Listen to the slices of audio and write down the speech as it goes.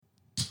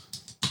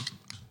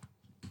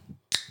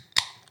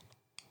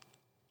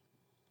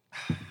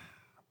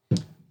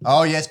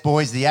Oh, yes,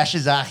 boys. The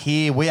Ashes are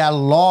here. We are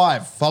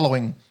live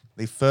following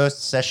the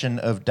first session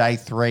of day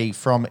 3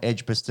 from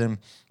Edgbaston.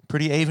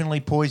 Pretty evenly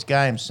poised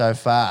games so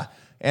far.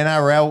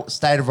 NRL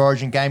State of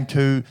Origin Game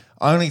 2,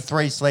 only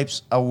 3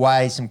 sleeps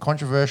away. Some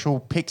controversial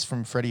picks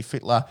from Freddie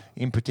Fittler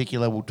in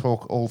particular. We'll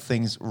talk all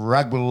things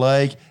rugby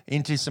league.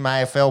 Into some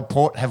AFL.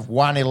 Port have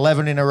won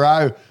 11 in a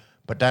row.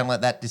 But don't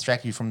let that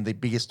distract you from the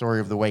biggest story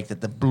of the week, that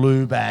the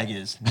Blue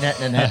Baggers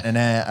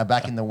are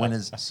back in the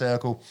winner's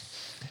circle.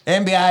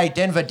 NBA,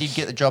 Denver did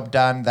get the job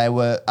done. They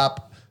were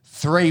up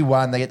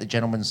 3-1. They get the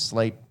gentleman's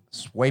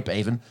sweep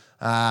even.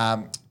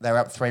 They were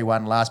up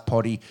 3-1 last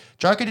potty.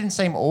 Joker didn't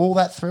seem all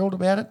that thrilled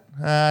about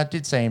it.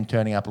 Did see him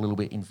turning up a little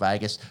bit in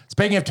Vegas.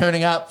 Speaking of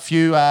turning up,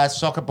 few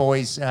soccer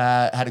boys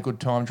had a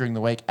good time during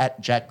the week at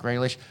Jack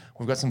Grealish.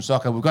 We've got some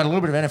soccer. We've got a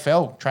little bit of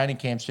NFL training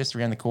camps just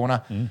around the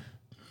corner.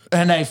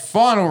 And a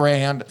final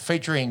round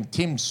featuring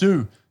Tim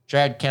Tszyu,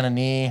 Jared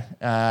Cannonier,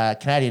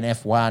 Canadian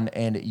F1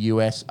 and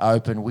US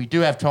Open. We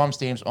do have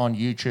timestamps on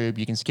YouTube.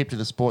 You can skip to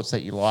the sports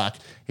that you like.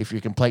 If you're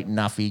a complete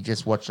nuffy,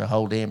 just watch the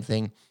whole damn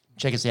thing.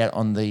 Check us out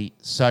on the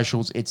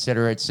socials,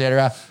 etc.,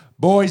 etc.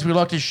 Boys, we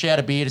like to shout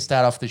a beer to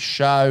start off the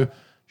show.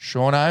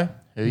 Shauno,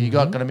 who you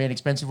got? Going to be an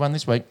expensive one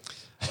this week.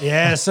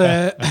 Yes.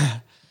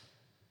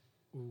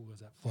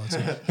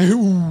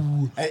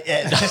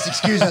 Just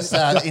excuse us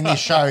in this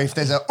show if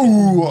there's a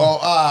ooh or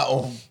ah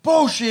or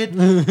bullshit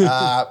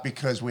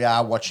because we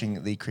are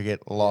watching the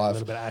cricket live. A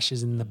little bit of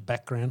Ashes in the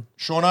background.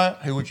 Shauno,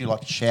 who would you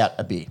like to shout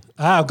a beer?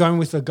 I'm going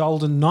with the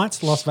Golden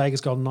Knights, Las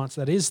Vegas Golden Knights,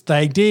 that is.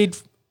 They did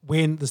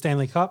win the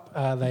Stanley Cup.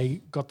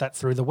 They got that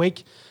through the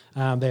week.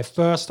 They're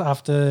first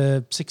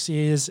after 6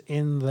 years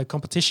in the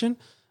competition.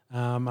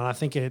 And I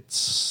think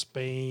it's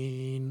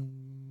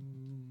been...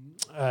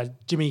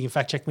 Jimmy, you can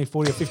fact check me,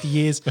 40 or 50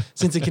 years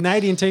since the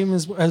Canadian team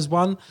has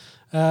won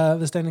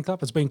the Stanley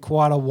Cup. It's been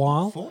quite a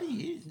while. 40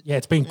 years? Yeah,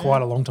 it's been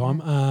quite a long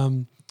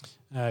time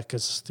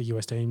because the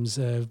US teams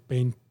have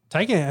been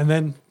taking it. And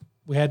then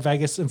we had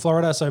Vegas and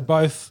Florida, so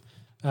both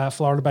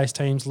Florida-based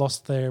teams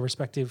lost their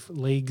respective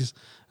leagues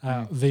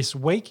this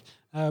week.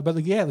 But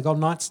the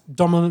Golden Knights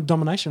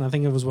domination. I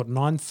think it was,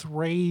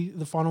 9-3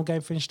 the final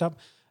game finished up.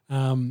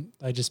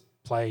 They just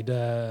played,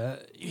 and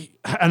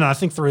I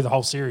think through the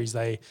whole series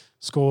they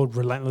scored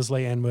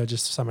relentlessly and were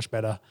just so much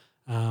better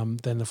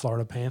than the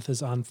Florida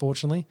Panthers,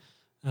 unfortunately.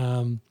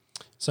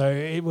 So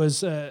it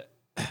was a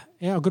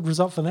good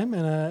result for them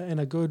and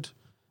a good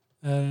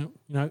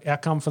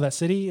outcome for that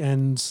city.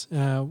 And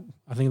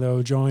I think they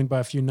were joined by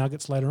a few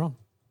nuggets later on.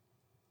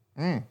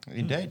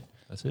 Indeed.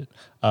 That's it.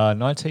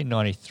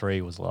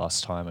 1993 was the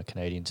last time a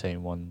Canadian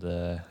team won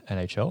the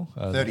NHL.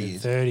 30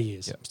 years. 30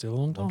 years. Yep. Still a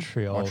long time.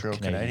 Montreal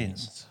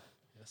Canadiens.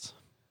 Yes.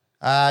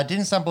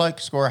 Didn't some bloke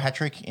score a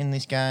hat-trick in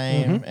this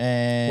game?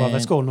 And Well, they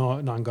scored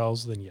 9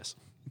 goals, then yes.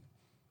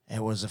 it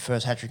was the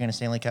first hat-trick in a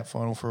Stanley Cup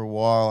final for a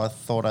while, I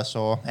thought I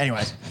saw.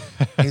 Anyways,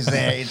 he's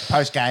there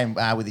post-game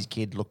with his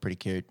kid, looked pretty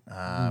cute.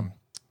 The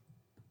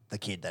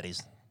kid, that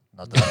is,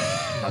 not the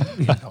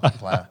hockey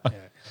player. Yeah.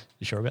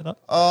 You sure about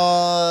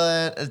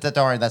that?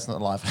 Don't worry, that's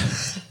not live. Fun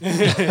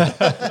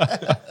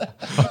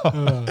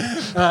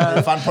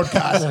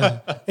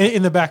podcast.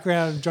 In the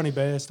background, Johnny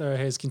Bairstow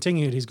has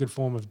continued his good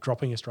form of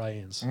dropping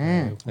Australians.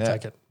 We'll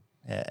take it.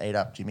 Yeah, eat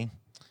up, Jimmy.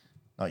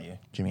 Not you,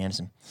 Jimmy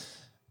Anderson.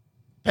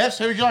 Peps,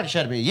 who would you like to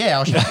shout a bit? Yeah,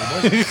 I'll shout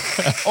a bit,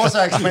 boys. Also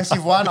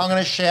expensive one, I'm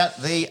going to shout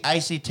the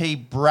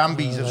ACT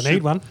Brumbies of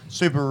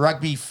Super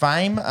Rugby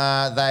fame.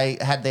 They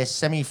had their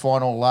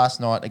semi-final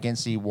last night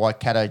against the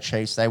Waikato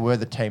Chiefs. They were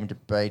the team to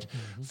beat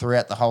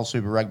throughout the whole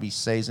Super Rugby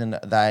season.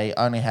 They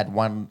only had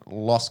one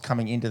loss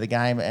coming into the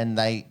game, and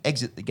they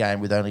exit the game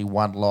with only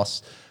one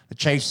loss. The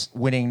Chiefs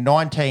winning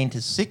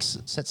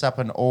 19-6 sets up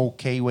an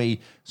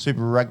all-Kiwi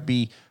Super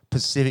Rugby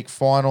Pacific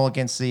final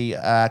against the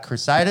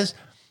Crusaders.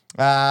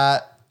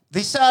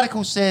 This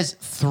article says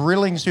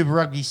thrilling Super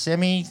Rugby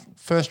semi.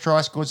 First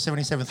try scored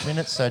 77th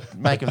minute, so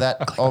make of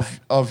that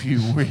of you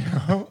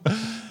will.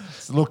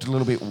 It looked a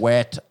little bit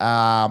wet.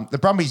 The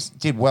Brumbies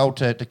did well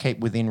to keep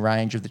within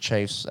range of the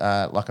Chiefs,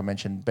 like I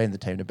mentioned, being the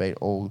team to beat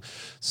all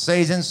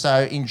season.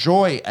 So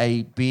enjoy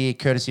a beer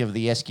courtesy of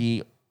the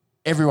Esky.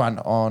 Everyone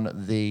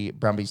on the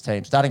Brumbies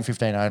team, starting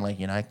 15 only,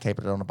 keep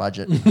it on a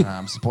budget.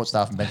 Support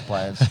staff and bench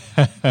players.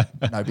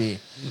 No beer.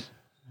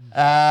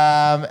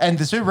 And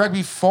the Super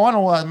Rugby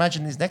final, I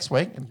imagine, is next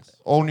week.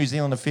 All New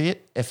Zealand affair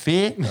of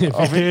it.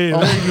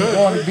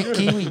 Big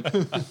Kiwi.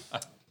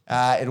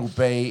 It'll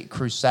be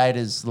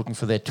Crusaders looking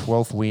for their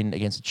 12th win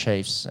against the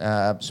Chiefs.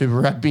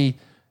 Super Rugby,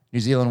 New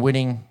Zealand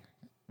winning.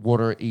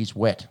 Water is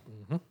wet.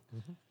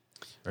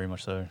 Very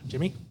much so.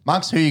 Jimmy?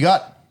 Monks, who you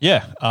got?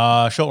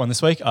 Yeah, short one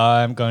this week.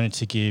 I'm going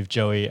to give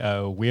Joey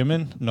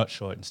Weirman, not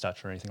short in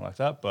stature or anything like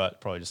that, but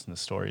probably just in the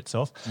story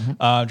itself.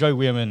 Joey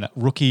Weirman,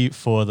 rookie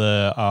for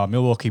the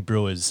Milwaukee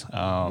Brewers,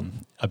 a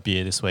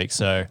beer this week.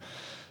 So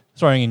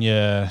throwing in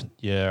your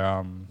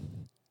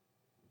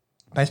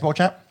baseball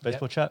chat?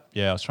 Baseball chat?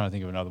 Yeah, I was trying to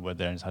think of another word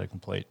there and just had a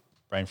complete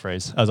brain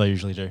freeze, as I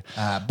usually do.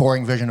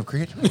 Boring version of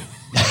cricket?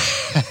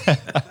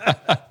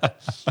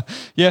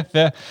 Yeah,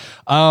 fair.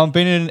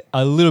 Been in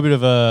a little bit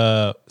of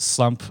a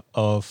slump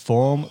of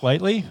form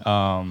lately.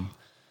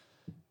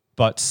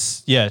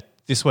 But yeah,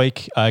 this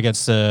week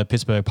against the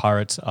Pittsburgh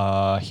Pirates,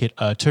 hit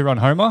a 2-run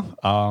homer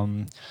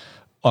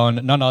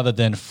on none other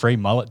than Free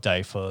Mullet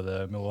Day for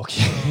the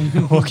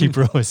Milwaukee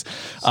Brewers.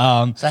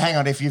 So hang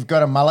on, if you've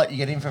got a mullet, you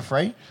get in for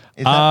free?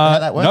 Is that how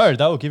that works? No,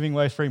 they were giving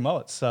away free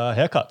mullets,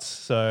 haircuts.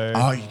 So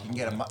you can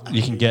get a mullet.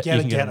 You can get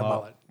a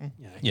mullet.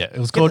 Yeah. Yeah, it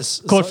was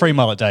called Free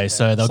Mullet Day,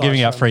 so they were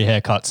giving out free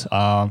haircuts.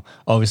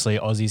 Obviously,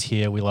 Aussies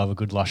here, we love a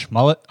good lush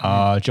mullet.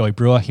 Joey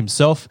Brewer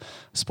himself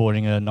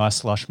sporting a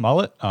nice lush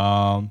mullet.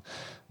 So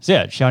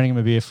yeah, shouting him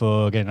a beer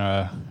for getting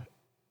a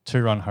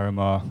 2-run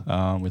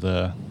homer with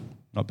a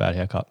not bad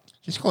haircut.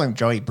 Just call him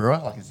Joey Brewer.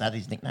 Like, is that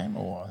his nickname,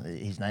 or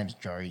his name's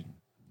Joey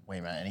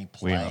Weeman, and he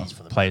plays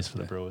for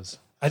the Brewers.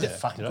 That's a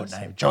fucking good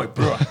name, Joey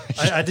Brewer.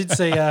 I did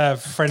see a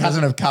friend,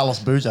 cousin of Carlos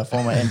Boozer,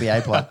 former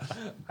NBA player.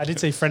 I did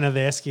see friend of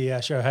the Esky,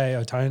 Shohei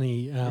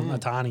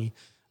Ohtani.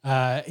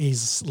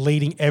 He's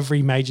leading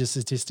every major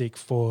statistic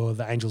for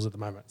the Angels at the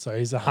moment. So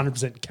he's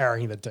 100%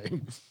 carrying the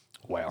team.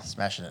 Wow.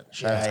 Smashing it.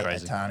 Shohei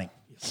Ohtani.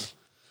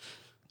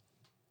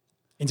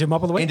 Into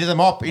mop of the week? Into the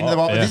mop.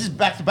 Yeah. This is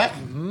back-to-back?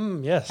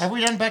 Yes. Have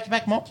we done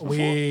back-to-back mops before?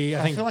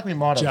 I feel like we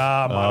might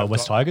have.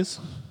 West Tigers?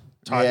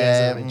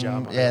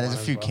 There's a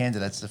few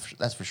candidates,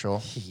 that's for sure.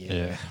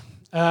 Yeah.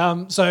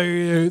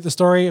 So the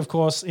story, of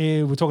course,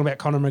 we're talking about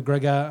Conor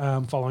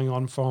McGregor following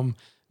on from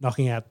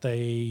knocking out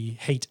the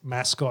Heat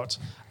mascot,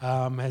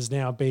 has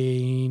now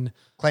been...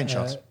 Clean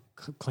shots.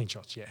 Clean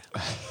shots, yeah.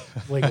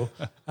 Legal.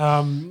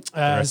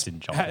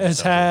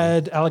 Has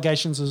had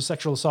allegations of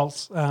sexual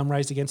assaults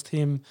raised against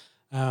him,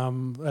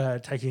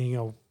 taking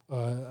a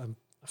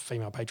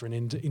female patron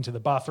into the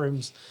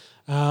bathrooms.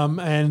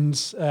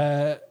 It's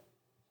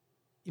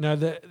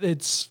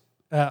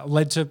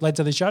led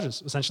to these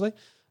charges, essentially.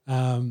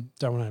 Don't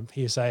want to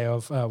hearsay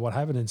of what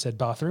happened in said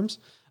bathrooms.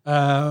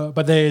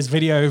 But there's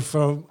video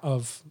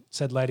of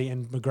said lady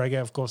and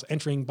McGregor, of course,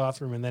 entering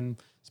bathroom and then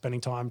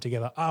spending time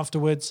together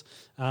afterwards.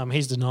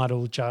 He's denied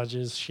all the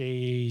charges.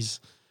 She's,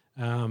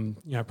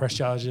 pressed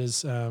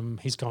charges.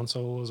 His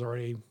counsel has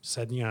already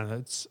said,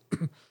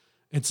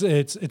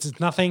 it's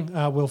nothing.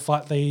 We'll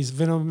fight these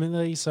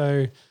vehemently.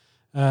 So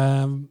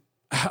I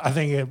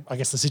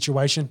guess the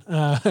situation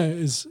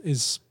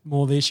is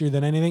more the issue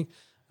than anything.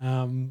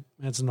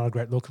 It's not a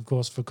great look, of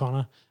course, for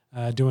Conor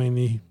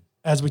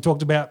as we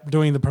talked about,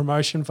 doing the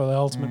promotion for the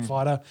Ultimate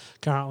Fighter,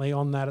 currently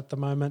on that at the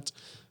moment.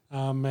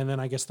 And then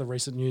I guess the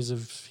recent news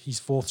of his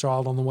 4th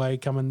child on the way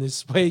coming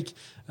this week,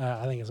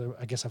 I think is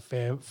a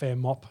fair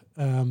mop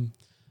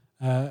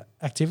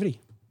activity.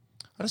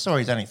 I just saw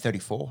he's only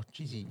 34.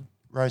 Jeez, he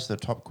rose to the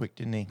top quick,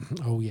 didn't he?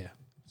 Oh yeah,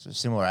 it's a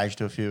similar age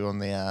to a few on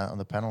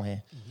the panel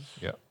here.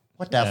 Mm-hmm. Yeah.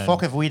 What the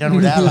fuck have we done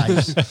with our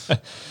lives?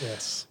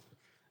 Yes.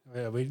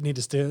 Yeah, we need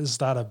to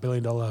start a $1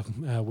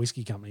 billion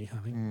whiskey company, I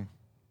think.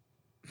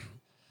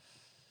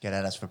 Get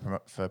at us for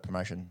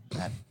promotion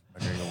at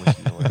McGregor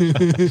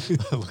Whiskey.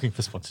 Looking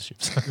for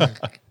sponsorships.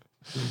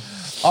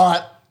 All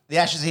right, the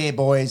Ashes are here,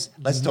 boys.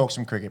 Let's talk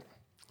some cricket.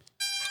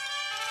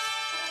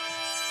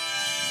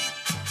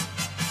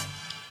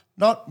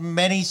 Not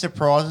many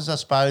surprises, I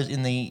suppose,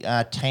 in the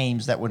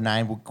teams that were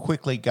named. We'll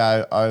quickly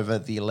go over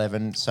the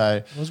 11. So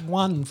there was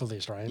one for the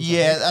Australians.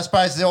 Yeah, I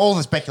suppose all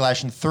the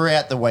speculation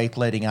throughout the week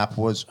leading up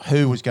was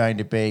who was going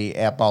to be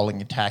our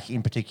bowling attack,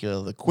 in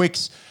particular the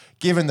quicks.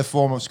 Given the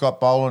form of Scott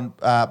Boland,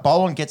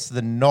 Boland gets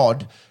the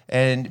nod,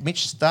 and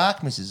Mitch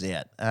Starc misses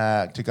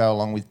out to go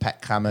along with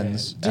Pat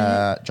Cummins,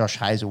 Josh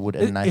Hazlewood,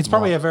 and Nathan. It's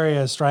probably a very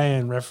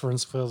Australian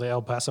reference for the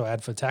El Paso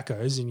ad for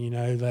tacos,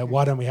 and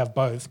why don't we have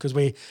both? Because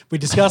we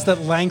discussed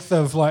at length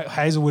of like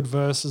Hazlewood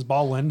versus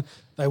Boland.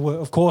 They were,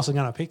 of course, are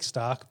going to pick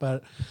Starc,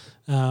 but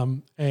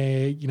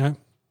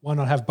why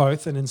not have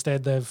both? And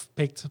instead, they've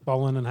picked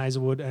Boland and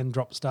Hazlewood and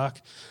dropped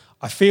Starc.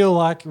 I feel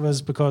like it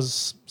was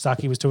because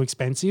Starkey was too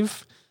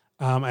expensive.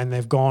 And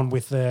they've gone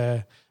with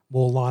the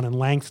more line and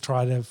length,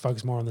 try to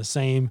focus more on the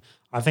seam.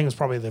 I think it was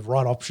probably the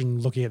right option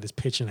looking at this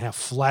pitch and how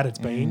flat it's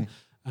been.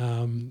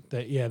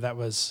 That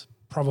was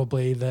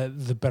probably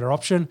the better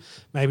option.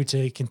 Maybe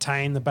to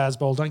contain the Baz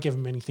Bowl. Don't give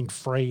them anything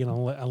free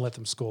and let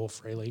them score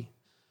freely.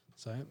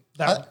 So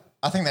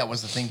I think that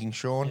was the thinking,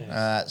 Sean.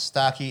 Yeah.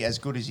 Starkey, as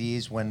good as he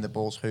is when the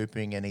ball's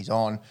hooping and he's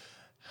on,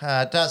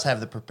 does have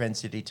the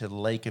propensity to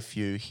leak a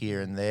few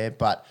here and there,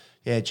 but...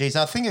 Yeah, geez,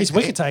 I think it's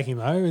wicket taking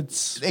though.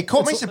 It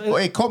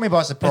caught me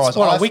by surprise. It's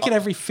a wicket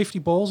every 50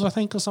 balls, I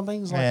think, or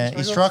something.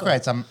 His strike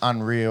rate's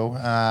unreal,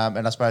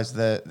 and I suppose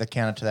the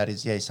counter to that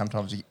is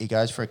sometimes he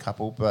goes for a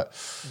couple. But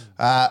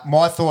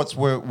my thoughts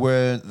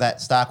were that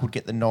Starc would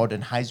get the nod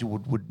and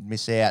Hazlewood would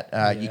miss out.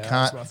 You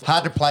can't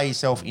hard to play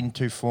yourself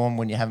into form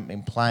when you haven't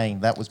been playing.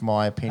 That was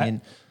my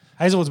opinion.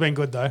 Hazelwood's been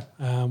good though.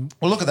 Well,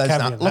 look at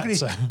those. Look at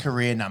his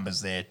career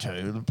numbers there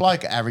too. The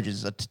bloke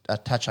averages a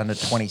touch under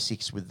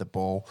 26 with the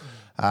ball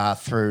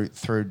through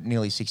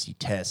nearly 60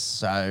 tests.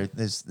 So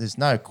there's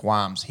no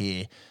qualms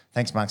here.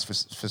 Thanks, Monks, for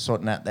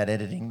sorting out that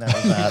editing.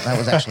 That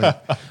was actually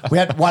we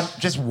had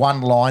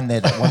one line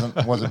there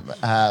that wasn't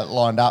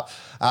lined up.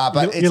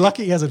 But you're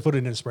lucky he hasn't put it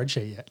in a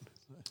spreadsheet yet.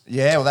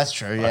 Yeah, well, that's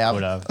true. Yeah,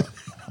 Do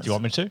you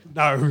want me to?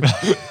 No.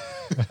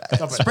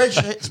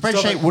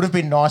 Spreadsheet would have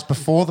been nice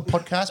before the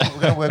podcast, but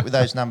we're going to work with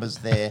those numbers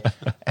there.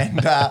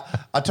 And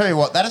I'll tell you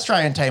what, that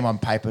Australian team on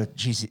paper,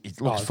 geez, it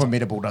looks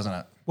formidable, doesn't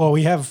it? Well,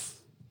 we have,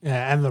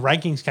 and the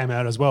rankings came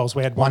out as well. So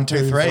we had 1,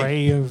 2,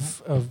 3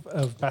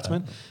 of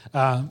batsmen.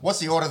 What's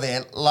the order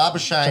there?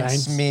 Labuschagne,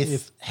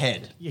 Smith,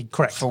 Head. Yeah,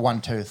 correct. For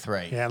 1, 2,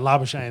 3. Yeah,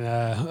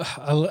 Labuschagne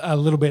a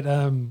little bit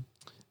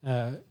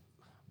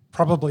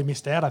probably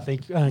missed out, I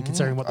think,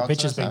 considering what the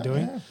pitch has been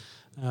doing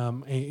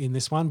in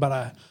this one. But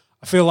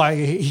I feel like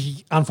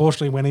he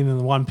unfortunately went in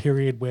the one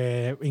period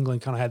where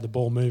England kind of had the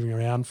ball moving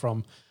around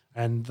from,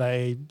 and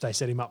they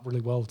set him up really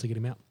well to get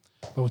him out.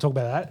 But we'll talk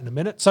about that in a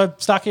minute. So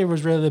Starkey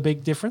was really the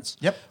big difference.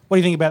 Yep. What do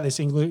you think about this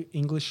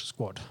English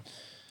squad?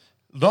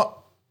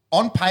 Not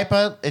on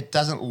paper, it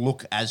doesn't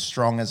look as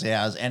strong as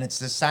ours, and it's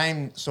the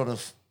same sort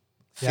of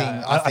thing.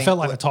 Yeah, I felt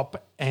like the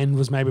top end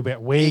was maybe a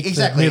bit weak.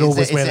 Exactly. The middle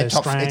was where they're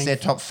strength. It's their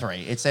top three.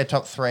 It's their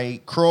top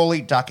three.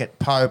 Crawley, Duckett,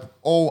 Pope,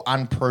 all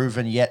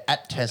unproven yet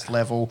at test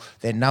level.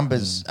 Their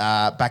numbers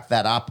back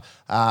that up.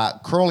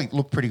 Crawley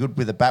looked pretty good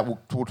with the bat. We'll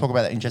talk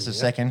about that in just a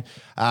second.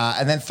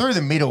 And then through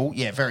the middle,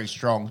 very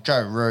strong.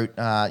 Joe Root,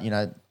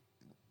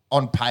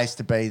 on pace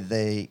to be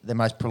the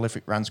most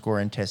prolific run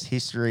scorer in Test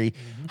history.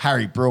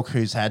 Harry Brook,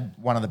 who's had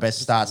one of the best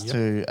starts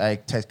to a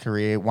Test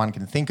career one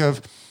can think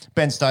of.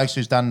 Ben Stokes,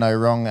 who's done no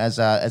wrong as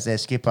their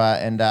skipper,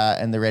 and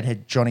the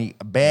redhead Johnny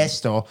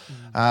Bairstow.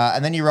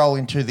 And then you roll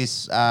into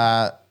this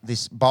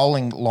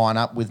bowling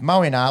lineup with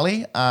Moeen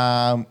Ali,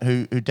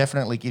 who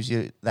definitely gives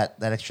you that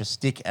extra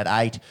stick at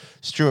 8.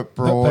 Stuart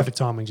Broad, perfect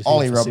timing, just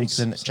Ollie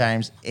Robinson,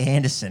 James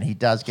Anderson. He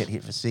does get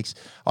hit for 6.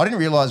 I didn't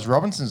realise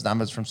Robinson's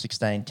numbers from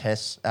 16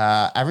 tests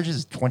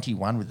averages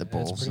 21 with the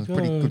ball. So it's a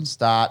pretty good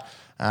start.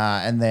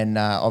 And then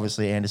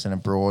obviously Anderson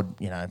and Broad,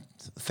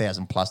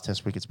 1,000+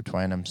 test wickets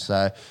between them.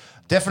 So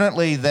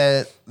definitely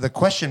the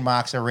question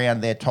marks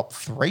around their top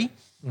 3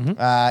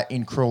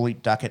 in Crawley,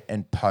 Duckett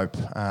and Pope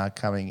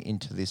coming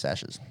into this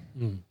Ashes.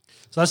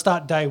 So let's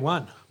start day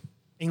 1.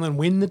 England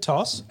win the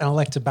toss and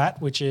elect to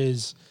bat, which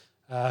is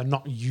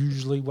not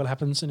usually what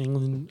happens in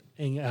England,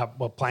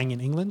 playing in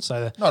England.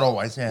 So not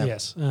always, yeah.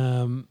 Yes.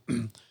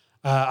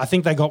 I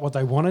think they got what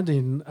they wanted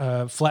in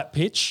flat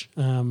pitch.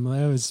 It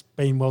was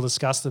been well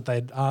discussed that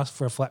they'd asked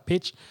for a flat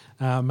pitch,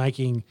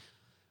 making,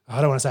 I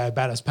don't want to say a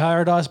batter's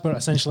paradise, but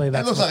essentially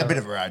that's... It looks like a bit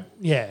of a road.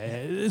 Yeah,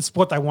 it's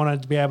what they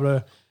wanted to be able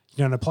to,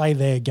 to play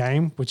their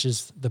game, which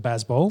is the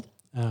Baz ball,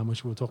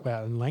 which we'll talk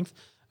about in length.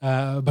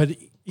 But,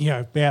 be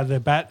able to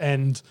bat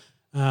and,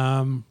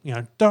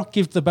 don't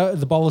give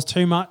the bowlers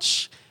too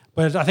much.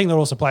 But I think that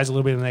also plays a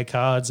little bit in their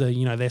cards,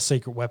 their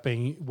secret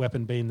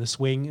weapon being the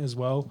swing as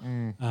well.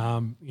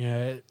 When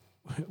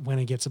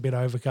it gets a bit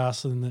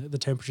overcast and the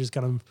temperature's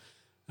going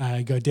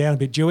to go down a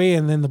bit dewy,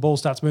 and then the ball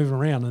starts moving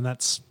around, and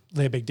that's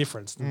their big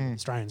difference. The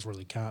Australians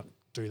really can't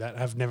do that.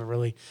 Have never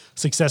really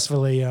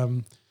successfully,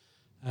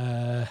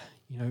 had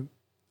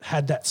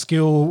that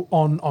skill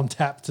on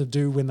tap to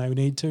do when they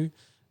need to.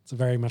 It's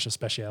very much a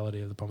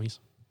speciality of the Pommies.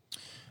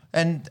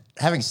 And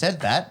having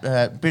said that,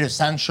 a bit of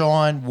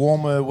sunshine,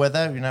 warmer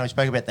weather. We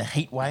spoke about the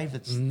heat wave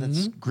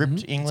that's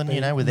gripped England.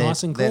 With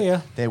nice and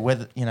clear. Their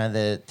weather.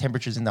 The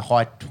temperatures in the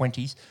high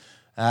 20s.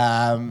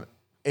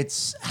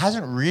 It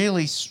hasn't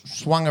really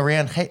swung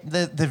around.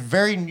 The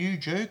very new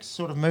Dukes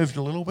sort of moved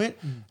a little bit,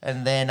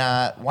 and then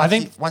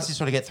once you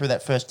sort of get through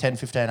that first 10,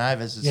 15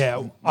 overs,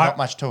 there's not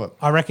much to it.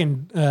 I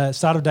reckon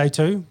start of day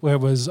 2, where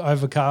it was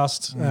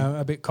overcast,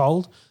 a bit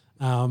cold.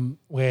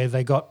 Where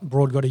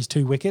Broad got his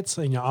 2 wickets.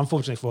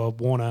 Unfortunately for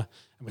Warner,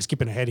 and we're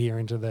skipping ahead here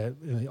into the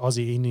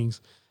Aussie innings,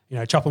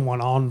 chopping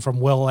one on from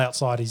well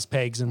outside his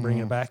pegs and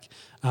bringing it back.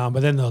 But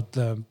then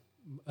the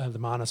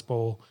Marnus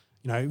ball,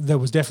 there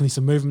was definitely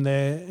some movement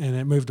there, and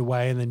it moved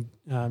away, and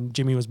then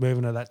Jimmy was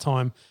moving at that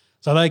time.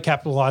 So they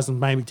capitalised on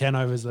maybe 10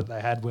 overs that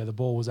they had where the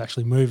ball was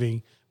actually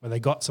moving, where they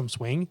got some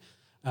swing.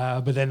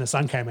 But then the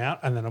sun came out,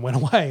 and then it went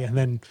away, and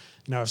then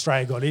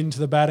Australia got into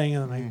the batting,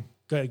 and they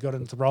got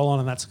into the roll on,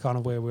 and that's kind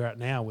of where we're at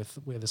now with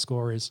where the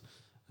score is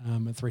at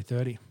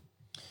 3:30.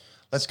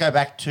 Let's go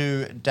back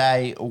to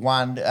day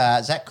 1.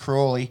 Zach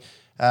Crawley,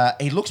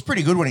 he looks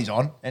pretty good when he's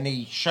on, and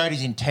he showed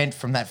his intent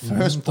from that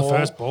first ball. The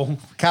first ball.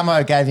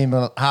 Camo gave him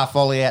a half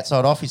volley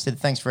outside off. He said,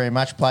 "Thanks very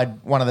much." Played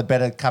one of the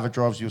better cover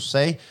drives you'll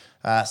see.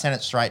 Sent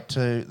it straight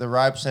to the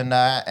ropes,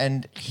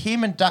 and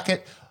him and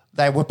Duckett,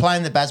 they were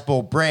playing the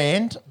Bazball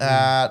brand,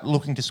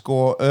 looking to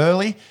score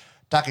early.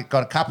 Duckett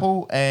got a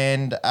couple,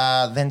 and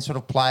then sort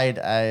of played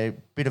a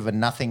bit of a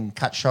nothing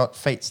cut shot,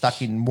 feet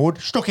stuck in mud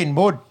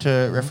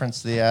to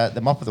reference the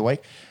mop of the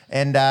week,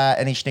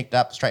 and he snicked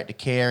up straight to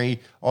Carey.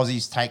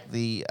 Aussies take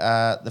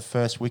the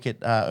first wicket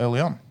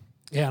early on.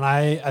 Yeah, and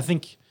I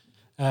think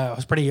it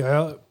was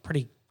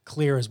pretty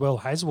clear as well.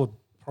 Hazelwood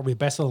probably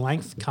best of the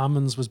length.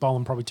 Cummins was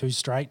bowling probably 2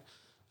 straight.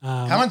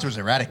 Cummins was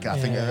erratic, I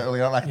think, early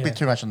on, a bit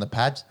too much on the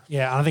pads.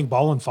 Yeah, and I think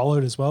Boland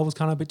followed as well, was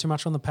kind of a bit too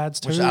much on the pads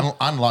too. Which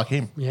unlike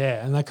him.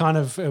 Yeah, and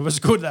it was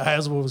good that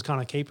Hazelwood was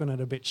kind of keeping it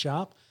a bit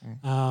sharp.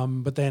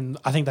 But then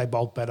I think they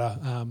bowled better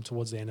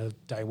towards the end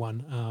of day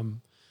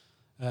one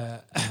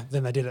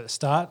than they did at the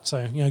start.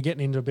 So, getting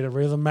into a bit of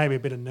rhythm, maybe a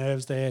bit of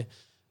nerves there.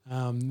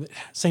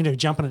 Seemed to be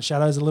jumping at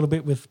shadows a little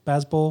bit with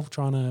Bazball,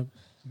 trying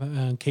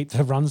to keep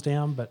the runs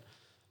down, but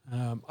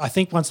I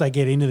think once they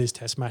get into this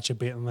test match a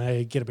bit and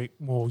they get a bit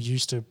more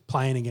used to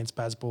playing against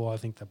Bazball, I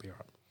think they'll be all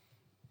right.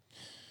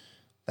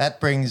 That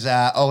brings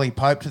Ollie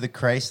Pope to the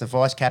crease, the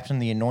vice captain,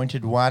 the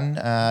anointed one.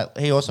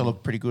 He also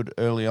looked pretty good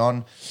early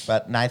on,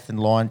 but Nathan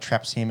Lyon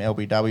traps him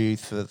LBW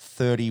for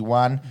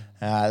 31.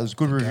 It was a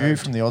good review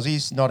from the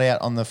Aussies, not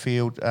out on the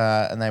field,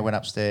 and they went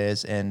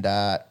upstairs and,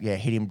 hit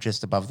him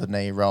just above the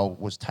knee. Roll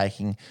was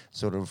taking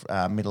sort of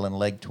middle and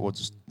leg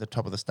towards the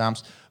top of the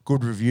stumps.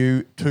 Good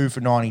review, 2 for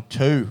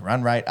 92.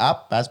 Run rate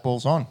up,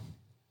 Bazball's on.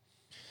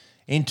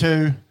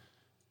 Into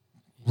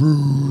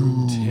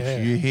Root. Yeah.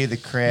 You hear the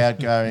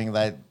crowd going,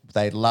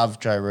 they love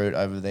Joe Root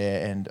over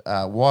there, and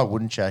why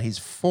wouldn't you? His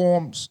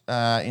forms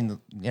in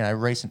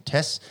recent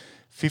tests: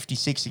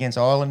 56 against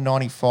Ireland,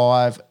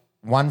 95,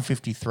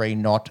 153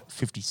 not,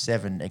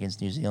 57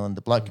 against New Zealand.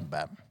 The bloke can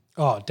bat.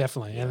 Oh,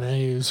 definitely, and then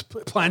he was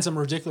playing some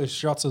ridiculous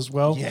shots as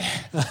well. Yeah.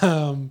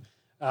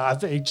 I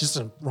think he just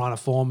a run of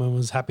form and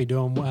was happy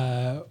doing.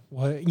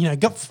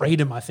 Got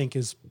freedom. I think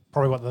is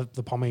probably what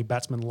the Pommy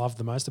batsmen love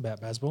the most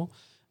about Bazball.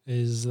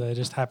 Is they're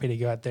just happy to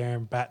go out there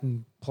and bat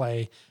and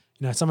play.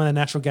 Some of their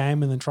natural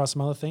game and then try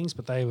some other things,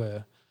 but they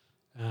were,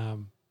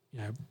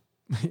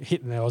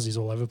 hitting the Aussies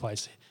all over the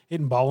place.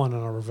 Hitting bowling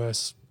on a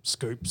reverse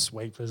scoop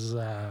sweep is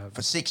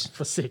for 6.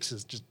 For 6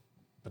 is just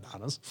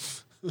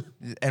bananas.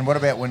 And what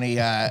about when he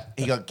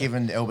got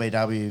given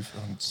LBW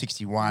on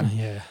 61,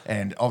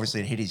 and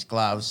obviously it hit his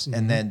gloves,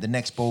 and then the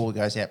next ball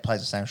goes out, plays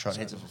the same shot,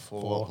 heads it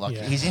for 4.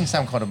 He's in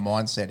some kind of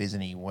mindset,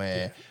 isn't he?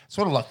 Where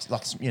sort of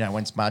like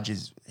when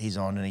Smudge he's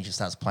on and he just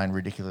starts playing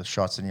ridiculous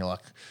shots, and you're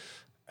like,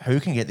 who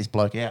can get this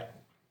bloke out?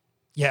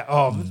 Yeah.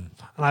 And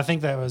I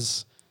think that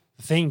was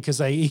the thing because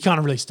he kind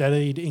of really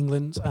steadied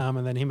England,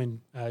 and then him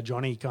and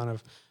Johnny kind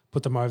of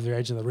put them over the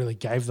edge, and they really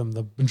gave them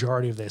the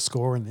majority of their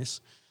score in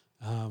this.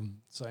 I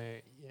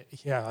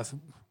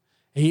think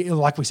he,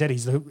 like we said,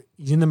 he's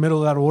in the middle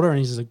of that order, and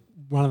he's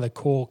one of the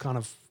core kind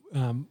of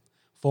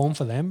form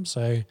for them.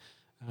 So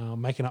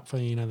making up for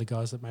the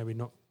guys that maybe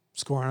not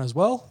scoring as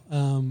well,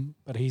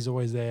 but he's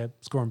always there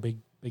scoring big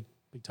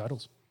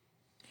totals.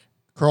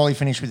 Crawley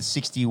finished with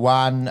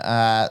 61.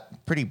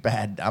 Pretty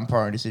bad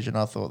umpiring decision,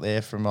 I thought,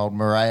 there from old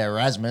Murray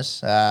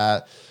Erasmus.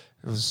 It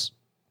was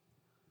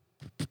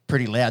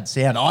pretty loud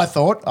sound, I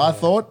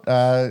thought.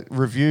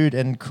 Reviewed,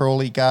 and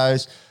Crawley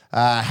goes.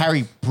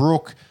 Harry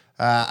Brook,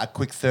 a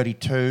quick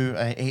 32.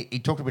 He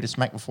talked a bit of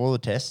smack before the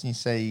test. He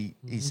said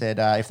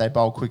if they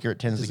bowl quicker, it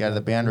tends to go to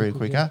the boundary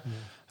quicker.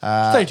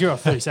 32 or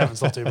 37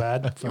 is not too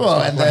bad.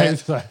 Well, and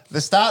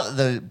the start that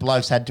the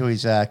blokes had to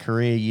his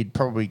career, you'd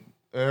probably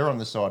err on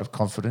the side of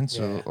confidence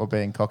or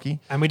being cocky.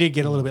 And we did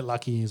get a little bit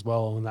lucky as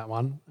well in that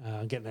one,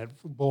 getting that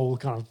ball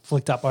kind of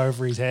flicked up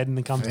over his head and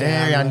it comes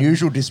down. Very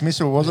unusual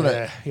dismissal, wasn't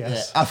it?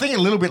 Yes. Yeah. I think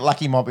a little bit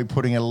lucky might be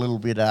putting it a little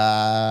bit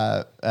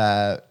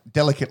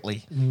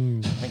delicately.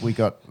 I think we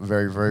got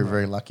very, very,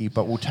 very lucky,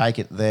 but we'll take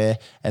it there.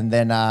 And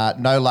then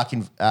no luck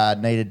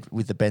needed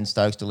with the Ben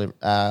Stokes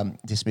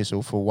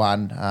dismissal for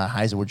one.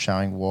 Hazelwood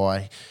showing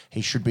why he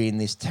should be in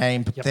this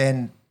team. But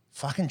then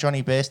fucking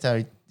Johnny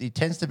Bairstow, he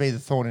tends to be the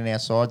thorn in our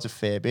sides a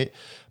fair bit.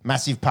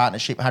 Massive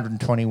partnership,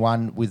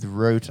 121 with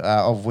Root,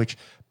 of which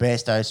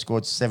Bairstow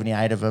scored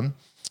 78 of them.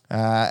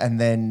 And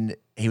then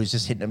he was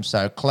just hitting them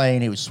so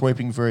clean. He was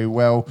sweeping very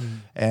well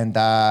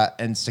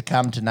and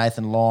succumbed to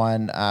Nathan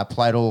Lyon,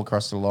 played all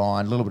across the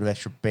line, a little bit of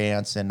extra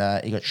bounce, and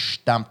he got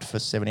stumped for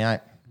 78.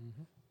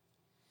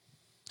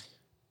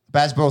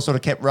 Bazball sort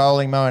of kept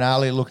rolling. Mo and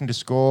Ali looking to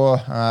score.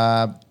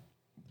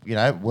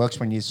 It works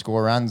when you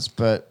score runs,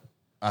 but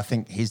I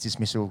think his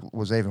dismissal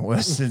was even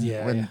worse than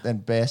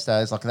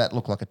Bairstow's. Like that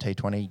looked like a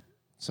T20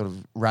 sort of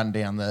run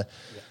down the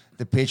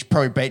pitch.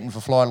 Probably beaten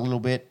for flight a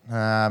little bit,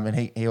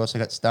 and he also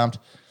got stumped.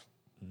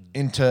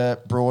 Into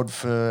Broad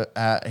for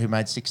who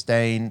made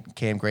 16.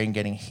 Cam Green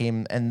getting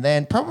him, and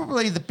then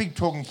probably the big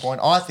talking point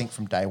I think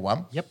from day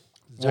one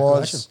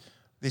was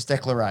this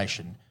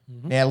declaration.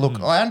 Now look,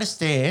 I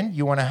understand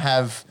you want to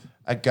have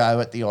a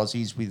go at the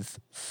Aussies with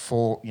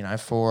 4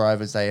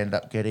 overs they end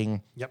up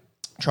getting.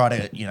 Try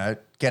to,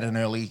 get an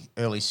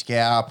early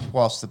scalp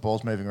whilst the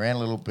ball's moving around a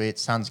little bit,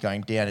 sun's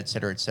going down, et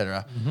cetera, et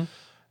cetera.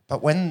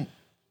 But when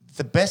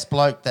the best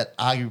bloke that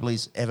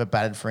arguably's ever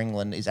batted for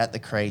England is at the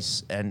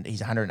crease and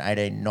he's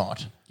 118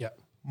 not,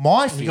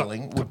 my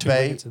feeling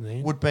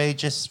would be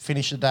just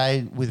finish the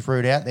day with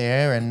Root out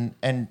there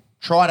and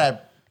try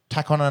to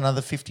tack on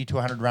another 50 to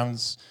 100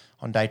 runs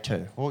on day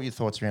 2. What were your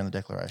thoughts around the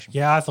declaration?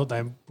 Yeah, I thought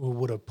they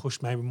would have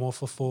pushed maybe more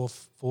for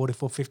 440,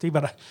 450,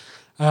 but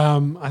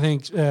I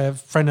think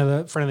friend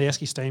of the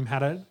Eskies team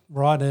had it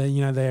right.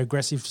 Their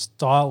aggressive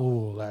style.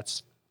 Oh,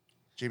 that's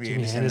Jimmy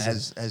Anderson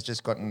has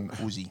just gotten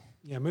Uzi.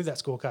 Yeah, move that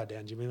scorecard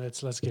down, Jimmy.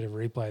 Let's get a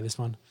replay of this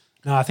one.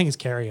 No, I think it's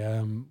Kerry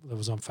that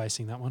was on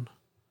facing that one.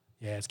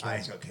 Yeah, it's Kerry.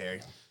 He's got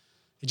Kerry.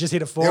 He just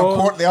hit a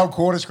 4. The old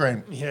quarter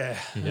screen. Yeah.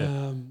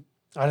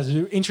 I was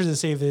interested to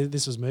see if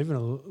this was moving a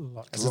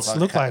lot. It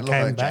looked like it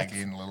came back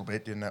in a little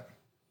bit, didn't it?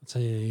 So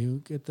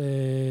you get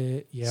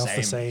the off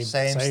the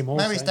same.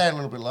 Maybe stay a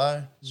little bit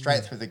low,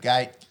 straight through the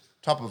gate,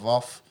 top of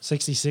off.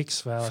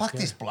 66 for Alex. Fuck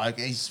this bloke.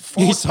 He's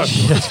 40. He's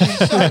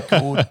so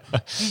good.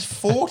 He's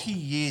 40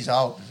 years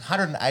old.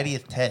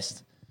 180th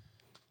test.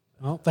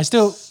 Well, they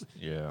still.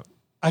 Yeah.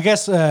 I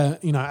guess,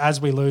 as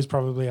we lose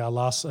probably our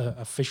last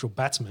official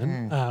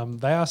batsman,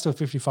 they are still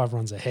 55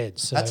 runs ahead.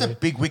 So that's a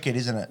big wicket,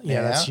 isn't it?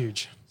 Yeah, that's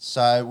huge.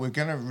 So we're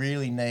going to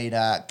really need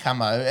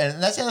Camo.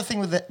 And that's the other thing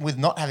with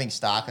not having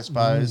Stark, I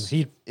suppose.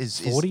 He is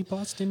 40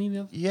 plus,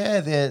 didn't he?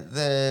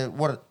 Yeah,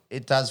 what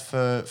it does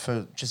for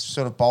just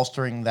sort of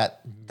bolstering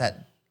that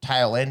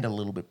tail end a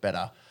little bit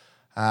better.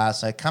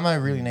 So Camo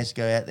really needs to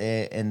go out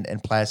there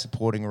and play a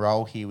supporting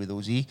role here with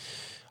Uzi.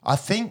 I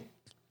think,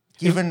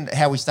 given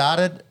how we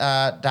started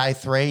day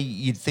 3,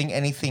 you'd think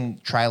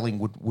anything trailing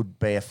would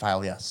be a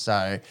failure.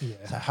 So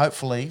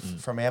hopefully,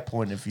 from our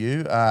point of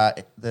view,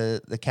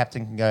 the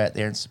captain can go out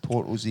there and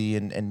support Uzi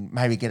and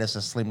maybe get us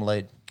a slim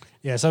lead.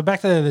 Yeah, so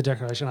back to the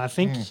declaration. I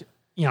think,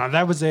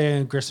 that was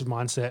their aggressive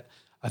mindset.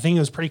 I think it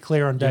was pretty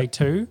clear on day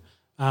 2,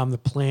 the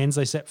plans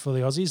they set for the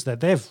Aussies, that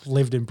they've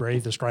lived and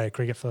breathed Australia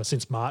cricket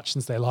since March,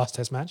 since their last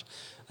test match.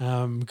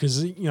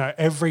 Because,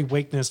 every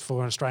weakness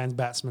for an Australian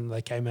batsman,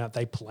 they came out,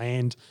 they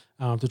planned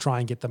to try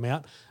and get them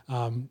out.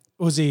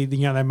 Uzi,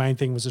 their main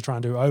thing was to try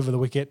and do over the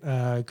wicket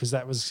because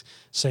that was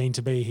seen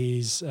to be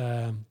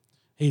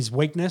his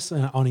weakness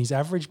on his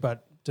average,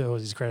 but to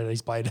Uzi's credit,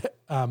 he's played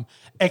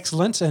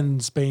excellent and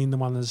has been the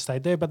one that's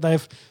stayed there. But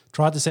they've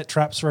tried to set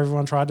traps for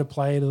everyone, tried to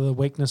play to the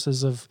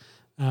weaknesses of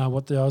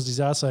what the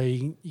Aussies are. So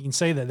you can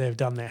see that they've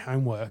done their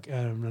homework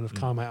and have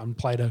come out and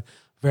played a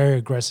very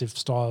aggressive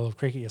style of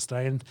cricket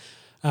yesterday.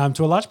 And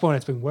to a large point,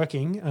 it's been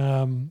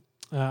working.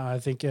 I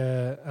think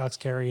Alex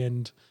Carey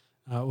and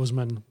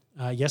Usman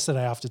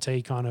yesterday after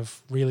tea kind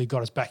of really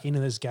got us back into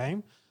this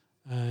game.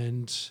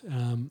 And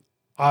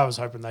I was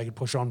hoping they could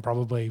push on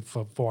probably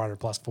for 400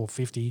 plus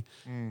 450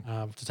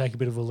 to take a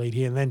bit of a lead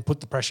here and then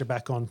put the pressure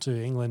back onto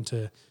England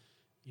to,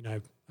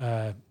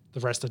 the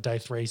rest of day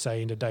 3,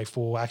 say into day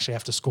 4, actually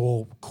have to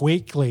score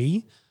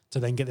quickly to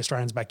then get the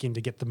Australians back in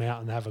to get them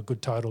out and have a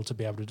good total to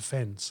be able to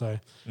defend. So,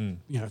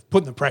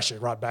 putting the pressure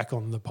right back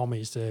on the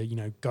Pommies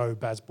to, go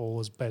Baz ball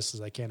as best as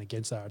they can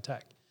against our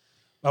attack.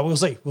 But we'll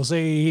see. We'll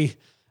see.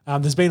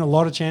 There's been a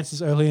lot of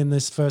chances early in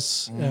this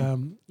first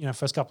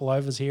couple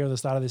overs here at the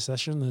start of this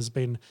session. There's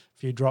been a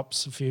few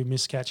drops, a few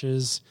missed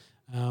catches.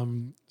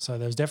 So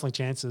there's definitely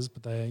chances,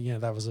 but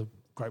that was a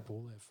great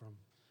ball there from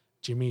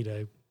Jimmy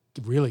to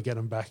really get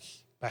them back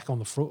on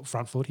the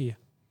front foot here.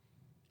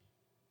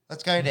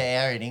 Let's go to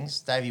our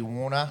innings. Davey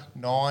Warner,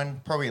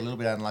 9, probably a little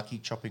bit unlucky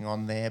chopping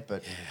on there,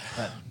 but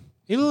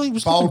he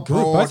was looking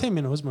good. Both him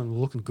and Usman were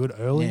looking good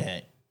early.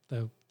 Yeah.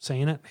 They were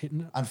seeing it,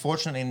 hitting it.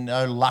 Unfortunately,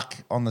 no luck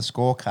on the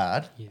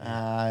scorecard.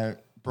 Yeah.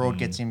 Broad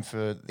gets him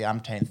for the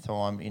umpteenth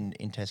time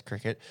in Test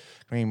cricket,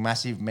 bringing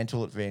massive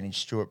mental advantage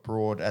Stuart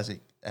Broad as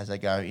they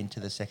go into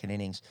the second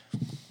innings.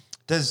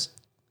 Does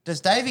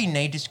Davey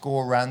need to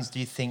score runs, do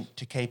you think,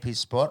 to keep his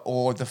spot,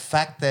 or the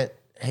fact that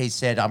he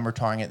said, I'm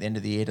retiring at the end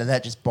of the year, does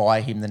that just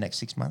buy him the next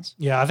 6 months?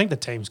 Yeah, I think the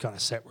team's kind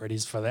of set where it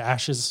is for the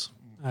Ashes.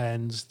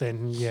 And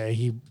then,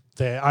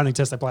 the only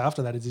test they play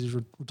after that is his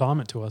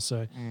retirement tour.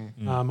 So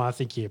I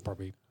think he'll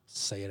probably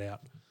see it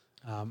out.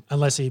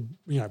 Unless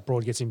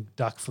Broad gets him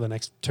ducked for the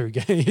next 3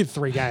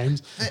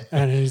 games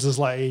and he's just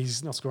like,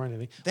 he's not scoring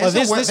anything.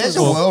 There's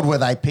a world where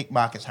they pick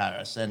Marcus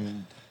Harris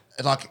and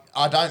I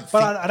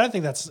don't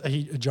think that's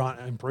a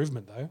giant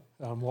improvement though,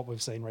 what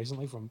we've seen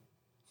recently from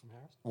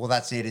Harris. Well,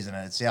 that's it, isn't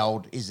it? It's the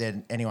old, is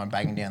there anyone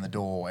banging down the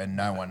door? And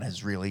no one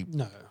has really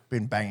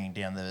been banging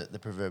down the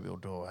proverbial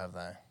door, have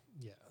they?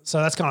 Yeah. So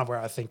that's kind of where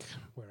I think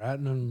we're at.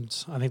 And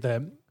I think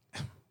that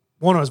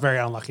Warner was very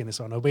unlucky in this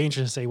one. It'll be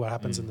interesting to see what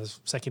happens in the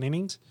second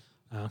innings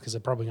because they're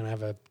probably going to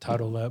have a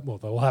total,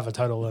 they'll have a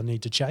total they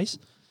need to chase.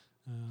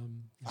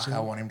 I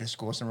want him to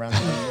score some runs.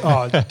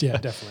 Oh, yeah,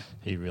 definitely.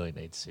 He really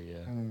needs to,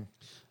 yeah.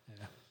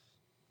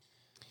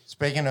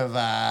 Speaking of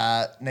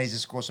needs to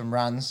score some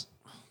runs,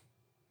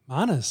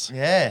 Marnus.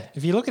 Yeah.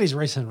 If you look at his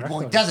recent record. Well,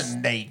 he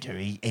doesn't need to.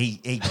 He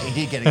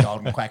did get a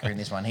golden quacker in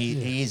this one.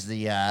 He is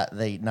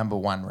the number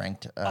 1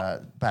 ranked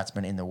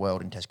batsman in the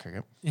world in Test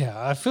cricket. Yeah,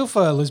 I feel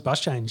for Liz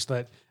Buschange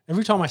that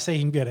every time I see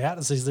him get out,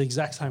 it's the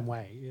exact same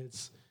way.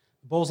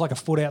 The ball's like a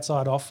foot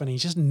outside off and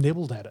he's just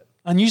nibbled at it.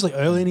 And usually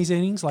early in his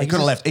innings. Like he could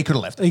have left it. He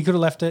could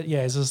have left it.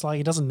 Yeah, it's just like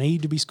he doesn't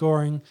need to be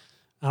scoring.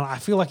 And I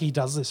feel like he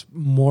does this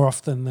more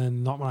often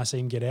than not when I see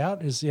him get out.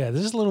 There's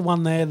just a little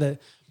one there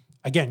that,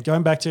 again,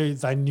 going back to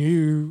they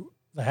knew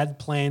they had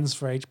plans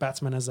for each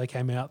batsman as they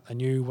came out. They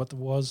knew what it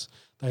was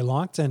they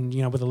liked, and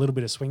with a little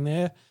bit of swing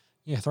there,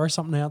 throw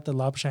something out that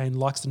Labuschagne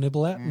likes to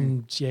nibble at,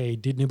 and he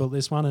did nibble at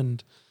this one,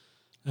 and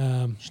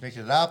sneaked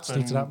it up,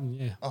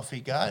 and off he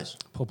goes.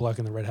 Poor bloke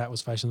in the red hat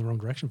was facing the wrong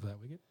direction for that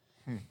wicket.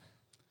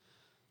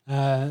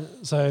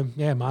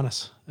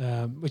 Marnus,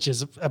 which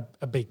is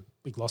a big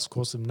loss, of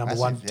course, the number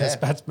one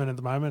Test batsman at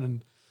the moment,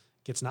 and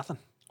gets nothing.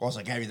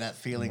 Also gave you that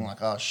feeling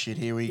like, oh shit,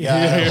 here we go.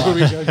 Here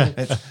we go.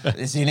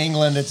 It's in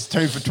England. It's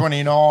 2 for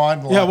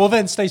 29. Well,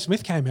 then Steve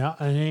Smith came out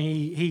and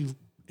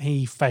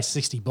he faced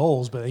 60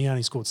 balls, but he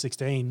only scored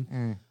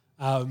 16.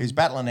 He was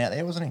battling out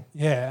there, wasn't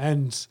he? Yeah,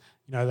 and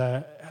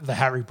the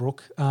Harry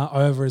Brook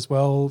over as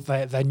well.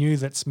 They knew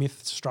that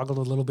Smith struggled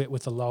a little bit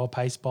with the lower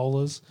pace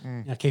bowlers,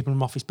 keeping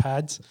him off his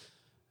pads.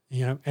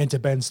 And to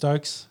Ben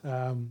Stokes,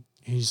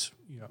 he's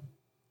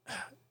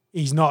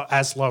not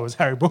as slow as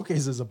Harry Brook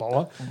is as a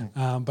bowler,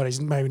 but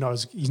he's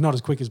not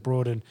as quick as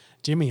Broad and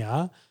Jimmy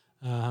are.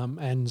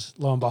 And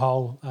lo and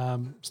behold,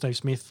 Steve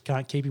Smith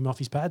can't keep him off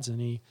his pads, and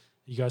he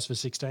goes for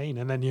 16.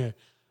 And then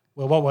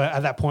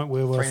at that point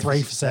we were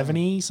 3 for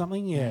 70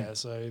 something. Yeah,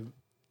 so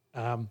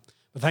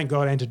but thank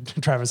God entered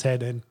Travis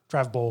Head and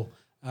Trav Ball.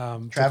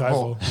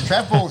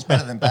 Trav Ball is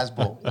better than Baz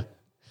Ball.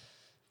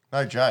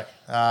 No joke.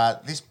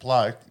 This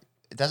bloke,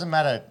 it doesn't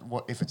matter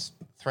if it's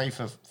 3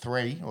 for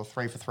 3 or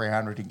 3 for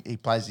 300. He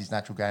plays his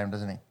natural game,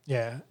 doesn't he?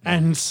 Yeah,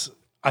 and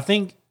I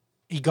think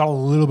he got a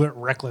little bit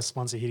reckless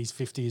once he hit his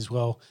 50 as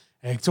well.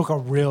 And he took a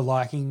real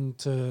liking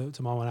to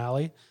Mohamed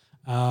Ali.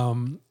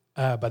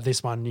 But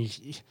this one, I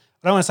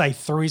don't want to say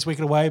threw his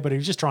wicket away, but he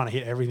was just trying to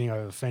hit everything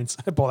over the fence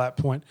by that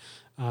point.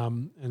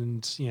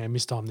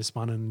 Missed time this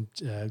one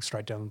and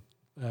straight down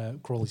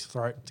Crawley's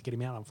throat to get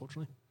him out,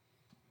 unfortunately.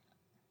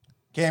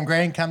 Cam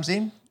Green comes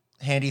in,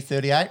 handy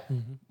 38.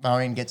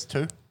 Bowen gets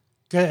 2.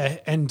 Yeah,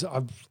 and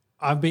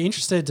I'd be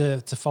interested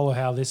to follow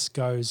how this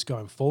goes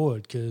going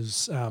forward,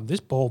 because this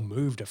ball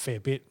moved a fair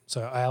bit.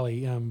 So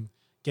Ali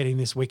getting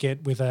this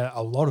wicket with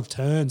a lot of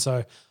turn.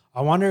 So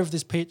I wonder if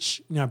this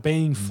pitch,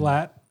 being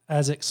flat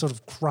as it sort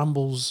of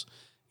crumbles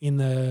in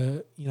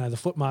the the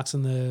footmarks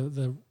in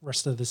the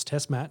rest of this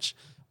Test match,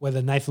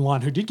 whether Nathan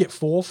Lyon, who did get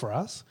 4 for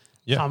us,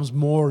 comes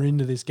more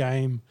into this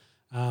game,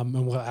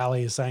 and what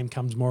Ali is saying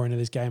comes more into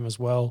this game as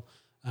well.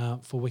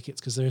 For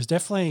wickets, because there's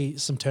definitely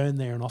some turn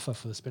there and offer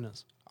for the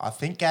spinners. I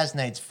think Gaz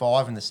needs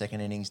 5 in the second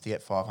innings to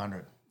get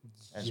 500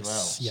 as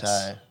well. Yes.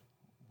 So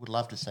would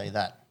love to see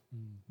that.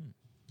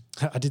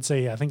 I did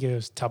see, I think it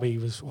was Tubby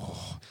was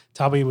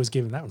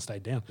giving, that one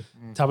stayed down.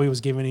 Tubby was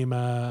giving him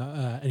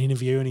an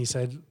interview, and he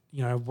said,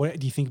 what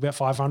do you think about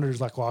 500? He's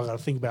like, well, I've got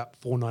to think about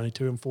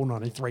 492 and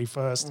 493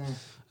 first.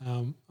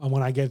 And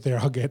when I get there,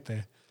 I'll get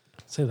there.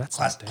 So that's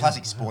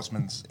classic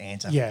sportsman's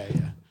answer. Yeah.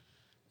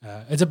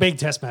 It's a big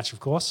Test match, of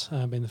course,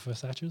 being the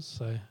first Ashes.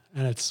 So,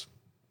 and it's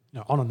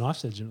on a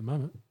knife's edge at the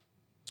moment.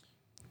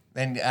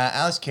 Then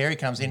Alice Carey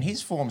comes in.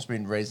 His form's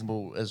been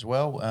reasonable as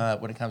well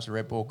when it comes to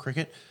red ball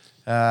cricket.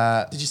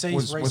 Did you see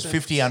was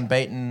 50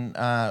 unbeaten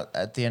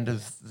at the end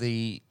of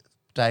the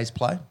day's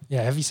play?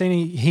 Yeah. Have you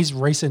seen his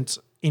recent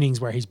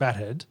innings where he's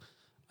batted?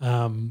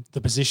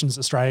 The positions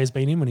Australia's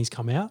been in when he's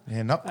come out.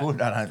 Yeah, not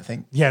good, I don't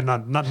think. Yeah,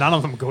 none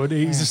of them good.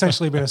 He's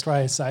essentially been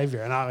Australia's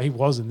saviour, and he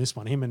was in this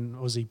one. Him and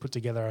Aussie put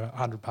together a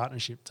 100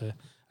 partnership to,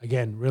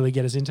 again, really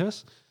get us into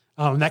us.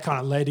 And that kind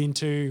of led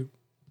into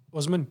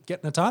Osman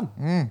getting a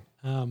ton.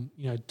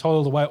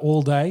 Toiled away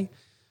all day,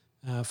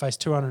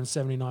 faced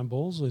 279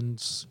 balls and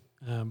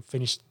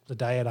finished the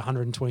day at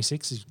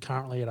 126. He's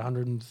currently at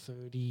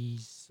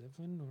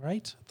 137 or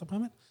 8 at the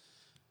moment.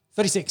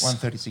 36.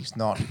 136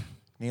 not.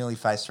 Nearly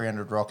faced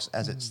 300 rocks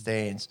as it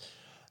stands.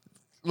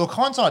 Look,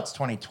 hindsight's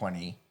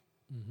 2020,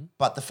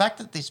 but the fact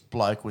that this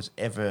bloke was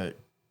ever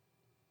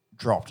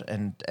dropped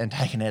and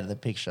taken out of the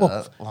picture.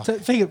 Well,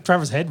 think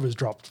Travis Head was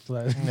dropped.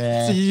 So.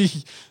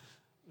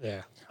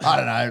 Yeah. I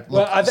don't know.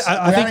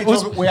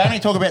 Look, we only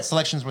talk about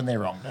selections when they're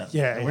wrong.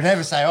 Yeah. We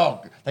never say,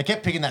 they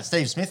kept picking that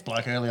Steve Smith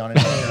bloke early on in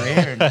his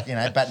career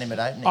and, batting him at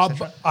 8 and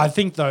etc. I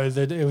think, though,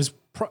 that it was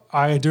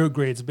I do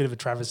agree it's a bit of a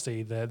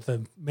travesty.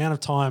 The amount of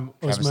time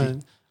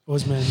Osman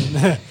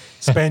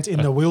spent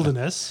in the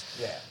wilderness,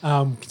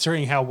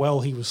 considering how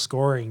well he was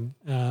scoring,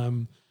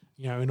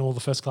 in all the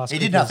first class. He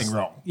did nothing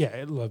wrong.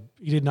 Yeah,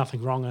 he did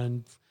nothing wrong,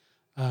 and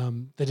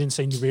there didn't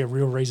seem to be a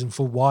real reason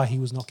for why he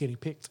was not getting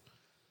picked.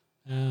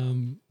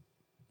 And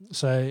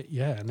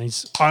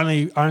he's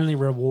only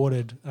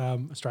rewarded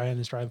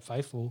Australian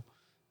faithful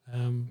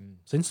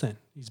since then.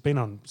 He's been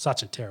on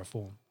such a tear of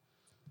form.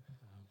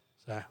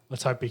 So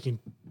let's hope he can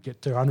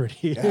get 200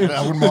 here. Yeah,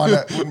 I wouldn't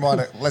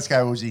mind it. Let's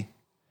go, Uzi.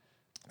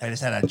 They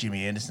just had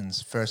Jimmy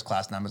Anderson's first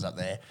class numbers up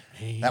there.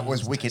 That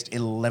was wicket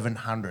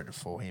 1,100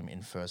 for him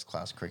in first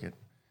class cricket.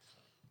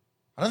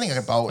 I don't think I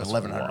could bowl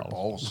 1,100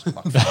 balls.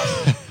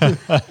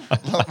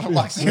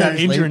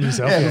 Seriously. Injuring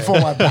yourself. Yeah,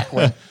 before my back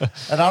went.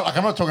 And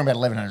I'm not talking about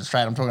 1,100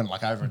 straight. I'm talking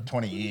like over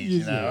 20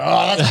 years.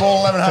 Let's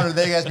ball 1,100.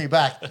 There goes me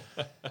back.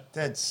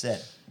 Dead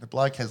set. The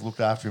bloke has looked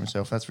after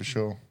himself, that's for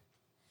sure.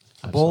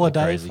 A ball a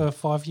day for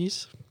 5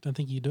 years? Don't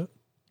think you do it?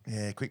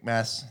 Yeah, quick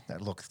maths.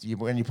 Look,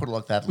 when you put it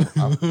like that,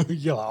 look,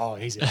 You're like, oh,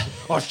 easy.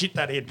 Oh, shit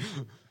that in.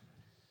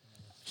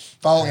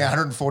 bowling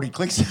 140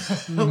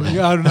 clicks. No.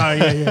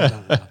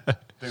 No.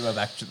 Do go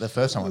back to the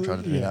first time I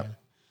tried to do that.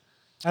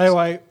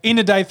 Anyway,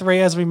 into day 3,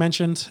 as we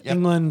mentioned, Yep.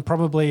 England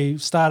probably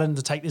starting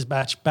to take this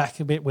match back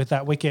a bit with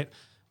that wicket.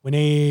 We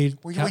need...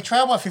 We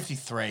trail by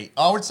 53.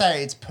 I would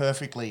say it's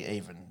perfectly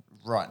even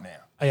right now.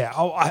 Yeah,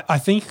 I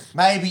think...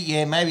 Maybe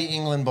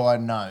England by a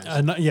nose.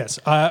 Yes,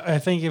 I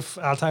think if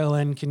our tail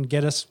end can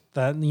get us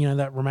that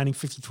remaining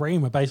 53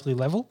 and we're basically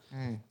level,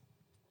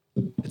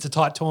 it's a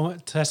tight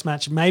test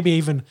match. Maybe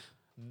even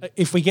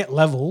if we get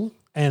level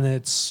and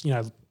it's,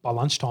 by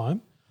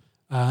lunchtime,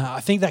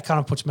 I think that kind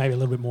of puts maybe a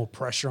little bit more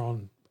pressure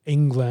on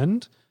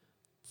England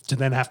to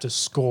then have to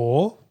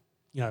score,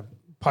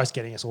 post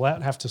getting us all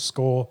out, have to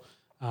score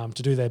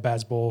to do their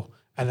Baz ball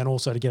and then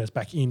also to get us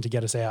back in to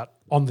get us out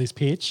on this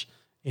pitch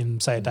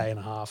in, say, a day and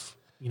a half,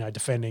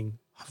 defending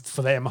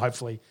for them,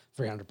 hopefully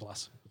 300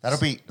 plus. That'll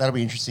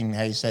be interesting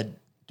how you said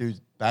do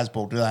Baz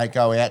ball. Do they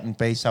go out and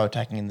be so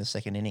attacking in the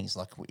second innings?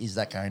 Like, is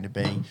that going to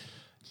be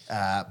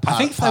I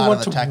think if they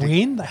want to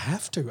win, they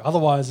have to.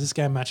 Otherwise, this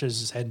game match is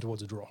just heading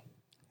towards a draw.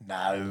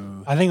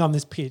 No. I think on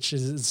this pitch,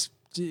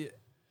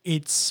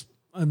 it's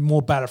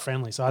more batter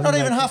friendly. So I Not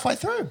even halfway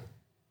through.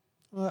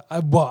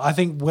 I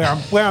think where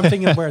I'm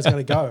thinking of where it's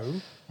going to go.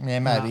 Yeah,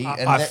 maybe.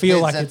 I feel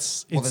like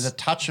it's there's a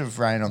touch of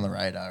rain on the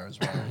radar as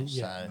well,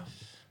 so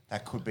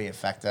that could be a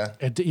factor.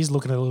 It is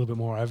looking a little bit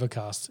more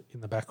overcast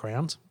in the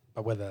background,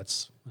 but whether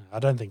that's, I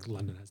don't think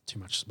London has too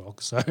much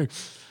smog. So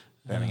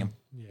Birmingham.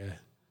 Yeah.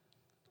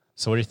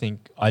 So what do you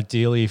think,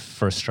 ideally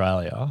for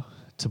Australia,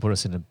 to put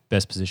us in the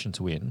best position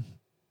to win,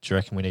 do you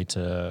reckon we need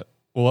to,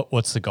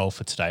 what's the goal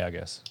for today, I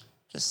guess?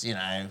 Just,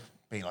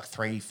 be like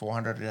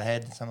 300-400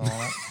 ahead, something like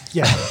that.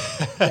 Yeah.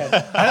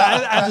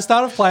 At the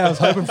start of play, I was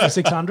hoping for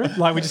 600.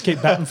 Like, we just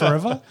keep batting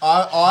forever.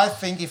 I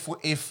think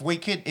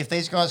if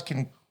these guys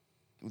can,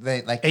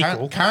 they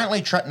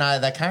currently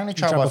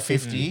trail by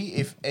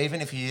 50.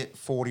 Even if you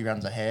 40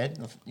 runs ahead,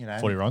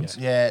 40 runs?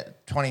 Yeah,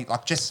 20.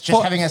 Like just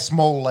having a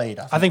small lead.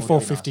 I think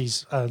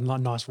 450's a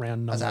nice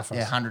round number for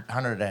us.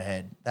 100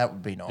 ahead. That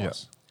would be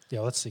nice.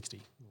 Yeah, that's 60.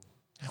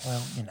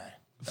 Well,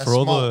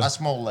 a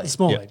small lead.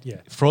 Small lead,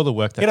 yeah. For all the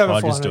work that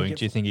Clyde is doing, get-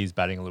 do you think he's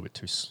batting a little bit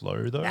too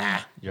slow though? Nah.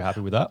 You're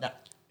happy with that? Nah.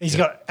 He's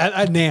got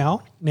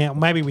now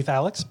maybe with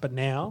Alex, but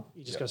now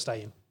you just got to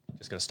stay in.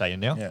 Just got to stay in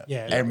now?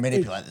 Yeah. And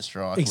manipulate the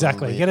strike.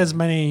 Exactly. Get as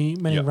many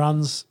Yep.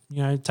 runs,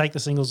 take the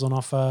singles on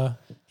offer,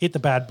 hit the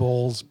bad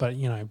balls, but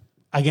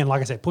again,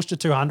 like I said, push to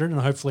 200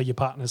 and hopefully your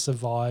partners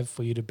survive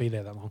for you to be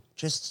there that long.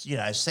 Just,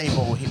 see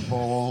ball, hit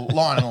ball,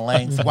 line and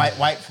length,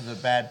 wait for the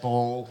bad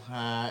ball.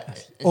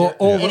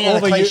 Any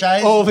other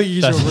cliches? All the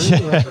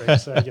usual rhetoric,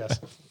 so yes.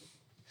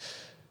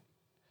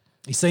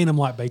 He's seen them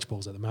like beach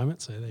balls at the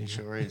moment, so there you go.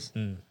 Sure is.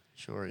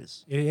 Sure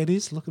is. It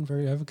is looking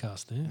very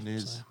overcast there. It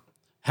is. So.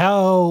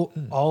 How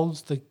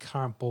old's the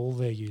current ball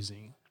they're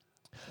using?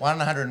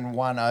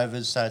 101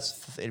 overs, so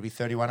it'd be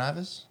 31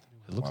 overs.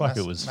 It looked like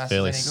it was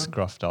fairly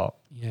scruffed up.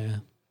 Yeah.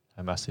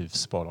 A massive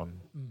spot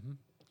on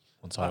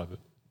one side of it.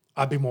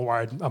 I'd be more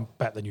worried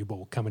about the new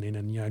ball coming in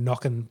and,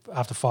 knocking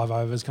after 5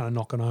 overs, kind of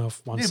knocking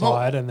off one New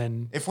side ball. and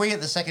then... If we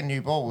get the second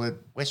new ball,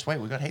 we're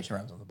sweet. We've got heaps of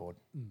runs on the board.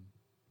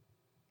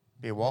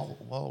 Be a while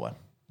away.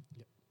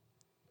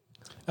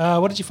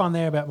 what did you find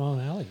there about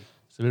Moeen Ali?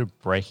 It's a bit of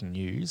breaking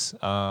news.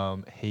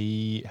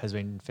 He has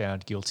been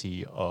found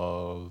guilty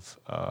of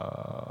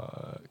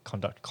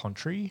conduct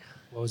contrary.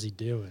 What was he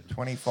doing?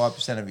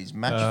 25% of his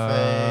match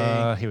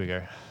fee. Here we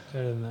go.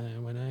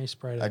 When they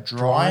sprayed A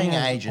drying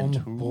agent.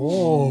 on the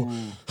ball.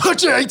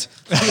 Cheat!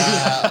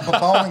 But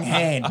bowling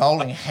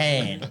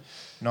hand,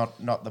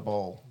 not the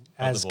ball.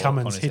 As the ball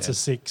Cummins on his hits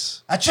a hand.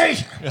 6 A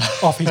cheat!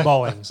 off his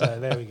bowling. So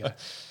there we go.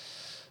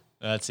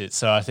 That's it.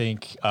 So I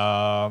think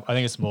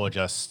it's more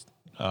just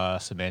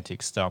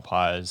semantics. The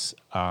umpires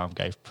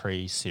gave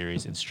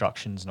pre-series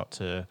instructions not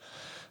to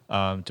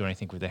do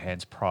anything with their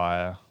hands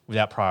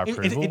without prior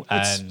approval.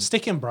 It's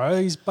sticking,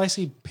 bro. He's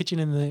basically pitching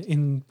in the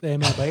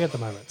MLB at the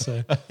moment.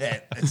 So Yeah,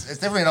 it's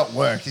definitely not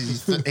work.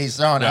 He's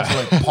throwing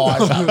absolute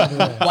pies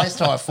up. Waist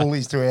high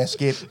fullies to our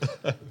skip.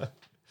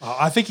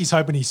 I think he's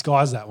hoping he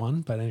skies that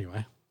one. But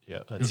anyway,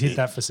 Yeah, he's hit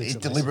that for 6. He's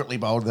at least. deliberately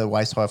bowled the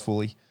waist high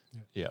fully.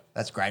 yeah.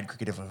 That's grade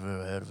cricket if I've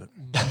ever heard of it.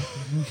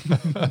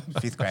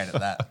 5th grade at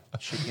that.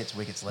 Shit gets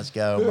wickets. Let's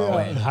go.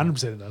 Moeen.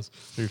 100% it does.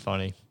 Too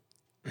funny.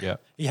 Yeah.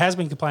 He has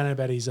been complaining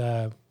about his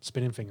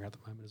spinning finger at the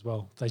moment as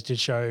well. They did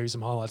show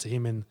some highlights of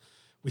him and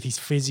with his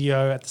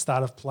physio at the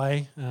start of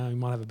play. He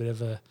might have a bit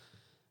of a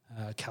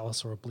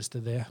callus or a blister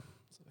there.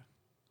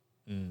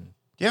 Do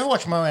you ever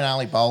watch Moeen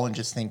Ali bowl and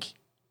just think,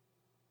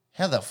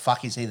 how the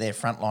fuck is he their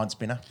frontline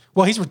spinner?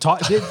 Well, he's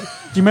retired. Do you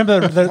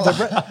remember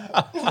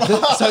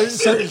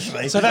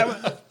Seriously? So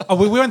that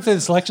we went through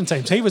the selection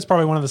teams. He was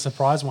probably one of the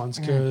surprise ones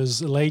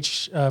because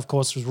Leach, of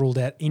course, was ruled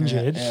out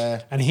injured,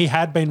 and he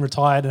had been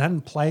retired and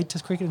hadn't played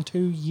Test cricket in 2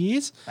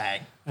 years.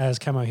 Bang. As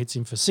Camo hits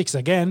him for 6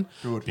 again.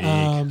 Good.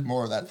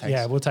 More of that, thanks.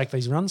 Yeah, we'll take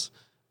these runs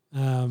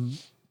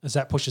as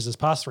that pushes us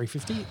past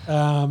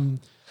 350.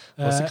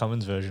 What's the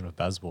Cummins version of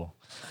Bazball?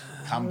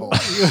 Cumble.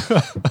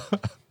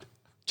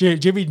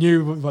 Jimmy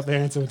knew what the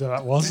answer to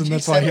that was, and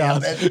that's why he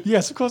asked.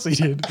 Yes, of course he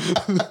did.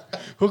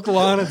 Hook,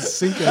 line, and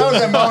sinker. That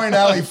was a Mowing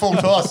Alley full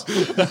toss.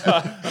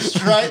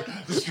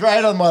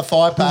 straight on my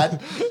thigh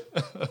pad.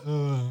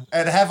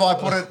 And have I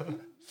put it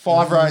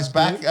 5 rows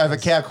back over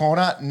cow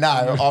corner?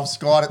 No, I've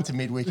skied it to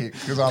mid wicket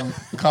because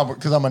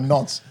I'm a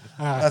nonce.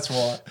 That's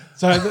why.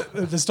 So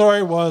the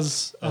story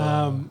was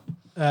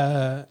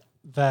that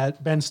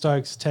Ben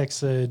Stokes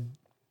texted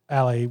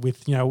Ali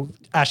with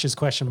Ash's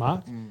question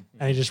mark, and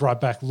he just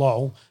wrote back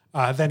lol.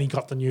 Then he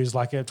got the news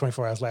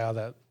 24 hours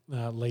later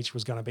that Leach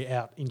was going to be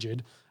out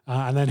injured,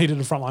 and then he did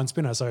a frontline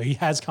spinner. So he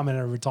has come in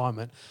at a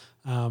retirement.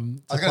 I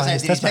was going to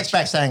say, did he text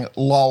back saying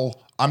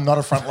lol? I'm not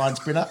a frontline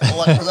spinner.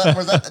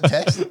 Was that the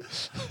text?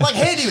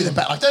 Handy with the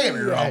bat. Don't get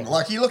me wrong.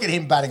 You look at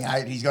him batting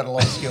 8. He's got a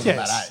lot of skills at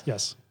bat 8.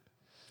 Yes.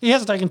 He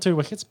has taken 2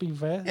 wickets, to be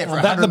fair. Yeah, for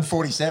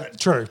 147.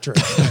 True.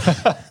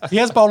 He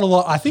has bowled a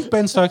lot. I think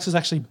Ben Stokes has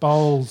actually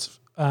bowled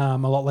a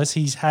lot less.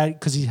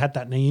 Because he's had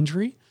that knee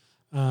injury.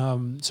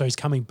 So he's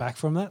coming back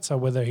from that. So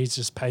whether he's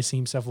just pacing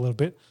himself a little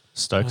bit.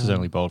 Stokes has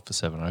only bowled for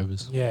 7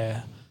 overs.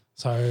 Yeah.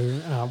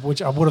 So,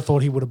 which I would have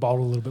thought he would have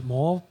bowled a little bit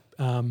more.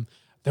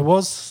 There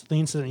was the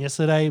incident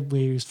yesterday where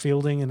he was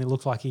fielding and it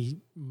looked like he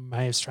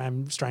may have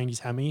strained his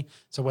hammy.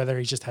 So whether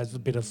he just has a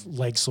bit of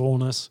leg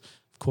soreness,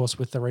 of course,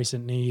 with the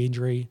recent knee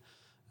injury,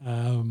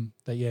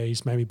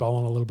 he's maybe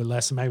bowling a little bit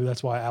less, and maybe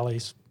that's why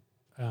Ali's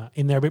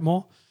in there a bit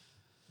more.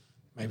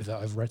 Maybe they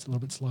overrated a little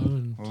bit slow.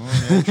 And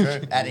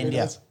true. At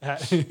India.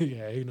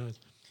 Yeah, who knows?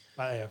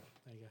 But yeah,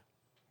 there you go.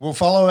 We'll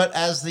follow it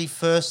as the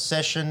first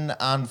session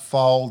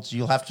unfolds.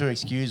 You'll have to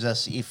excuse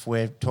us if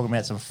we're talking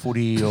about some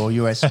footy or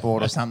US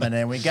sport or something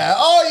and we go,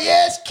 oh,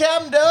 yes,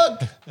 Cam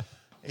Dog,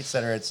 et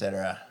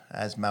cetera,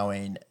 as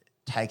Moeen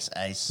takes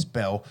a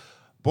spell.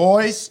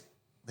 Boys,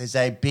 there's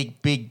a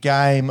big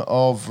game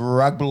of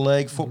rugby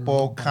league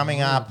football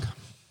coming up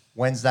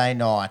Wednesday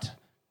night.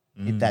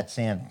 Hit that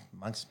sound,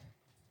 monks.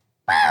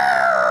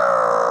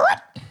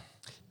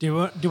 Do you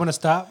want to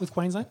start with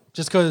Queensland?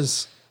 Just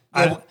because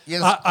yes.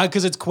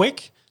 It's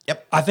quick.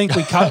 Yep. I think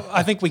we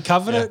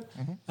covered it.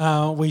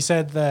 Mm-hmm. We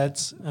said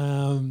that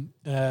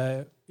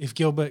if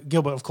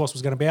Gilbert of course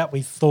was going to be out,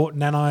 we thought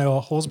Nanai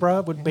or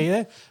Horsburgh would be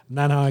there.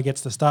 Nanai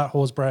gets the start.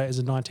 Horsburgh is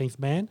a 19th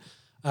man.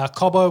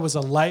 Cobbo was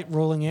a late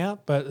ruling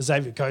out, but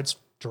Xavier Coates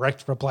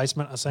direct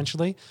replacement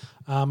essentially.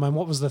 And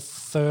what was the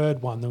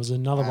third one? There was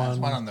another one. There's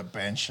one on the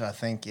bench. I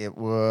think it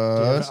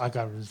was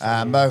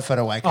Mo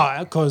Fedawake.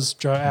 Oh, because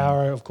Joe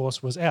Arrow, of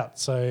course, was out.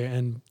 So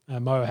and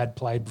Mo had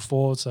played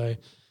before. So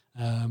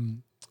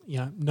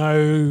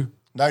no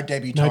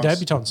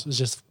debutants. It was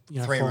just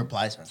 3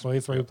 replacements. Three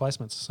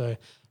replacements. So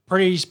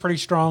pretty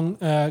strong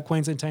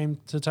Queensland team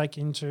to take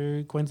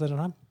into Queensland at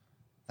home.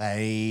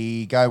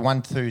 They go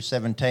 1 through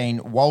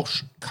 17.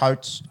 Walsh,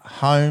 Coates,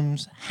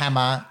 Holmes,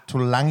 Hammer,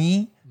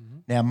 Tulangi. Mm-hmm.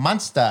 Now,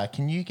 Munster,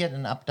 can you get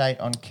an update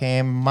on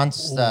Cam?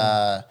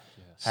 Munster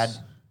had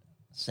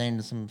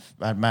seen some,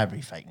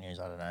 maybe fake news,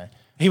 I don't know.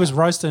 He was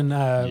roasting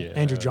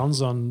Andrew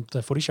Johns on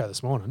the Footy Show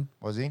this morning.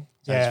 Was he?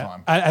 That's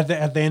fine.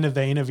 At the end of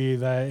the interview,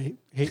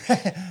 he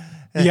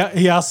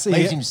asked...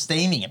 Leaves him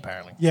steaming,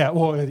 apparently. Yeah,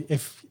 well,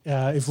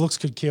 if looks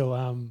could kill,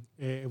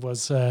 it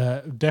was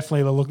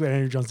definitely the look that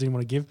Andrew Johns didn't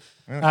want to give.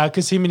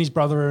 Because him and his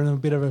brother are in a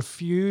bit of a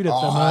feud at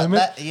the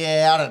moment.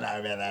 I don't know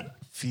about that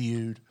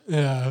feud.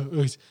 Yeah.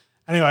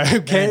 Anyway,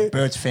 okay.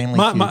 Bert's family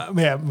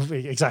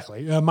feud.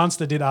 Exactly.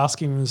 Munster did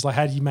ask him, was like,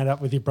 had you met up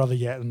with your brother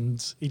yet?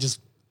 And he just,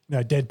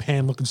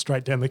 deadpan looking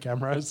straight down the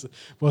camera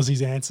was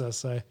his answer.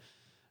 So,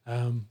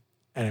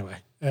 anyway,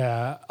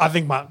 I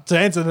think, to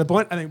answer the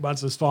point, I think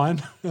Munster's fine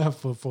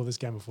for this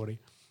game of footy.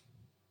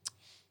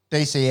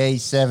 DCE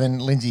 7,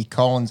 Lindsay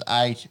Collins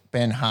 8,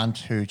 Ben Hunt,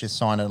 who just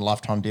signed a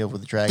lifetime deal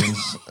with the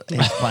Dragons,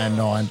 he's playing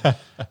 9.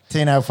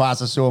 Tino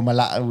Fasasaur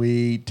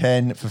Malawi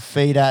 10 for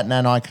Feeder.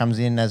 Nanai comes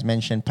in, as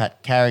mentioned,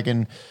 Pat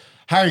Carrigan,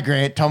 Harry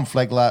Grant, Tom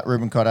Flegler,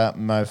 Ruben Cotter,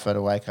 Mo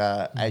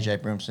Fodawaker,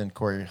 AJ Brimson,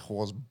 Corey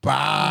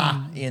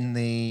Horsburgh in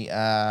the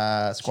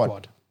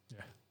squad.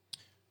 Yeah.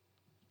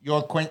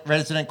 You're a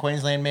resident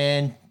Queensland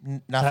man,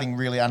 nothing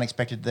really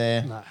unexpected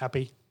there. No,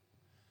 happy.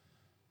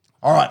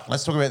 All right,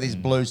 let's talk about this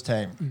Blues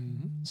team.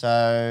 Mm-hmm.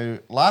 So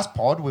last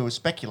pod, we were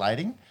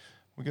speculating.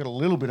 We got a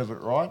little bit of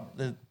it right.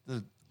 The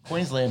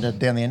Queenslander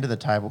down the end of the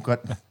table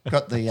got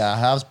the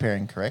halves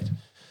pairing correct.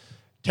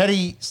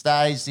 Teddy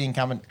stays the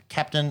incumbent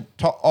captain.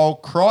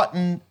 Old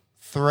Crichton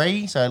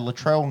 3, so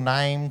Latrell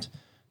named.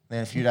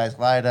 Then a few days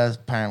later,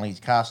 apparently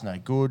his cast no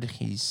good.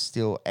 He's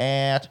still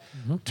out.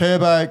 Mm-hmm.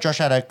 Turbo, Josh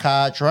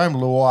Adokar, Jerome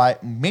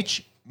Luai,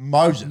 Mitch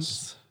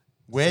Moses.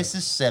 Where's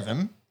the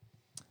 7?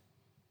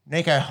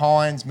 Nico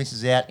Hines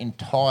misses out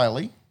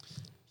entirely.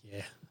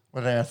 Yeah.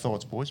 What are our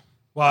thoughts, boys?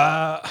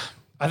 Well,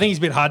 I think he's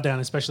a bit hard down,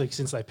 especially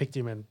since they picked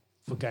him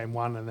for game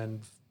 1 and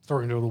then threw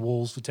him to the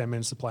walls for 10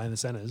 minutes to play in the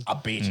centres. A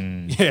bit.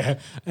 Yeah.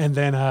 And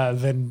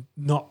then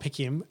not pick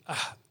him.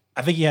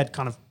 I think he had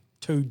kind of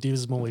 2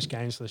 dismal-ish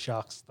games for the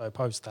Sharks, though,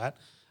 post that.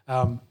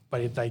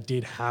 But they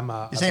did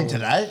hammer. You see him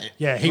today?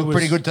 Yeah, he looked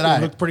pretty good today.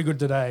 He looked pretty good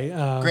today.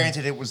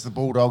 Granted, it was the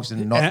Bulldogs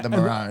and not the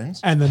Maroons.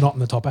 And they're not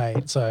in the top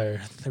 8, so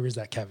there is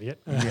that caveat.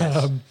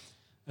 Yes.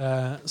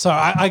 So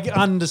I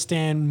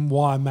understand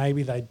why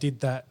maybe they did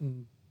that.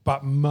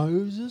 But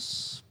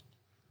Moses,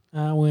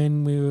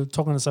 when we were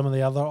talking to some of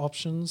the other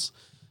options,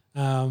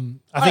 I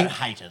think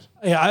hate it.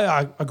 Yeah,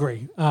 I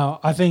agree.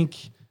 I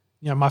think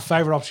my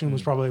favourite option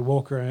was probably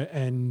Walker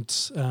and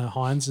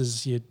Hines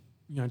as your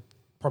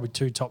probably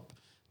 2 top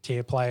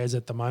tier players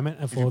at the moment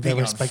and for their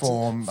respective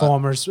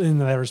formers in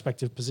their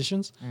respective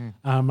positions.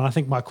 And I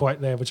think my quote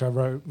there, which I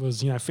wrote,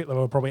 was Fittler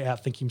will probably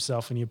outthink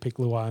himself and you pick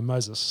Luai and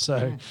Moses.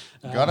 So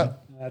got it.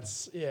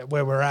 That's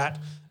where we're at.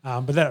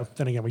 But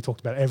then again, we talked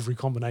about every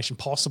combination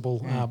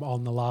possible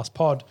on the last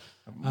pod.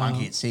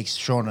 Monkey at 6,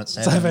 Sean at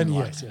 7.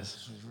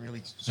 Yes.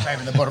 Really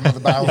scraping the bottom of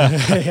the barrel.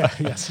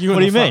 Yes. What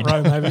do you mean?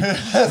 Row, maybe.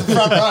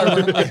 Front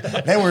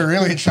row. Then we're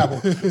really in trouble.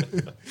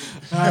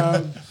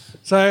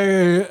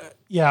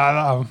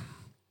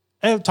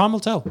 Time will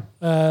tell.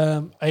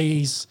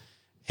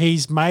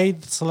 He's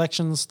made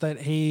selections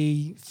that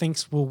he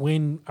thinks will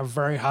win a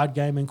very hard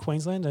game in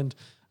Queensland, and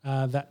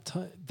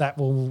that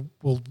will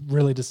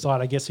really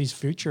decide, I guess, his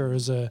future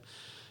as the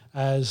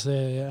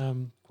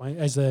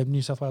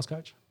New South Wales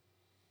coach.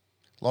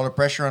 A lot of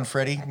pressure on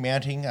Freddie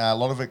mounting, a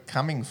lot of it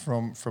coming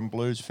from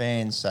Blues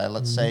fans. So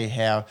let's see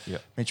how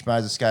Mitch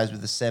Moses goes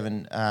with the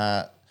 7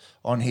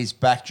 on his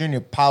back. Junior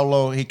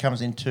Paulo, he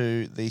comes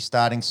into the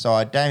starting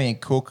side. Damien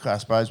Cook, I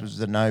suppose, was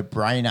the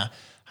no-brainer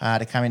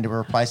to come in to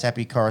replace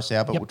Appy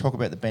Coruscant, but we'll talk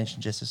about the bench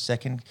in just a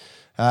second.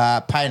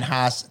 Payne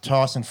Haas,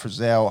 Tyson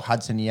Frizzell,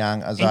 Hudson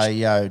Young, Isaiah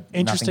Yeo,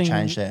 nothing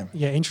changed there.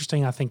 Yeah,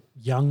 interesting. I think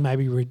Young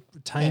maybe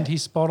retained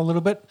his spot a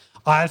little bit.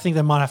 I think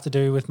that might have to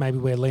do with maybe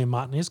where Liam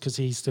Martin is because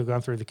he's still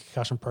going through the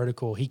concussion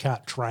protocol. He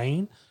can't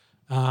train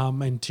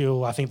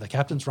until I think the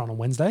captain's run on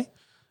Wednesday.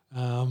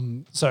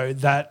 So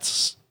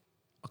that's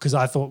because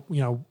I thought,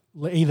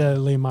 either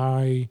Liam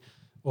Murray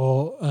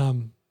or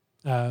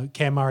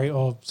Cam Murray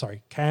or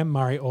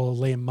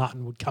Liam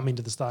Martin would come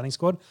into the starting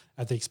squad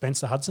at the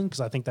expense of Hudson because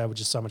I think they were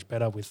just so much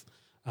better with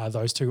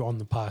those two on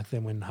the park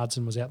than when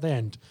Hudson was out there.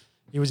 And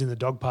he was in the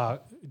dog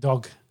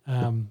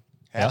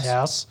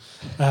house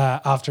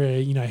after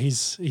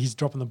he's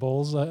dropping the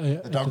balls.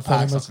 The dog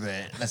park's up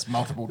there. That's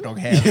multiple dog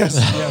houses.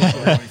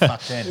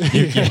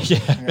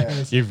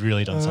 Yes. You've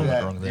really done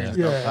something wrong there.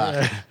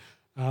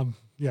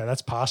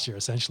 That's pasture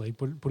essentially.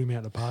 Put him out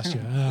in the pasture.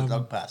 The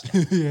dog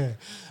pasture.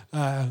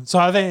 So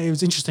I think it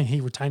was interesting.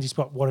 He retained his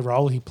spot. What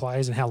role he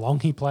plays and how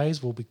long he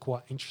plays will be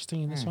quite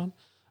interesting in this one.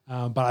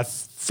 But I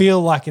feel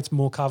like it's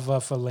more cover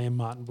for Liam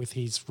Martin with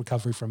his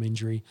recovery from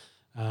injury.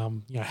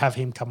 Have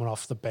him coming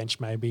off the bench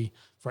maybe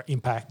for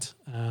impact,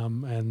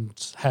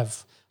 and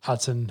have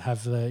Hudson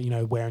have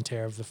the wear and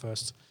tear of the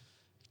first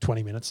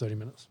 20 minutes, 30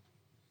 minutes.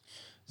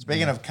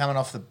 Speaking of coming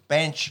off the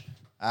bench,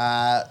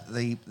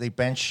 the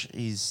bench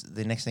is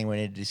the next thing we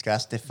need to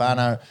discuss.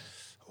 Stefano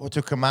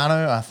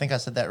Utukamano, I think I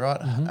said that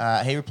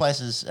right. He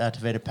replaces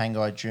Tavita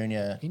Pangai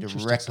Jr.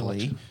 directly.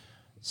 Selection.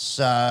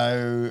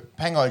 So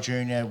Pangai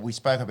Jr., we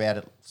spoke about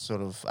it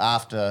sort of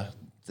after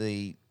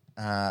the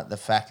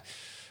fact.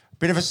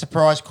 Bit of a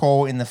surprise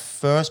call in the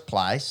first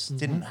place.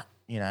 Didn't,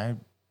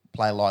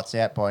 play lights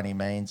out by any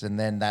means. And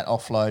then that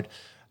offload.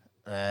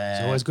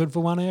 It's always good for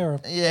one error.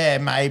 Yeah,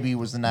 maybe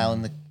was the nail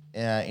in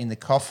the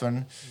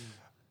coffin.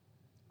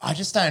 I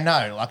just don't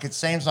know. Like, it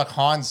seems like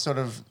Hines sort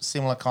of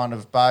similar kind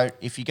of boat.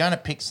 If you're going to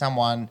pick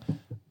someone,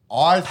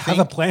 I think... Have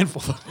a plan for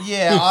them.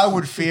 Yeah, I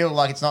would feel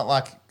like it's not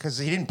like... Because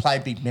he didn't play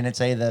big minutes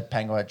either,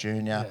 Pangai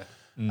Jr.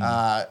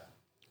 Yeah.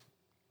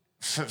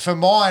 For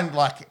mine,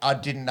 I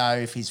didn't know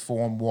if his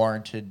form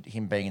warranted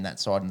him being in that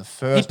side in the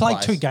first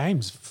place. He played 2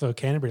 games for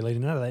Canterbury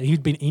leading out of that.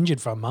 He'd been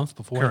injured for a month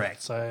before.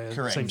 Correct. So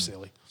it seems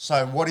silly.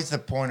 So what is the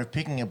point of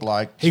picking a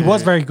bloke? He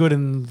was very good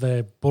in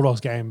the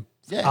Bulldogs game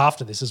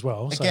after this as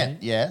well.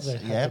 Again, so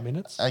the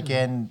minutes.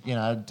 Again,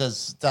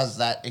 does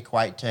that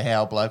equate to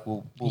how a bloke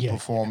will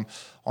perform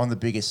on the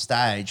biggest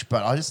stage?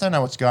 But I just don't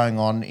know what's going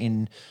on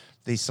in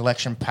the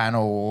selection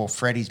panel or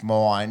Freddie's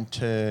mind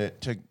to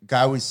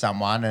go with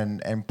someone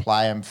and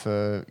play him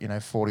for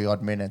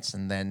 40-odd minutes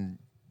and then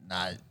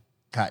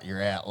cut you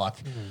out.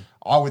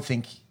 I would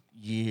think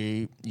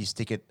you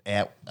stick it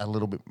out a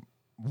little bit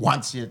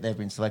once they've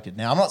been selected.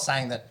 Now, I'm not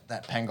saying that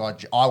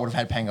Pangai, I would have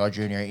had Pangai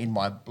Jr. in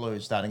my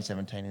Blues starting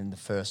 17 in the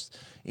first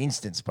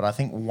instance, but I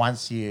think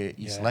once you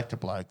select a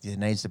bloke, there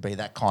needs to be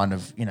that kind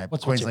of,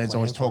 Queensland's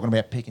always talking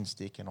about pick and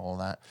stick and all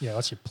that. Yeah,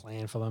 what's your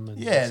plan for them?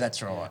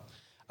 That's right.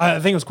 I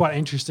think it was quite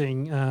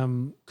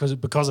interesting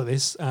because of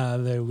this.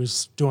 There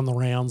was doing the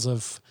rounds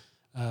of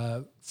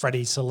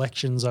Freddie's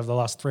selections over the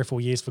last 3 or 4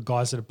 years for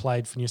guys that have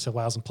played for New South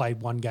Wales and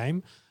played one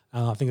game.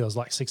 I think there was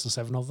 6 or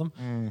 7 of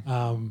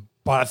them.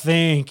 But I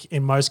think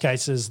in most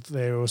cases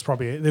there was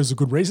a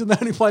good reason they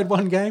only played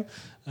one game.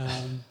 I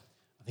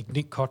think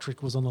Nick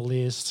Kotrick was on the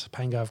list.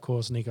 Pangai, of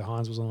course. Nico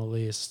Hines was on the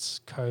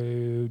list.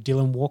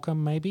 Dylan Walker,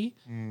 maybe.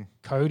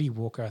 Cody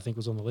Walker, I think,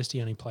 was on the list.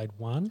 He only played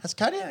one. Has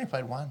Cody only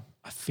played one?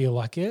 I feel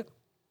like it.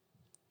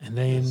 And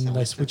then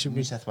they switch it New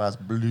with South Wales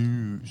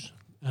Blues.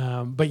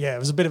 but yeah, it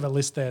was a bit of a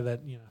list there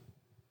that,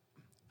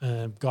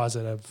 guys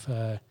that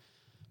have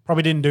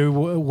probably didn't do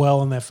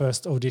well in their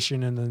first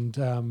audition and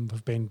then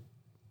have been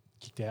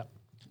kicked out.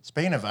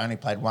 Speaking of only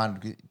played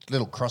one,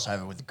 little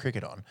crossover with the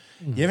cricket on.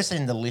 You ever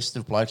seen the list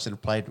of blokes that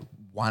have played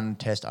one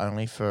test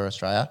only for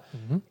Australia?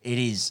 It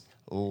is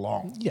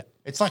long. Yeah.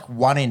 It's like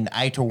 1 in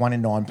 8 or 1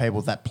 in 9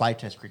 people that play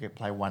test cricket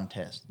play one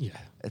test. Yeah.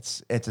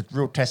 It's a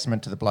real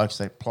testament to the blokes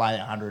that play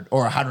 100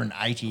 or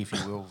 180, if you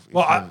will.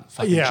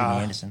 Jimmy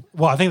Anderson.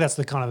 Well, I think that's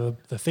the kind of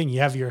the thing.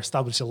 You have your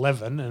established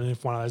 11, and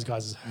if one of those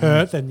guys is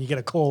hurt, then you get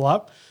a call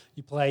up,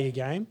 you play your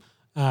game,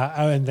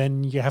 and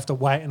then you have to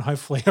wait, and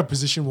hopefully a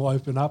position will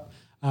open up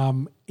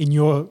in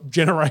your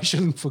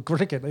generation for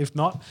cricket. If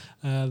not,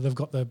 they've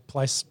got the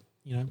place,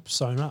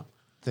 sewn up.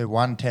 The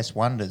one test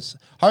wonders.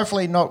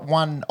 Hopefully not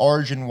one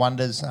origin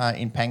wonders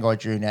in Pangai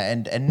Jr.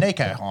 and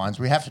Nico Hines.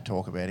 We have to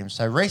talk about him.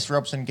 So Reece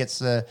Robson gets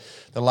the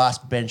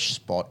last bench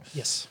spot.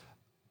 Yes.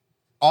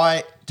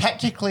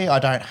 Tactically, I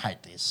don't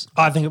hate this.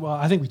 I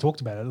think we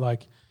talked about it.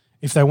 Like,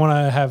 if they want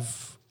to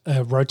have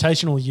a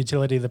rotational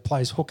utility that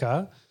plays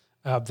hooker,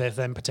 they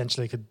then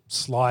potentially could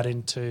slide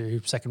into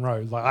second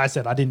row. Like I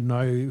said, I didn't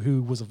know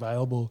who was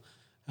available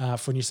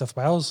for New South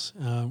Wales.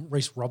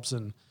 Reece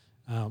Robson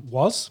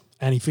was,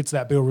 and he fits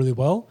that bill really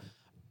well.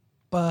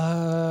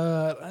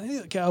 But I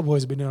think the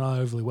Cowboys have been doing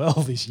overly well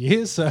this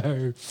year,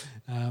 so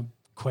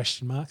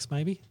question marks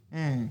maybe.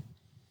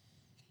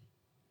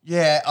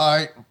 Yeah,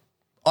 I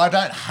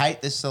don't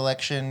hate this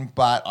selection,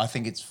 but I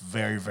think it's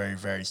very, very,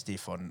 very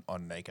stiff on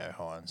Nico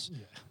Hines.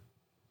 Yeah.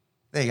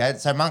 There you go.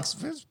 So Monks,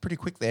 it was pretty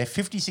quick there.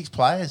 56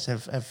 players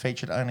have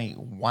featured only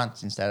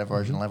once in State of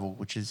Origin level,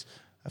 which is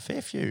a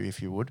fair few,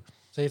 if you would.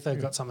 See if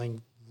they've got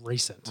something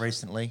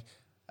recently.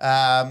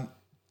 For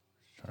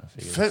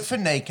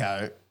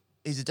Nico,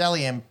 he's a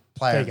Dally M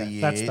Player of the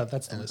Year.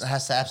 That's the list.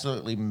 Has to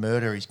absolutely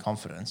murder his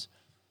confidence.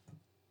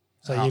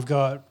 So you've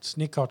got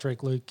Nick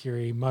Kotrick, Luke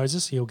Keary,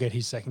 Moses. He'll get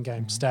his second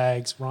game.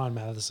 Staggs, Ryan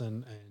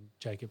Matheson, and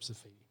Jacob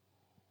Safidi.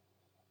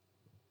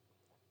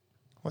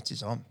 What's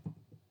his on?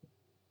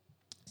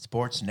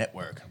 Sports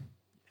Network.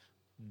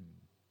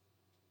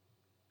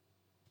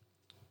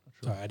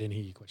 Sorry, I didn't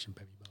hear your question,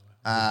 Peppy, by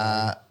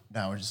the way.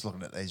 No, we're just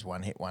looking at these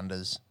one-hit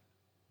wonders.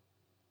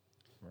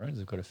 Maroons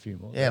have got a few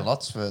more. Yeah,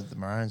 lots for the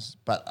Maroons.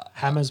 But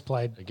Hammer's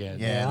played again.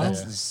 Yeah, now.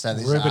 So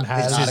this Ruben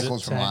has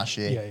articles from last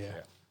year.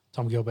 Yeah.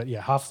 Tom Gilbert,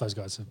 half of those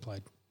guys have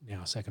played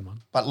now, second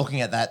one. But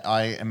looking at that,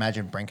 I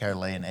imagine Brenko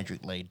Lee and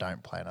Edric Lee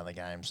don't play another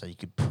game, so you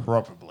could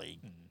probably,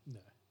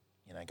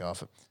 go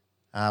off it.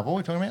 What were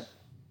we talking about?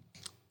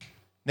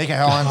 Nico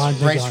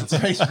Hines,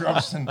 Reece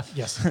Robson.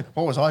 Yes.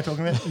 What was I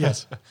talking about?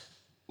 Yes.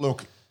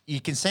 Look, you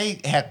can see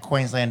how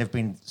Queensland have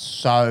been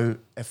so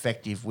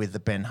effective with the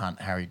Ben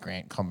Hunt-Harry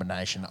Grant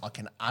combination. I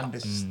can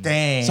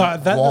understand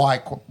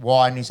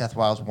why New South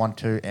Wales want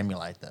to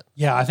emulate that.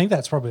 Yeah, I think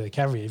that's probably the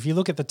caveat. If you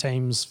look at the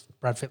teams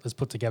Brad Fittler's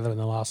put together in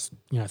the last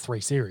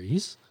 3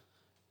 series,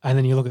 and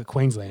then you look at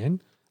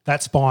Queensland,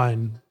 that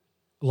spine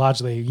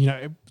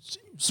largely,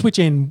 switch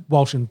in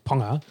Walsh and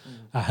Ponga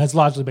has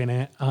largely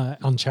been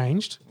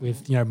unchanged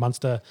with,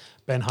 Munster,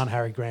 Ben Hunt,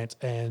 Harry Grant,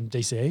 and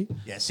DCE.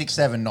 Yeah, 6,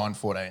 7, 9,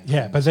 14.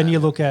 Yeah, but then you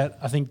look at,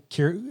 I think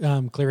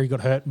Cleary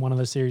got hurt in one of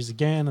the series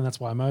again, and that's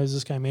why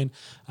Moses came in.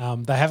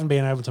 They haven't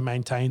been able to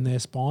maintain their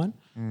spine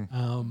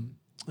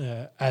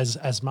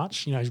as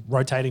much,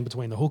 rotating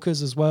between the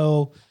hookers as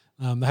well.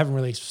 They haven't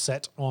really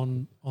set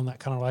on that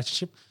kind of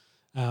relationship.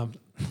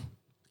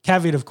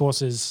 Caveat, of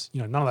course, is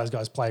none of those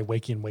guys play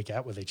week in, week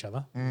out with each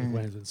other in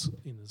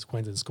the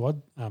Queensland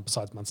squad.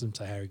 Besides Munson,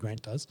 so Harry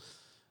Grant does.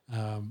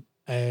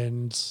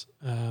 There's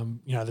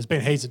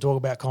been heaps of talk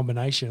about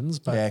combinations,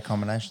 but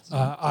combinations.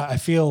 I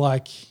feel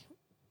like,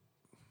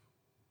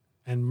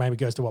 and maybe it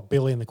goes to what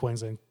Billy and the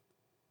Queensland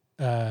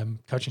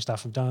coaching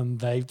staff have done.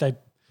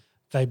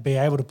 They'd be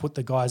able to put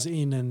the guys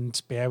in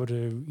and be able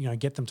to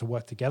get them to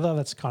work together.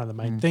 That's kind of the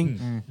main thing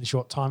in a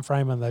short time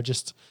frame, and they're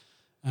just.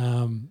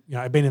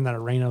 I've been in that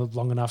arena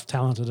long enough,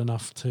 talented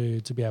enough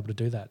to be able to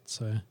do that.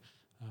 So,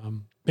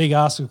 big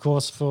ask, of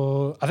course,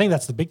 I think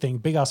that's the big thing.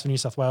 Big ask for New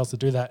South Wales to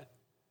do that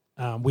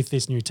with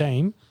this new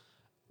team,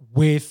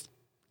 with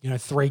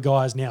 3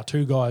 guys now,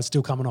 2 guys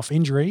still coming off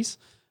injuries,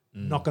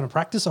 not going to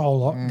practice a whole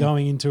lot,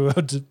 going into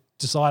a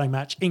deciding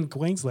match in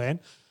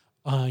Queensland.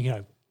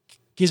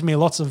 Gives me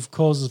lots of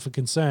causes for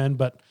concern,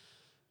 but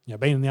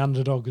being the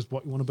underdog is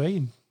what you want to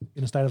be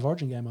in a State of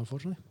Origin game,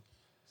 unfortunately.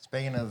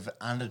 Speaking of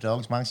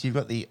underdogs, Monks, you've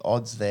got the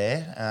odds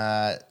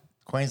there.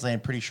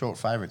 Queensland pretty short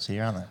favourites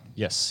here, aren't they?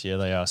 Yes, yeah,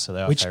 they are. So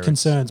they are. Which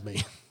concerns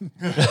me.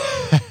 They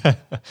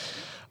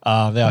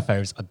are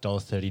favourites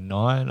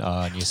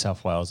 $1.39. New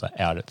South Wales are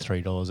out at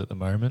 $3 at the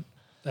moment.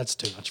 That's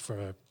too much for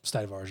a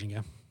State of Origin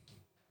game.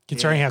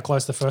 Considering how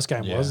close the first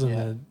game was,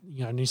 and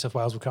New South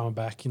Wales were coming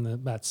back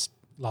in that's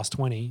last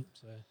 20.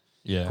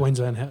 So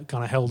Queensland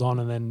kind of held on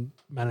and then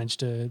managed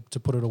to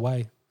put it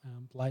away.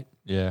 Late.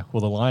 Yeah, well,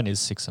 the line is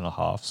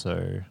 6.5,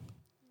 so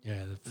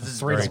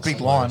it's a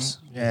big line.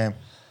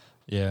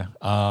 Yeah.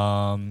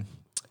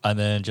 And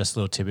then just a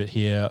little tidbit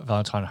here,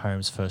 Valentine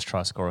Holmes' first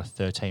try scorer,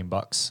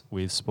 $13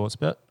 with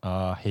Sportsbet.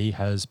 He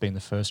has been the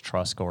first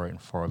try scorer in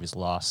 4 of his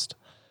last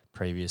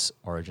previous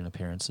Origin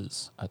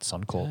appearances at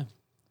Suncorp. Yeah.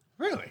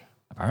 Really?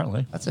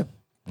 Apparently. That's a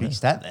big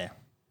stat there.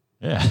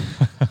 Yeah.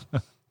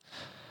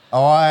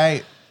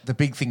 The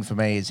big thing for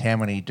me is how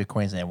many do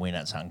Queensland win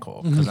at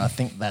Suncorp, because I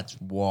think that's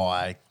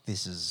why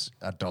this is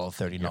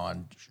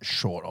 $1.39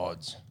 short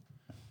odds.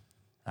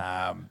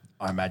 I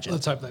imagine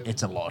Let's hope they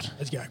it's a lot.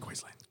 Let's go,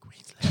 Queensland.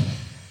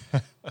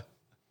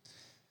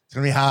 It's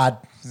going to be hard.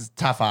 It's a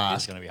tough ask.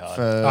 It's gonna be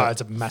hard.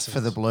 It's a massive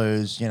for the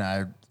Blues.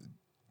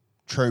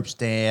 Troops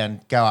down,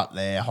 go up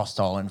there,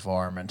 hostile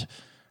environment.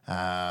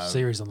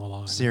 Series on the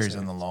line. Series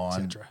on the line.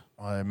 et cetera.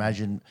 I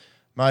imagine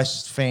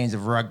most fans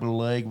of rugby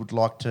league would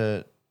like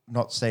to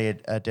not see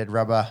a dead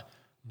rubber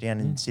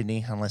down in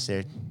Sydney, unless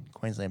they're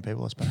Queensland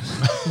people, I suppose.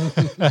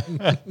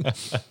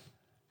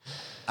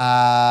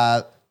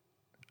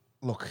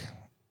 Look,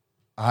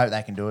 I hope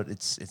they can do it.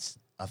 It's.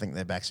 I think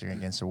their backs are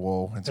against the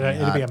wall. It's gonna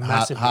It'll be a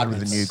massive hard with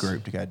a difference. new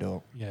group to go do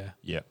it. Yeah.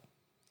 Yeah.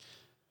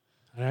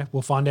 I know.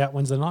 We'll find out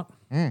Wednesday night.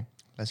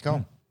 Let's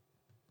go.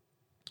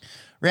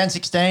 Round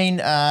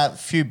 16,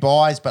 few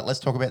buys, but let's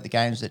talk about the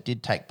games that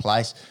did take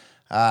place.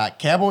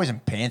 Cowboys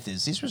and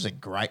Panthers. This was a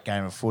great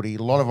game of footy.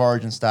 A lot of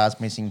Origin stars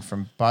missing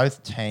from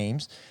both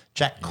teams.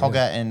 Jack Cogger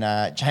and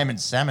Jamin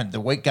Salmon,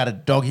 the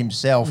weak-gutted dog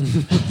himself,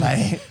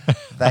 they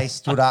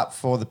stood up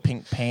for the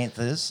Pink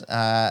Panthers.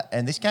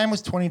 And this game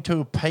was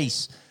 22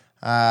 apiece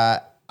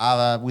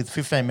with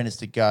 15 minutes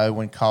to go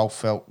when Cole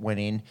Felt went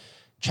in.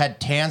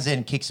 Chad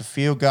Townsend kicks a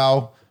field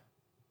goal.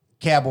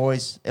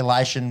 Cowboys,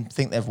 elation,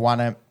 think they've won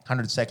it.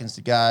 100 seconds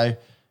to go.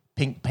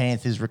 Pink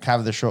Panthers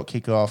recover the short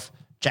kickoff.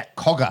 Jack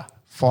Cogger,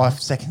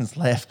 5 seconds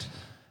left,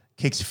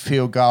 kicks a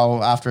field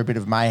goal after a bit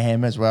of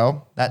mayhem as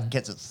well. That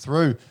gets it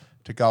through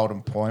to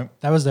Golden Point.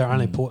 That was their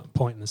only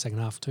point in the second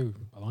half too,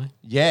 by the way.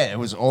 Yeah, it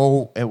was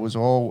all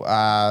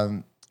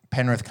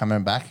Penrith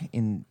coming back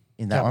in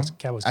that one.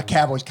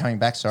 Cowboys coming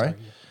back, sorry.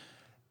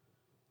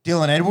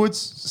 Dylan Edwards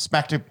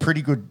smacked a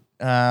pretty good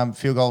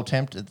field goal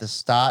attempt at the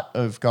start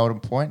of Golden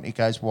Point. It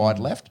goes wide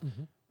left.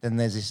 Mm-hmm. Then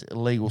there's this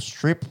illegal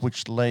strip,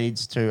 which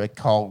leads to a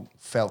Cole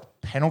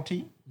Felt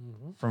penalty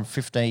from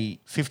 50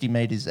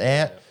 metres out.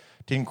 Yeah.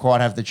 Didn't quite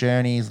have the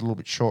journey. He's a little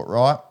bit short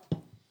right.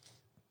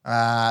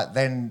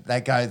 Then they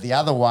go the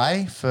other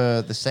way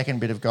for the second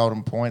bit of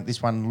Golden Point.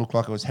 This one looked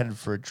like it was headed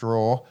for a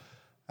draw.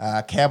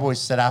 Cowboys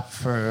set up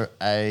for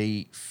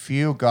a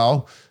field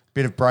goal.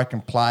 Bit of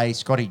broken play.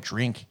 Scotty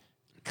Drink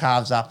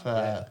carves up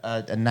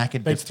a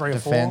knackered Beats 3 or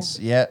 4. defence.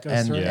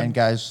 And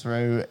goes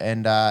through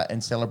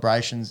and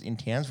celebrations in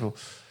Townsville.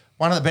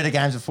 One of the better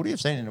games of footy I've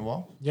seen in a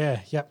while. Yeah.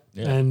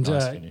 And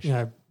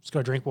nice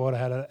Scott Drinkwater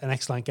had an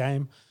excellent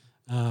game.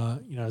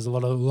 There's a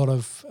lot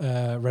of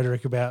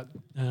rhetoric about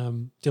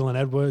Dylan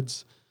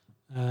Edwards.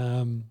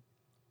 Does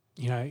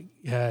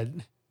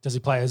he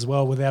play as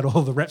well without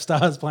all the rep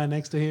stars playing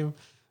next to him?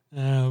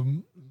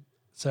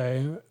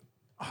 So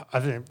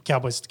I think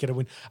Cowboys get a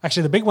win.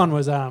 Actually, the big one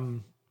was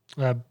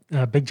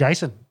Big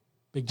Jason.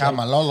 Big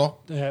Malolo.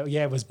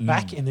 Was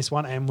back in this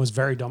one and was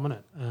very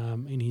dominant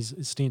in his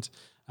stint.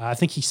 I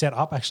think he set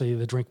up actually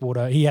the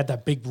Drinkwater. He had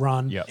that big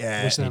run,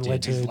 which then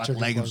led to his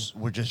legs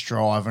would just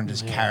drive and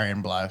just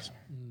carrying blokes.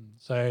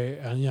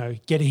 So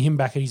getting him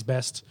back at his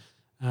best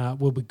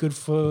will be good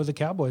for the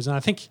Cowboys. And I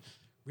think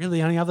really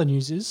the only other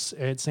news is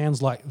it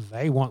sounds like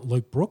they want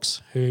Luke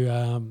Brooks, who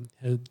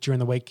during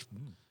the week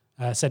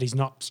said he's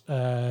not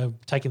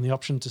taking the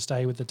option to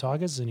stay with the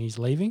Tigers and he's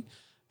leaving.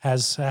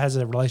 Has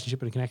a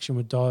relationship and a connection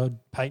with Dodd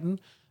Payton.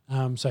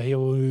 So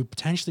he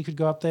potentially could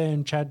go up there,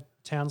 and Chad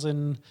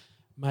Townsend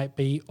might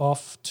be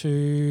off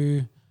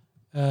to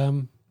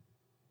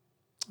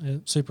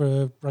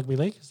Super Rugby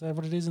League. Is that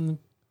what it is in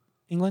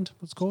England?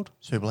 What's it called?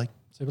 Super League.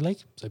 Super League.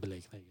 There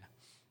you go.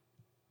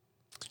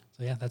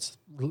 So yeah, that's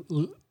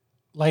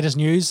latest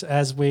news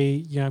as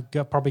we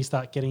probably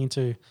start getting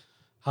into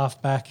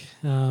halfback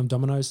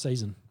Dominoes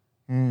season.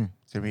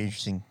 It's gonna be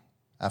interesting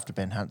after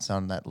Ben Hunt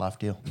signed that life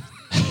deal.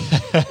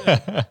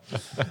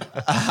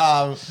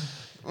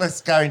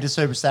 Let's go into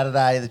Super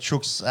Saturday. The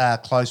Chooks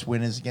close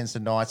winners against the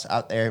Knights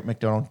up there at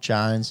McDonald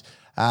Jones.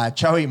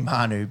 Joey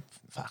Manu,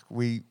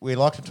 we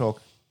like to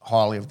talk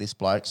highly of this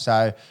bloke.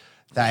 So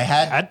they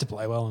had to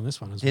play well in this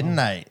one as well. Didn't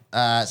they?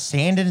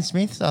 Sandon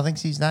Smith, I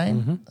think's his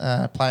name,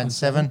 playing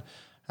 7.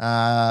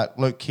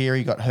 Luke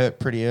Keary got hurt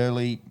pretty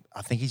early.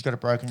 I think he's got a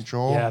broken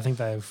jaw. Yeah, I think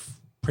they've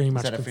pretty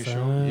much confirmed.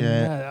 Official?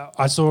 Yeah.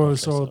 I saw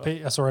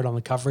it on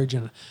the coverage,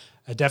 and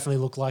it definitely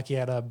looked like he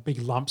had a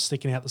big lump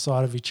sticking out the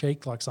side of his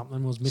cheek, like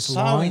something was misaligned.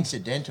 So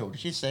incidental.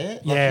 Did you see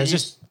it? Yeah, it was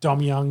just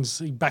Dom Young's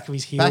back of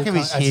his heel.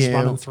 He's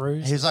running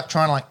through. He was like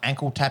trying to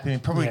ankle tap him. He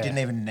probably didn't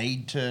even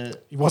need to.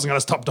 He wasn't going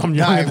to stop Dom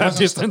Young at that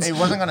distance. He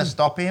wasn't going to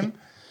stop him.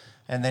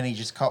 And then he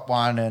just caught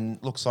one,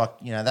 and looks like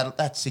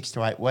that's 6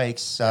 to 8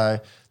 weeks. So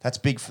that's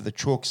big for the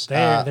Chooks.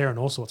 They're in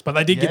all sorts, but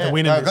they did get the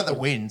win. They got the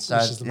win, so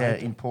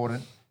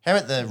important. How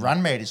about the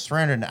run meters?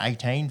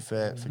 318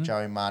 for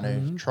Joey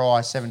Manu. Try,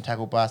 7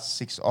 tackle busts,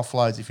 6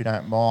 offloads if you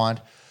don't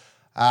mind.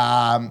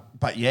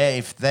 But yeah,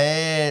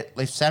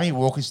 if Sammy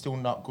Walker's still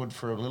not good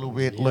for a little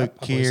bit, Luke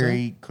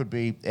Keary could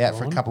be out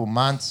for a couple of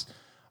months.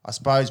 I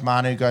suppose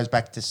Manu goes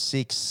back to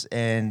 6,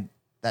 and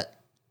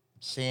that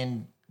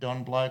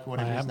Don bloke,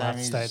 whatever his name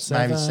is,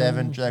 maybe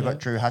 7. They've got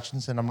Drew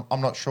Hutchinson.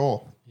 I'm not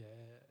sure.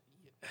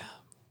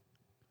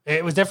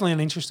 It was definitely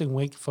an interesting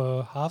week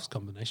for halves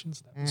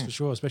combinations, that's for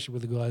sure, especially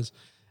with the guys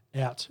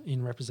out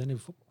in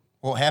representative football.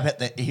 Well, how about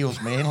the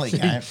Eels Manly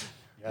game?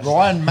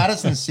 Ryan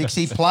Madison, 6.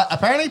 He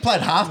apparently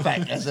played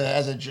halfback as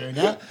a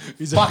junior.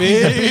 He's a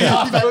big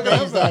halfback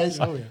these days.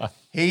 Oh,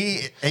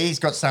 yeah. He's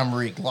got some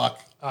rig, maybe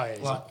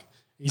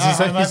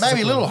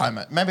a little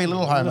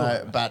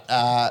homo, but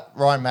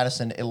Ryan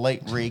Madison,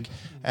 elite rig.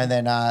 And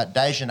then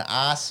Dejan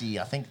Arce,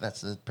 I think that's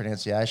the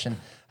pronunciation,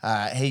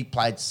 he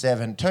played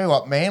 7. Tell you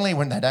what, Manly,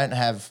 when they don't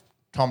have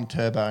Tom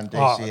Turbo and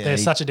DCE. They're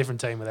such a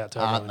different team without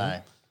Turbo. Aren't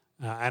they?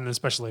 And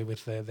especially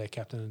with their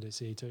captain and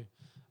DCE too.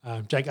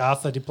 Jake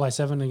Arthur did play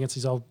 7 against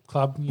his old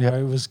club. You know,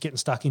 he was getting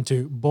stuck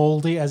into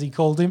Baldy, as he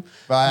called him.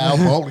 Old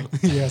Baldy.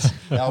 Yes.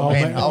 Old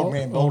man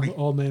Baldy.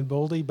 Old man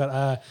Baldy.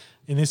 But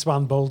in this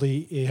one,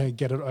 Baldy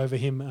get it over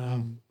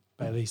him.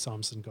 Bailey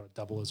Simonson got a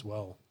double as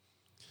well.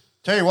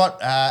 Tell you what,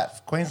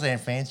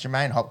 Queensland fans,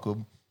 Jermaine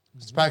Hopgood,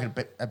 spoken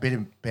a bit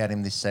about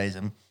him this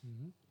season.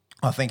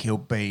 I think he'll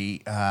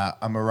be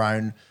a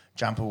maroon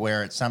jumper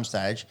wearer at some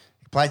stage.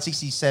 He played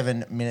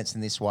 67 minutes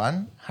in this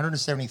one,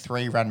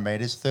 173 run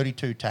metres,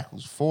 32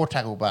 tackles, 4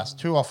 tackle busts,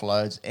 2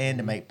 offloads, and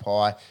a meat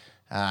pie.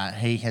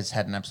 He has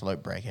had an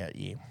absolute breakout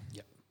year.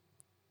 Yep.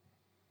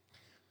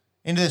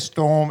 Into the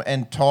Storm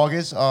and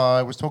Tigers.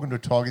 I was talking to a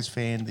Tigers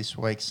fan this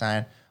week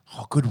saying,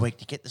 good week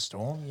to get the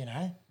Storm, you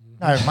know.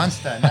 No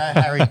Munster, no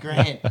Harry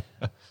Grant.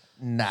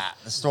 Nah,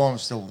 the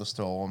Storm's still the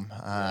Storm.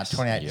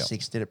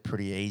 28-6 did it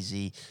pretty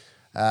easy.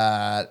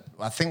 I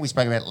think we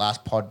spoke about it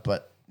last pod,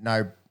 but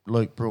no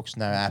Luke Brooks,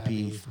 no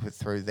Appy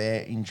through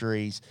their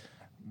injuries.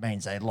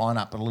 Means they line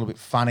up a little bit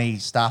funny.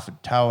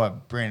 Stafford Toa,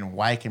 Brennan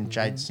Wakeham,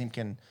 Jade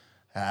Simpkin.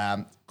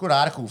 Good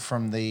article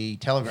from the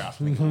Telegraph,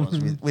 I think it was,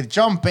 with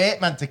John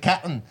Bateman to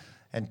captain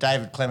and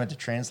David Clement to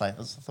translate.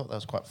 I thought that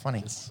was quite funny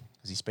because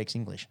he speaks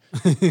English.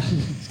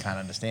 Just can't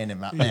understand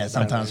him up there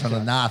sometimes from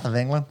the north of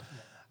England.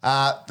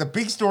 The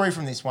big story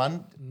from this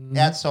one,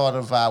 outside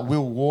of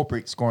Will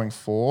Warbrick scoring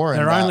 4.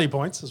 Their only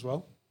points as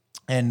well.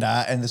 And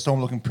the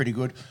Storm looking pretty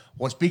good,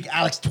 was big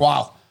Alex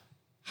Twal.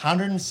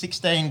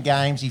 116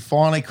 games. He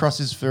finally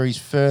crosses for his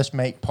first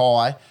meat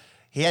pie.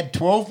 He had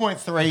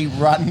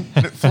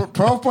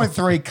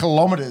 12.3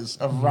 kilometres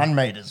of run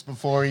meters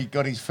before he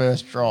got his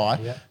first try.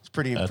 Yep. It's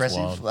pretty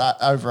impressive.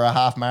 Over a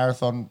half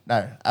marathon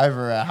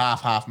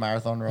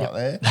marathon right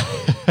there.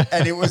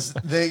 And it was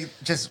the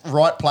just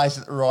right place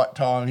at the right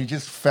time. He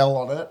just fell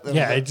on it.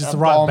 Just the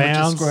right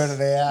bounce. Just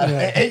squirted out.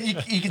 Yeah.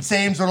 You could see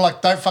him sort of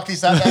like, don't fuck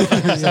this up,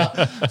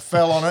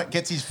 Fell on it,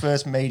 gets his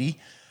first meaty.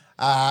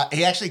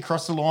 He actually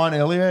crossed the line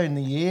earlier in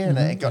the year and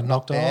it got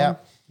knocked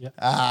out. Yep.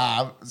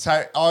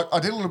 So I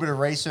did a little bit of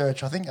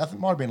research. I think it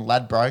might have been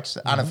Ladbrokes,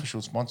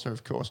 unofficial sponsor,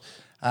 of course.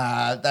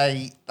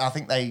 I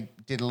think they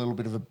did a little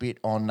bit of a bit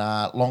on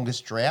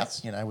longest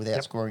droughts,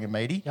 without scoring a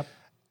meaty. Yep.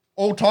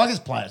 All Tigers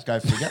players, go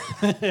figure.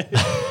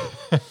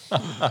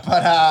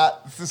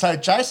 But so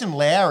Jason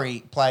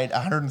Lowry played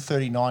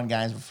 139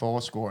 games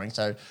before scoring.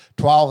 So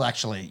 12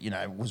 actually,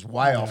 was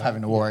way off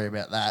having to worry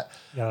about that.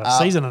 A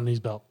season on his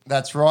belt.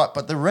 That's right.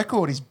 But the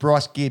record is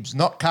Bryce Gibbs,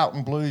 not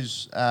Carlton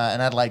Blues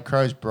and Adelaide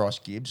Crows Bryce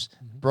Gibbs.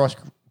 Bryce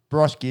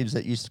Gibbs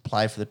that used to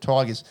play for the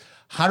Tigers.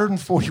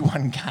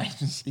 141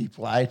 games he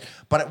played,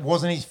 but it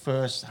wasn't his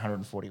first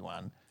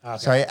 141. Okay.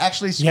 So he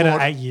actually scored. He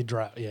had an 8-year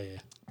drought. Yeah.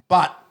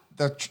 But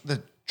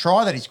the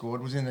try that he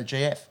scored was in the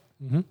GF.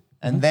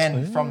 And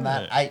then from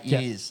that 8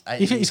 years.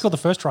 He scored the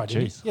first try,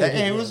 didn't he?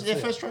 It was their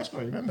first try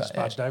score, remember?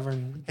 Sparged over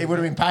and he would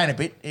have been paying a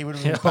bit. He would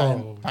have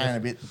been paying a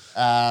bit.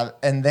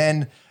 And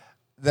then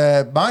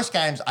the most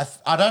games, I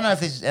don't know if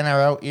this is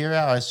NRL era,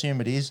 I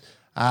assume it is,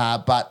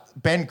 but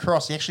Ben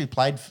Cross, he actually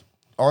played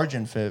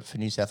Origin for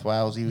New South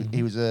Wales.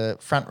 He was a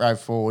front row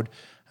forward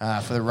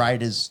for the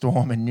Raiders,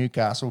 Storm and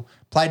Newcastle.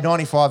 Played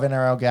 95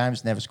 NRL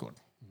games, never scored.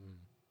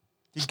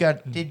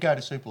 Did go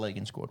to Super League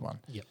and scored 1.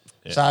 Yep.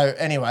 Yeah. So,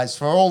 anyways,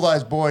 for all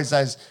those boys,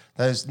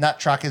 those nut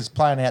truckers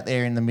playing out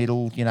there in the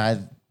middle,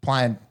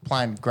 playing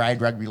grade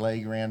rugby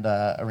league around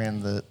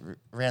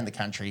the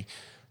country,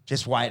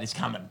 just wait, it's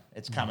coming.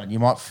 It's coming. You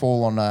might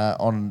fall on a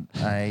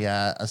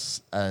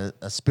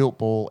spilt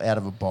ball out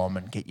of a bomb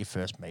and get your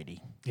first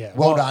meaty. Yeah.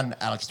 Well done,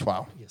 Alex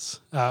Twal. Yes.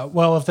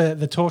 Well, if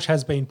the torch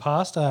has been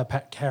passed,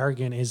 Pat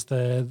Carrigan is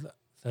the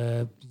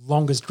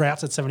longest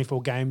drought at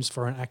 74 games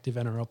for an active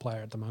NRL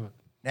player at the moment.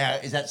 Now,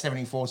 is that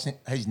 74?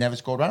 He's never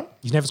scored one?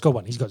 He's never scored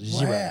one. He's got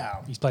 0.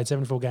 Wow. He's played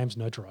 74 games,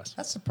 no tries.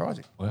 That's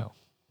surprising. Wow.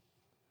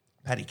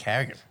 Paddy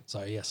Carrigan.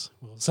 So, yes,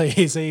 we'll see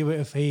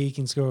if he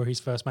can score his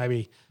first,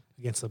 maybe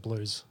against the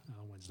Blues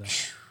on Wednesday.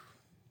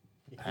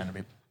 And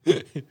a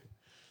bit.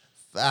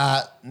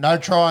 No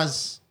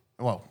tries.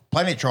 Well,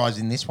 plenty of tries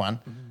in this one.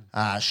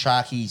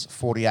 Sharkies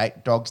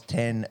 48, Dogs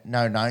 10.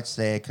 No notes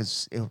there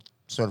because it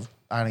sort of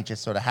only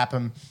just sort of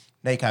happened.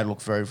 Nico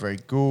looked very, very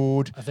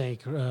good. I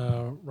think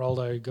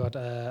Roldo got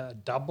a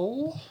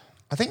double.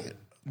 I think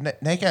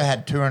Nico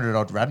had 200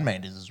 odd run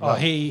meters as well. Oh,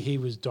 he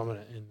was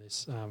dominant in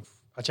this.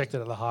 I checked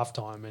it at the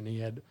halftime, and he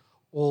had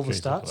all the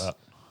stats.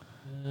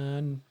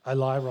 And I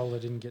lie, Roldo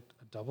didn't get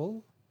a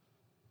double.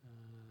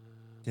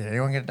 Did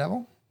anyone get a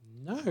double?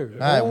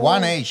 No,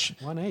 one each.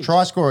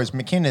 Try scorers: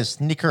 McInnes,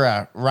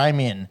 Nickera,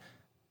 Ramian,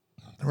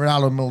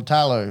 Ronaldo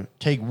Militalo,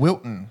 Teague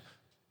Wilton,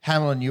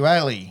 Hamlin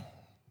Ueli,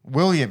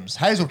 Williams,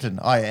 Hazelton.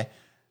 Oh,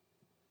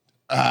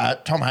 yeah.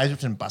 Tom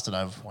Hazelton busted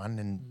over one,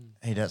 and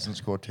he doesn't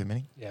score too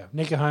many. Yeah.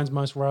 Nick Holmes'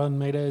 most run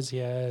meters. He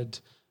had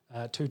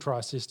 2 try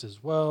assists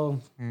as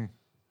well.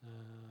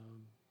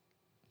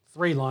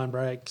 3 line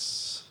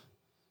breaks.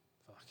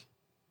 Fuck.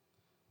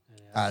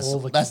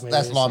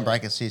 That's line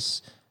break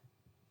assists.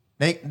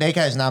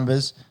 Nico's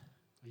numbers.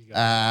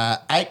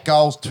 8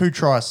 goals, 2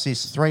 try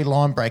assists, 3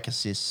 line break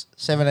assists,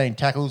 17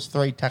 tackles,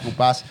 3 tackle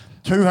busts,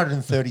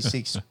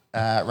 236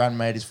 run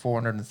meters,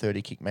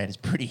 430 kick meters.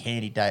 Pretty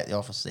handy day at the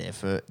office there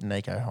for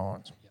Nico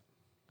Hines.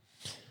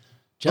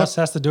 Just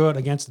has to do it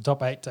against the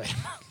top 8 team.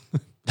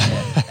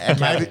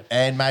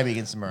 and maybe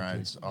against the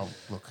Maroons.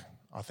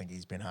 I think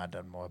he's been hard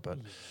done by, but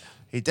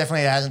he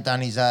definitely hasn't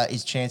done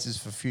his chances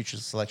for future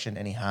selection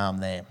any harm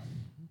there.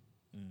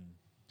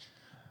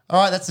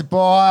 All right, that's the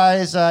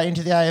buys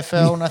into the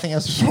AFL. Nothing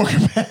else to talk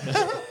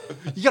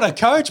about. You got a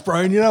coach,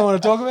 bro, and you don't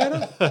want to talk about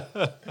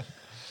it?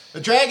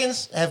 The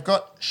Dragons have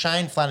got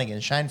Shane Flanagan.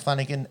 Shane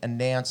Flanagan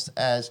announced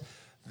as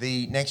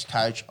the next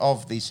coach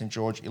of the St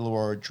George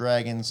Illawarra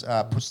Dragons,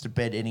 puts to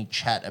bed any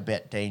chat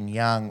about Dean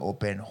Young or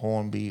Ben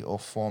Hornby or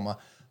former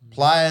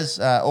players.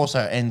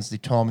 Also ends the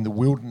time in the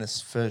wilderness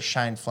for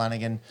Shane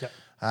Flanagan.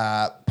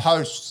 Yep.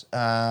 Post,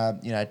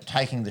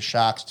 taking the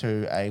Sharks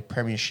to a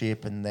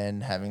premiership and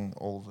then having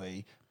all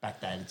the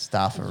backdated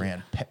stuff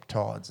around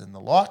peptides and the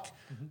like.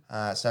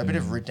 So a bit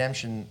of a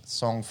redemption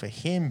song for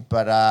him.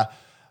 But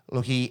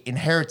look, he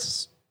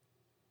inherits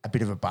a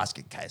bit of a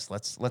basket case.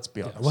 Let's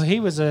be honest. Well,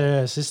 he was an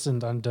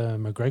assistant under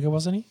McGregor,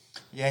 wasn't he?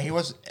 Yeah, he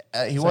was.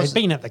 He'd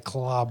been at the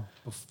club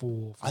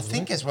before. I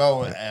think as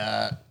well,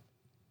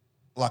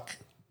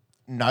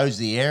 knows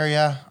the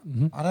area.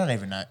 Mm-hmm. I don't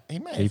even know.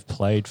 He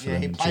played for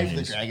the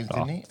Dragons,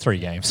 didn't he? 3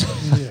 games.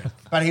 Yeah.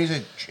 But he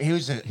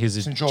was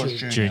a St George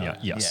junior.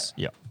 Yes.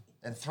 Yeah.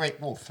 And 3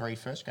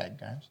 first grade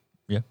games.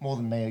 Yeah. More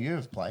than me or you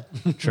have played.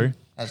 True.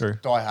 As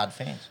diehard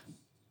fans.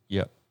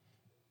 Yeah.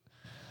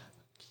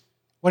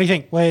 What do you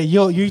think? Well,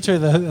 you two are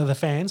the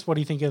fans. What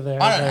do you think of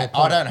their?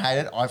 I don't hate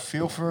it. I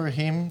feel for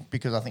him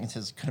because I think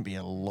there's going to be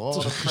a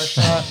lot of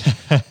pressure.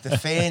 The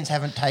fans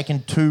haven't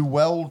taken too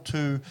well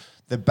to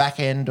the back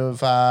end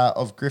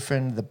of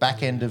Griffin, the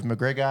back end of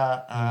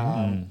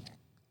McGregor.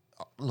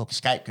 Look,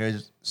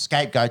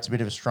 scapegoat's a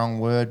bit of a strong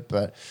word,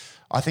 but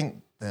I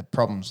think the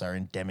problems are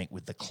endemic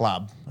with the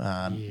club,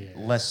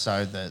 less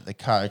so the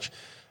coach.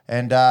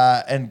 And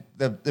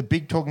the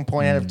big talking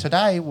point out of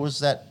today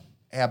was that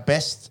our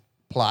best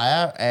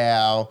player,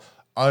 our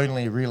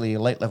only really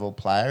elite level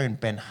player in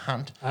Ben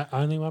Hunt.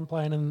 Only one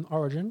playing in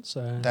Origin,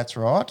 so... That's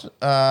right.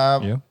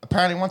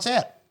 Apparently wants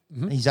out.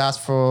 Mm-hmm. He's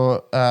asked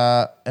for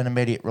an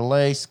immediate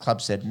release.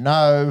 Club said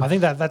no. I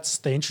think that's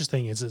the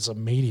interesting is it's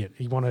immediate.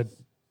 He wanted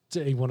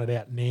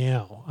out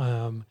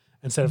now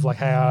instead of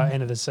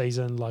end of the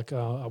season,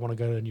 I want to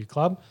go to a new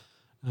club.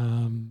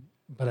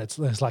 But it's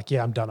like,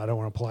 I'm done. I don't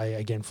want to play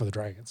again for the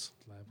Dragons,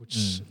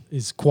 which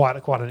is quite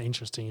an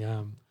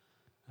interesting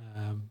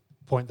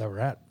point that we're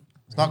at.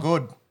 It's not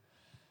good.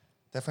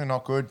 Definitely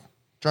not good.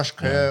 Josh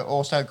Kerr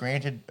also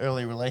granted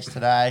early release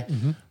today.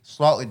 Mm-hmm.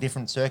 Slightly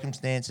different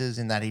circumstances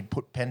in that he'd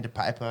put pen to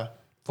paper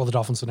for the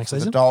Dolphins for next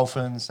season. The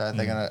Dolphins, so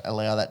they're going to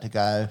allow that to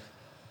go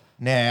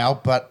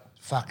now. But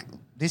fuck,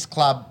 this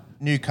club,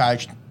 new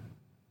coach,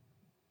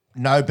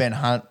 no Ben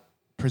Hunt,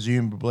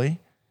 presumably.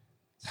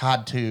 It's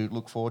hard to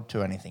look forward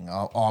to anything.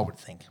 I would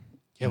think.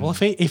 Yeah, well,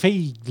 if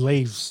he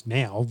leaves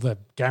now, the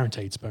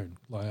guaranteed spoon.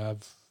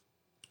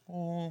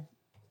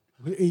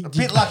 A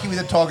bit lucky with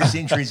the Tigers'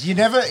 injuries. You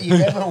never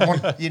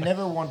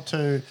want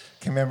to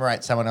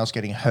commemorate someone else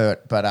getting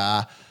hurt,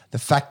 but the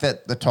fact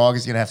that the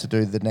Tigers are going to have to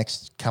do the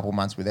next couple of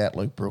months without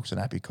Luke Brooks and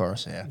Happy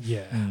Coruscant,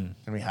 going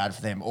to be hard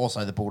for them.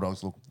 Also, the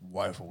Bulldogs look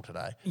woeful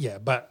today. Yeah,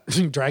 but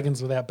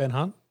Dragons without Ben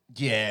Hunt.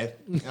 Yeah,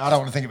 I don't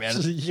want to think about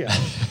it. Yeah,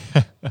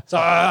 so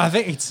I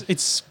think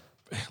it's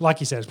like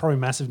you said, it's probably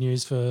massive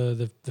news for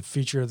the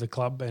future of the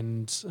club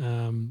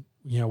and.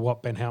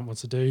 What Ben Hunt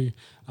wants to do.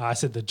 I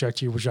said the joke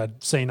to you, which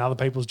I'd seen other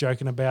people's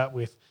joking about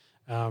with,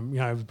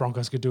 the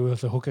Broncos could do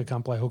with a hooker,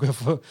 come play hooker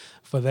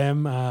for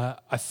them.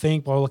 I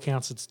think by all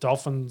accounts, it's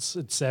Dolphins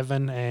at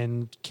 7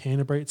 and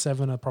Canterbury at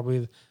 7 are probably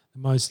the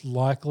most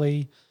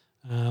likely.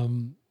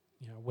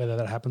 Whether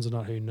that happens or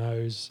not, who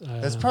knows?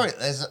 There's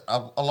a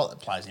lot that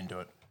plays into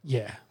it.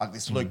 Yeah. Like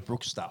this Luke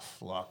Brooks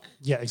stuff.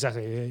 Yeah,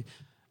 exactly. Yeah.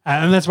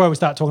 And that's why we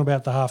start talking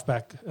about the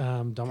halfback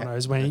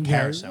dominoes when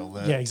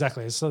carousel. Yeah,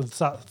 exactly. So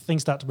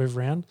things start to move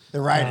around. The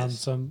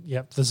Raiders.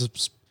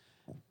 There's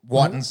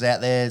Whiten's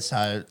out there,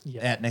 so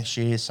out next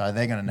year, so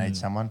they're going to need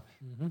someone.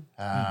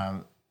 Mm-hmm.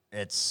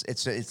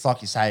 It's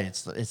like you say,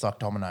 it's like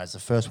dominoes. The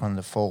first one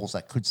that falls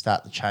that could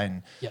start the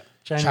chain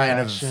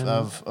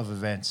of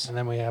events. And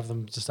then we have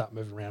them just start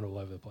moving around all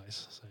over the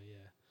place. So,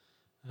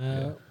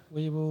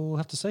 we will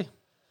have to see.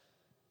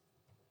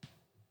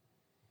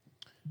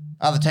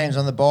 Other teams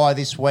on the bye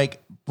this week: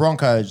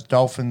 Broncos,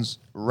 Dolphins,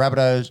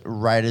 Rabbitohs,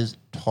 Raiders,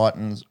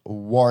 Titans,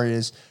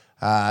 Warriors.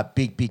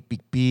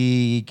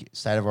 Big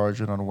state of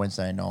origin on a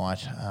Wednesday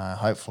night.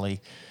 Hopefully,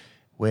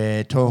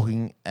 we're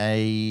talking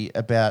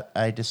about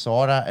a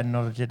decider and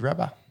not a dead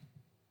rubber.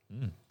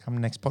 Come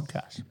next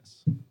podcast.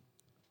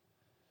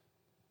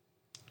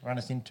 Run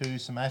us into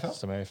some AFL.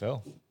 Some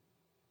AFL.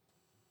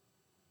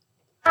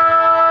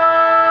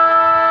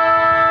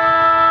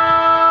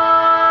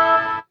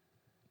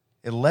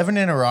 11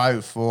 in a row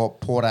for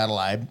Port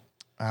Adelaide.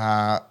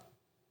 A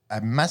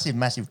massive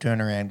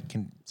turnaround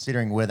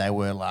considering where they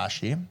were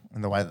last year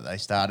and the way that they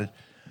started.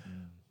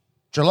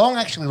 Geelong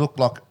actually looked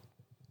like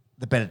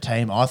the better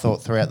team, I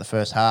thought, throughout the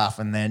first half,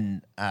 and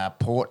then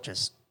Port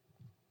just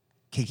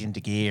kicked into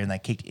gear and they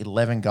kicked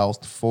 11 goals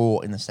to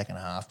 4 in the second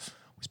half.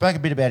 We spoke a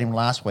bit about him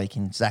last week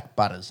in Zach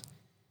Butters.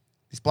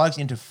 This bloke's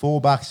into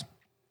 $4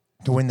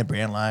 to win the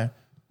Brownlow.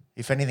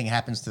 If anything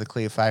happens to the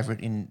clear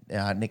favourite in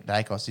Nick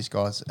Dacos, this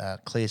guy's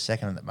clear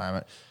second at the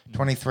moment.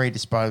 23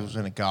 disposals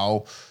and a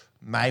goal,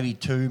 maybe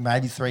 2,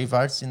 maybe 3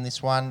 votes in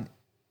this one.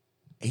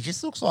 He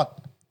just looks like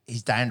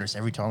he's dangerous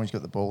every time he's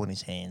got the ball in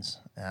his hands.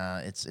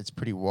 It's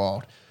pretty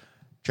wild.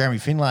 Jeremy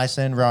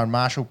Finlayson, Rowan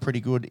Marshall, pretty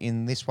good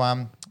in this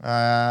one.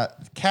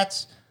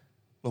 Cats,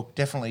 look,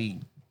 definitely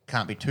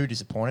can't be too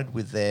disappointed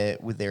with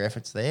their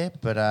efforts there,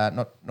 but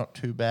not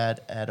too bad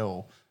at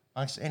all.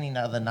 Monks, any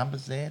other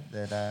numbers there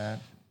that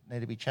need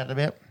to be chatted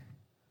about?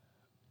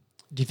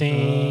 Do you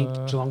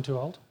think Geelong too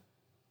old?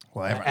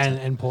 Well,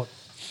 and Port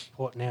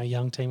now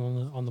young team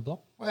on the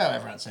block? Well,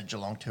 everyone said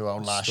Geelong too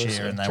old last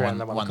year and they won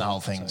the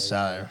whole thing.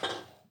 So,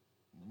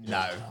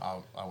 no,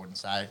 I wouldn't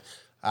say.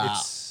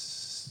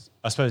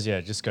 I suppose,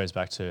 it just goes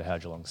back to how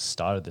Geelong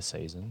started the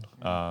season.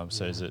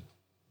 So is it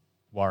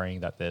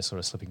worrying that they're sort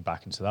of slipping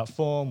back into that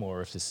form,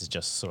 or if this is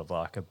just sort of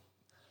like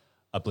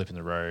a blip in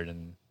the road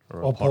and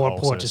or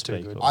Port just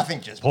too good. I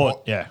think just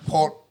Port,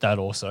 Port that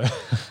also.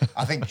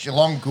 I think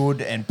Geelong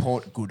good and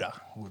Port gooder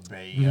would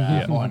be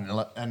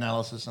my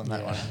analysis on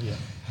that one.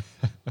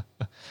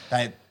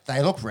 Yeah.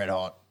 They look red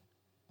hot,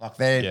 like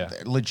they're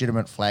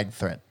legitimate flag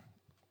threat.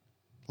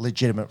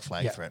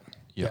 Threat.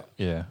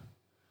 Yeah.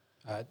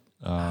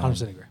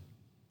 100% agree.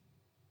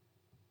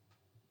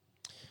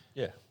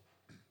 Yeah.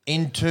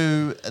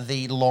 Into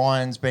the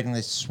Lions beating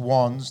the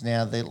Swans.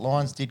 Now, the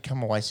Lions did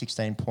come away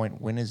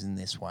 16-point winners in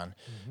this one,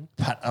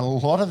 but a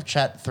lot of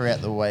chat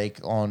throughout the week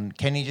on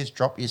can you just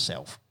drop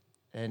yourself?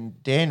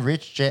 And Dan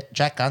Rich,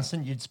 Jack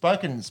Gunston, you'd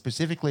spoken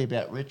specifically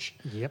about Rich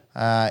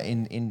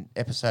in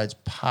episodes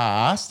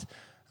past.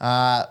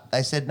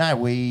 They said, no,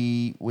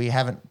 we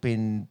haven't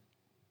been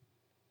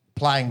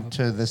playing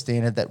to the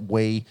standard that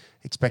we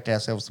expect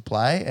ourselves to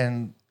play,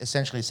 and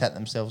essentially sat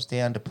themselves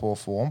down to poor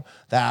form.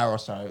 They are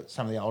also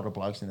some of the older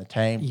blokes in the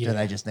team. Do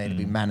they just need to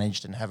be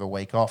managed and have a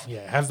week off?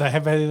 Yeah, have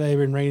they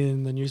been reading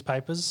in the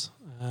newspapers,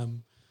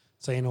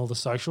 seeing all the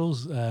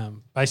socials,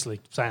 basically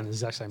saying the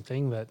exact same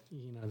thing, that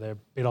they're a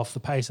bit off the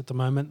pace at the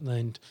moment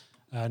and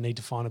need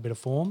to find a bit of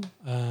form.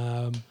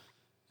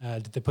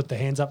 Did they put their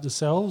hands up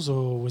themselves,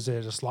 or was there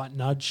a slight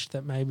nudge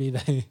that maybe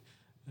they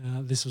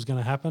this was going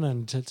to happen,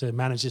 and to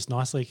manage this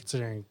nicely,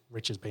 considering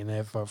Rich has been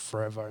there for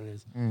forever and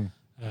is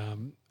a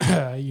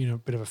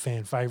bit of a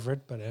fan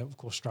favourite, but of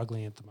course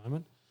struggling at the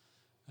moment.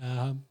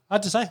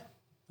 Hard to say,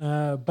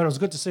 but it was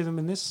good to see them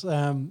in this.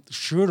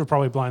 Should have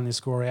probably blown this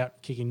score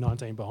out, kicking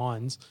 19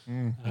 behinds.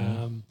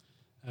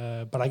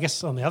 But I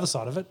guess on the other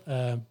side of it,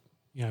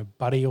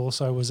 Buddy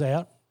also was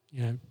out,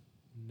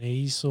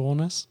 knee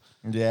soreness.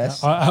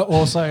 Yes.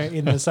 Also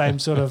in the same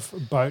sort of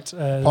boat.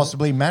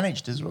 Possibly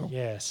managed as well.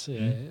 Yes,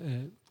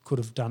 could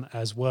have done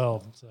as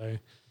well. So,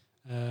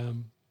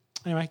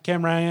 anyway,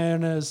 Cam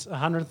Rayner's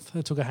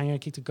 100th, took a hanger,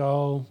 kicked a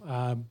goal.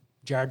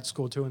 Jared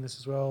scored 2 in this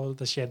as well.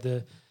 They shared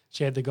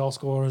the goal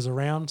scorers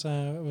around.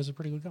 It was a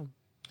pretty good goal.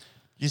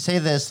 Did you see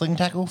the sling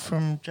tackle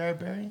from Jared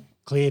Berry?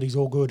 Cleared, he's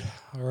all good.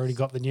 I already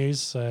got the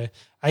news, so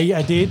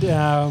I did,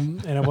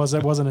 and it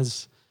wasn't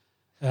as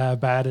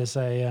bad as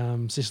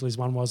Sicily's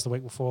one was the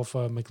week before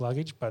for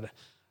McLuggage, but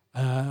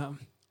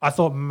I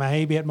thought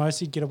maybe at most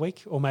he'd get a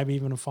week or maybe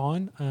even a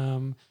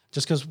fine,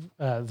 just because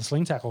the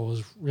sling tackle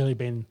has really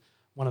been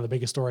one of the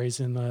biggest stories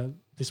in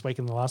this week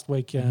and the last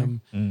week.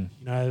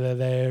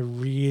 They're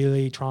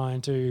really trying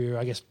to,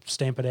 I guess,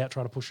 stamp it out,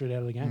 try to push it out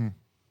of the game,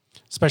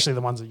 especially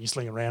the ones that you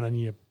sling around and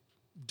you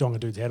dong a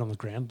dude's head on the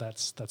ground.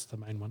 That's the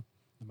main one,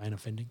 the main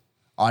offending.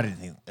 I didn't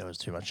think there was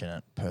too much in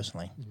it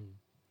personally.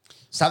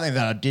 Something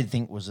that I did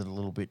think was a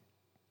little bit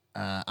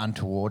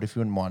untoward, if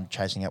you wouldn't mind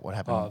chasing out what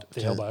happened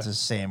to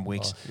Sam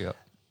Wicks.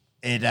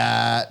 It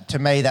to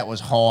me, that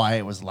was high.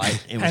 It was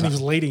late. It was and he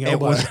was leading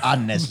elbow. It was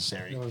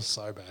unnecessary. It was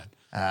so bad.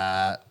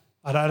 I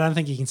don't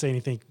think you can see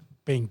anything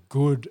being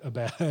good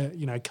about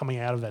coming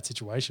out of that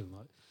situation.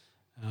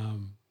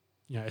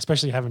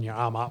 especially having your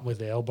arm up with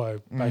the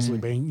elbow basically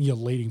being your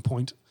leading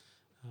point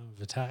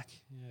of attack.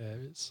 Yeah,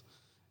 it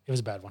was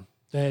a bad one.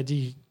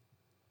 We've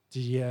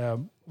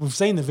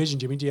seen the vision,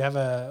 Jimmy. Do you have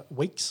a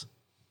Weeks?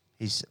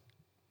 He's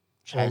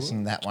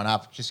chasing that one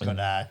up. Just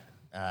got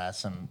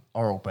some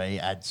Oral-B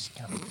ads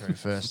coming through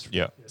first.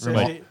 Yeah.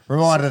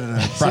 Reminded of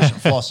the brush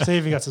and floss. See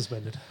if he got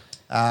suspended.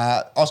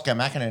 Oscar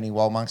McInerney,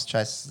 while Monks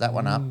chases that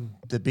one up.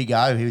 The big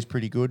O, he was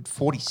pretty good.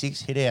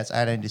 46 hit-outs,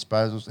 18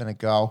 disposals and a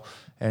goal.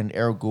 And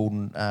Errol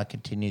Goulden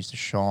continues to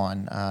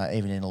shine,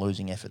 even in a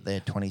losing effort there,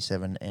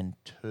 27 and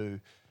 2.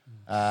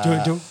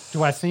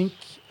 Do I think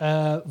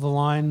the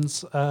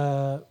Lions,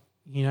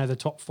 the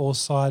top 4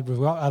 side,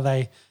 are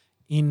they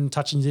in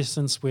touching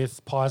distance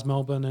with Pies,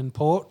 Melbourne and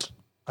Port?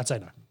 I'd say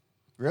no.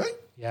 Really?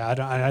 Yeah,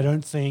 I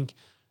don't think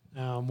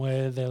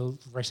where the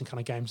recent kind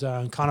of games are.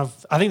 And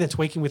I think they're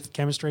tweaking with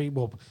chemistry.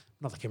 Well,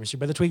 not the chemistry,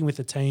 but they're tweaking with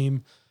the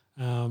team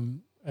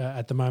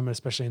at the moment,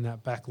 especially in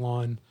that back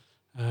line.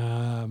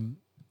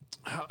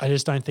 I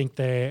just don't think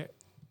they're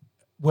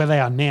where they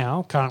are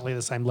now, currently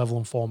the same level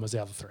and form as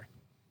the other 3.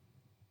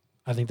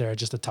 I think they're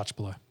just a touch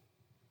below. I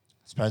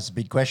suppose it's a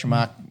big question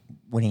mark.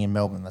 Winning in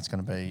Melbourne, that's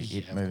going to be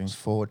it moving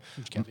forward.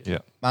 Yeah.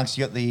 Monks,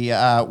 you got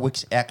the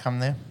Wicks outcome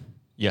there?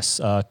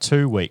 Yes,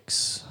 2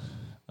 weeks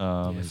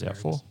is out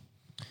for.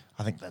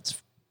 I think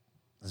that's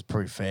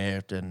pretty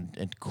fair and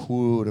it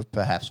could have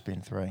perhaps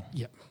been 3.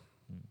 Yep.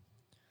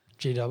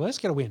 GW, let's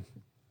get a win.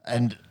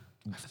 And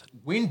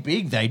win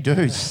big they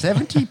do.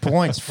 70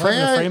 points.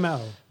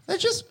 Fremantle. They're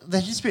just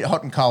a bit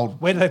hot and cold.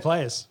 Where do they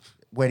play us?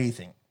 Where do you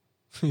think?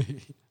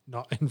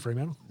 Not in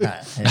Fremantle. No.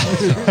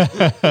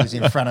 It was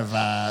in front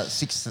of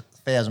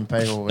 6,000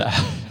 people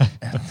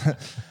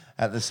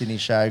at the Sydney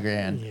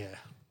Showground. Yeah.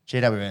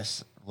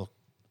 GWS, look,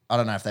 I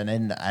don't know if they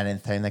need an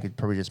 18th team. They could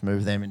probably just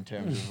move them in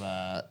terms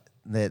of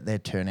their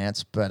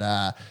turnouts.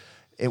 But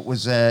it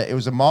was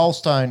a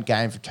milestone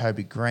game for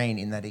Toby Green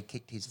in that he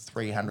kicked his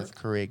 300th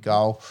career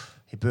goal.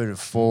 He booted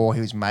 4. He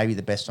was maybe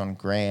the best on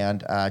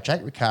ground.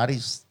 Jake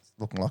Riccardi's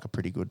looking like a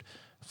pretty good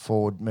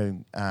forward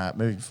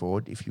moving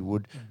forward, if you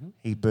would.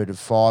 He booted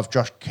 5.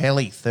 Josh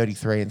Kelly,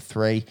 33 and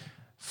 3.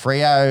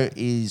 Freo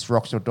is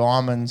rocks or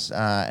diamonds,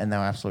 and they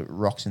were absolute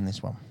rocks in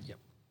this one. Yep.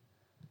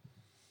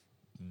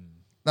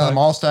 Another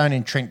milestone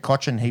in Trent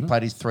Cotchin. He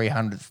played his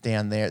 300th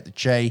down there at the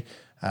G.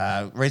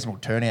 Reasonable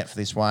turnout for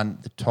this one.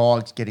 The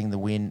Tigers getting the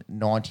win,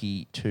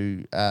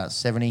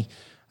 90-70.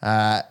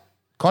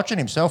 Cotchin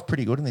himself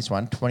pretty good in this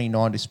one.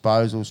 29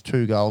 disposals,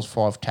 2 goals,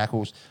 5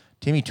 tackles.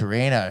 Timmy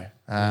Torino,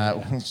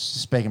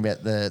 speaking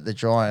about the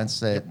Giants,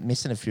 they're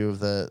missing a few of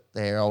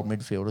their old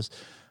midfielders.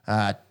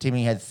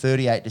 Timmy had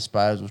 38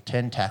 disposals,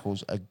 10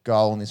 tackles, a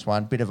goal in this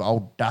one. Bit of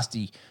old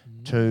Dusty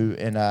too,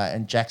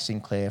 and Jack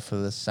Sinclair for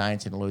the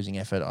Saints in a losing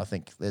effort. I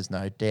think there's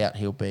no doubt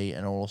he'll be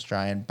an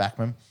All-Australian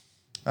backman.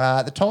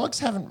 The Tigers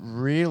haven't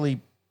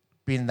really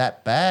been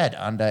that bad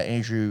under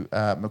Andrew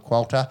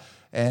McQualter,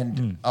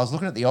 and I was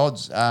looking at the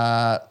odds.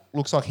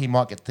 Looks like he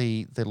might get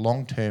the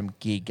long-term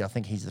gig. I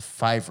think he's the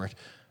favourite.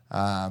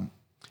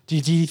 Do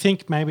you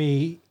think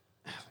maybe,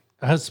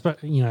 the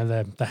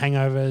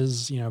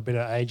hangovers, a bit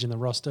of age in the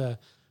roster,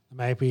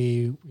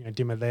 maybe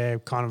Dimmer there,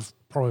 kind of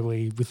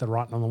probably with the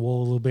writing on the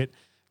wall a little bit.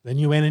 The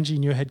new energy,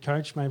 new head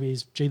coach, maybe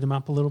he's G them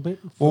up a little bit.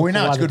 Well, we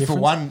know it's good for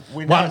one.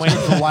 We know it's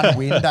good for one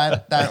win,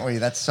 don't we?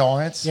 That's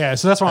science. Yeah,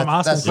 so that's why I'm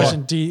asking the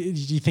question. Do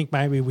you think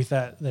maybe with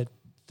that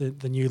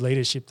the new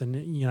leadership,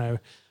 maybe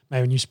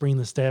when you spring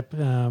the step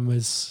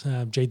has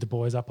G'd the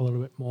boys up a little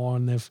bit more,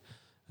 and they've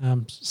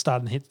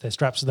starting to hit their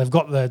straps. So they've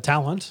got the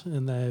talent,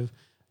 and they're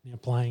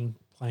playing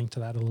to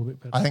that a little bit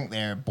better. I think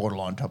they're a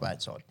borderline top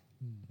 8 side.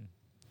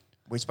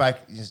 We spoke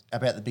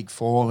about the big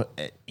 4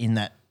 in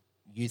that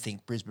you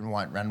think Brisbane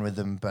won't run with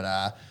them,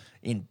 but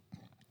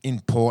in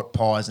Port,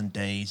 Pies and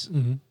D's,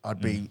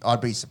 I'd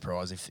be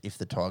surprised if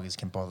the Tigers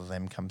can bother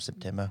them come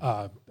September.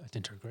 I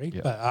tend to agree,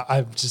 but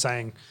I'm just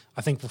saying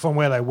I think from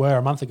where they were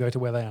a month ago to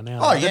where they are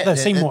now, they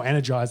seem more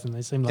energised than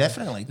they seem like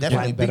definitely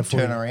big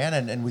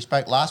turnaround. And we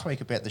spoke last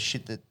week about the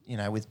shit that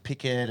with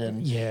Pickett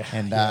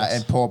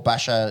and poor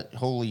Basher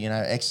Hooley,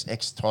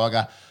 ex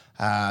Tiger,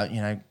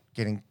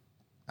 getting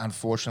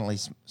unfortunately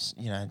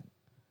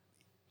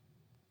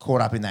caught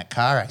up in that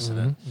car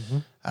accident.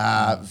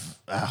 A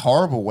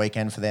horrible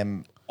weekend for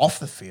them off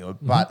the field,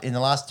 but in the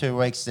last 2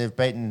 weeks they've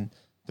beaten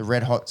the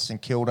Red Hot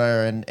St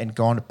Kilda and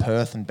gone to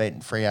Perth and beaten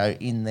Freo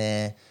in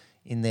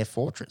their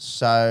fortress.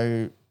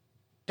 So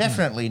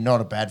definitely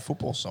not a bad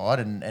football side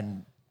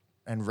and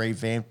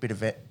revamped bit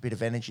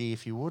of energy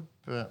if you would,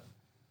 but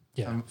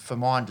for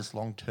mine just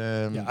long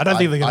term. Yeah, I don't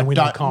think they're going to win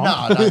the comp. No,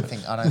 I don't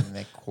think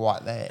they're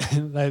quite there.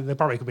 they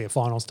probably could be a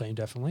finals team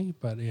definitely,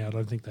 but I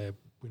don't think they're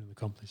winning the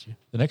comp this year.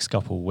 The next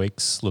couple of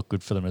weeks look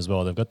good for them as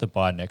well. They've got the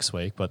bye next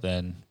week, but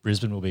then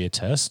Brisbane will be a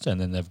test, and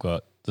then they've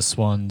got the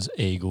Swans,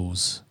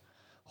 Eagles,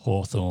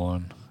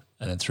 Hawthorn,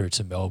 and then through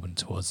to Melbourne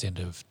towards the end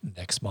of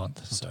next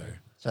month.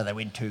 So they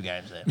win 2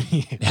 games there.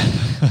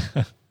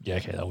 Yeah,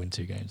 okay, they'll win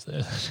 2 games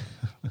there.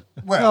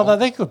 Well,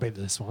 they could beat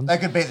the Swans. They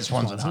could beat the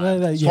Swans at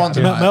home.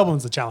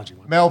 Melbourne's the challenging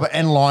one. Melbourne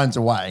and Lions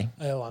away.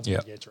 Lions,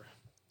 true.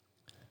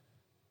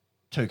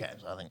 2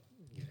 games, I think.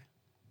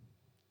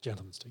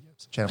 Gentlemen's 2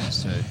 games.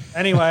 Gentlemen's 2.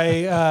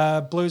 Anyway,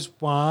 Blues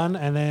won,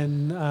 and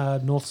then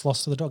Norths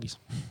lost to the Doggies.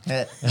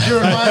 Yeah.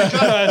 You're my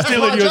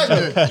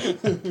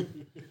joke.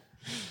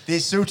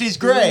 This suit is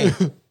grey.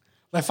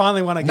 They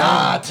finally won a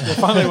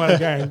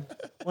game.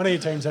 One of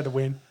your teams had to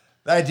win.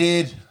 They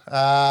did.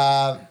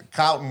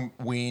 Carlton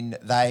win.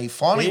 They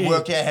finally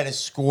worked out how to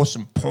score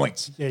some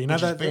points. Yeah, you know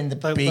that been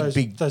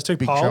those 2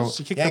 big poles. trouble.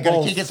 You kick the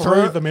ball kick it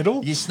through the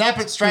middle. You snap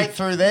it straight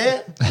through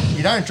there.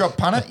 You don't drop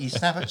punt it. You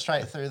snap it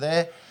straight through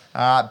there.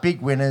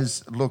 Big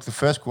winners. Look, the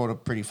first quarter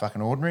pretty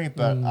fucking ordinary,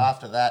 but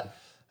after that,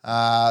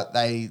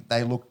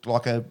 they looked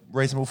like a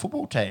reasonable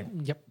football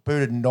team. Yep.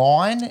 Booted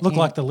 9. Look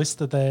like the list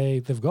that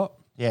they've got.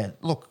 Yeah,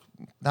 look,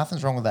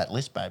 nothing's wrong with that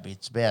list, baby.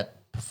 It's about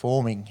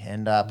performing,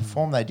 and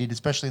perform they did,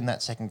 especially in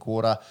that second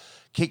quarter.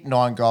 Kicked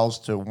 9 goals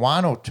to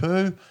 1 or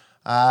 2.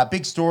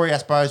 Big story, I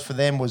suppose, for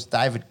them was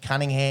David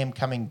Cunningham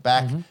coming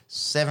back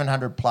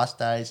 700 plus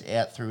days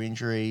out through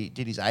injury.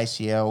 Did his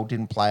ACL,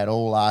 didn't play at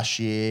all last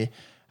year.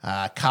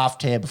 Calf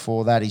tear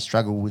before that. He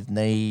struggled with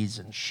knees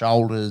and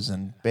shoulders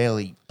and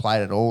barely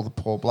played at all, the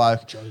poor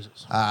bloke.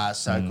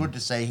 So good to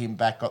see him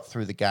back, got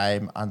through the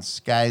game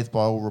unscathed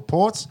by all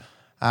reports.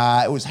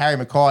 It was Harry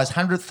Mackay's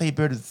 100th. He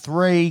booted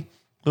 3.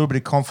 A little bit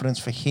of confidence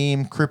for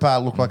him. Cripper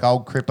looked like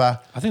old Cripper.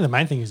 I think the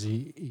main thing is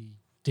he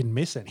didn't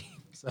miss any.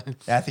 So.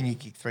 Yeah, I think he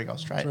kicked 3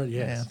 goals straight.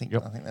 Yes. I think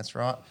that's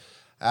right.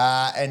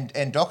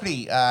 And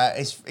Doherty,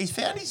 he's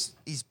found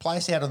his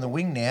place out on the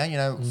wing now. You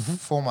know,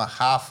 former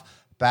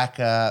half-back,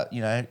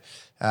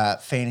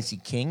 fantasy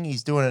king.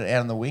 He's doing it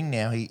out on the wing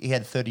now. He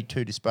had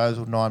 32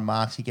 disposal, 9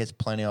 marks. He gets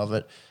plenty of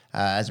it.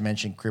 As I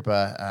mentioned,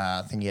 Cripper,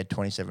 I think he had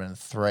 27 and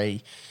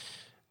 3.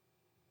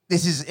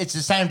 It's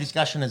the same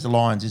discussion as the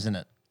Lions, isn't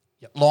it?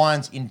 Yep.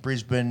 Lions in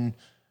Brisbane,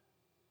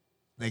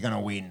 they're going to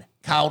win.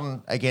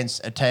 Carlton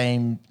against a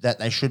team that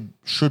they should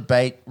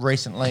beat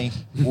recently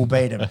will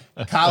beat them.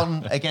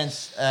 Carlton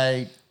against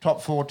a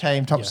top 4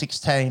 team, top 6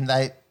 team,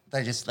 they've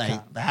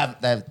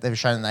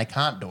shown they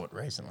can't do it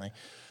recently.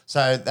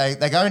 So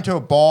they go into a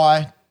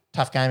bye,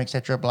 tough game,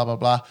 etc. Blah blah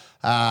blah,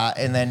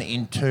 and then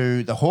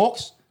into the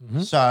Hawks.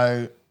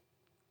 So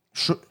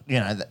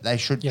they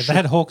should. Yeah, they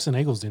had Hawks and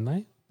Eagles, didn't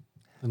they?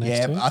 The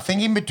next 2? I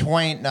think in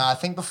between. No, I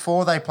think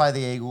before they play the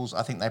Eagles,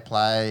 I think they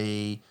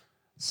play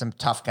some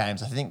tough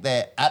games. I think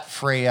they're at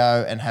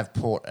Freo and have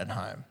Port at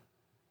home.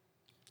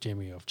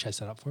 Jimmy, you'll chase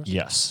that up for us.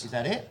 Yes. Is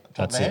that it?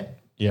 That's it.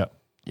 Yep.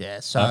 Yeah.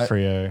 So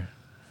Freo.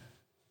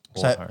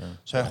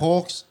 So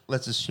Hawks.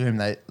 Let's assume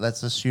they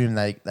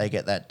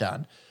get that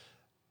done.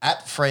 At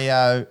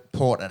Freo,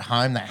 Port at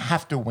home. They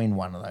have to win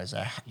one of those. They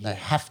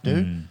have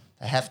to.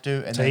 They have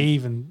to.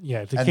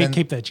 And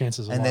keep their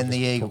chances alive. And then the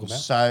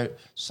Eagles.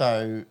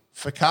 So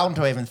for Carlton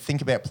to even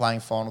think about playing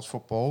finals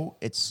football,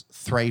 it's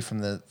 3 from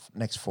the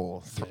next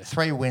 4.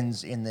 3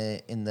 wins in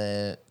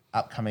the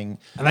upcoming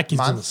and that gives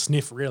month. them a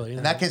sniff, really.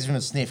 And that gives them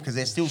a sniff because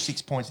they're still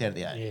 6 points out of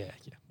the 8.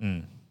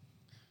 Yeah.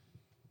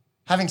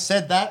 Having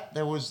said that,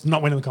 there was...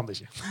 Not winning the comp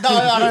this year. No,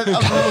 I don't.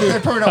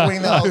 They're probably not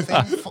winning the whole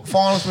thing.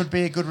 Finals would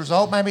be a good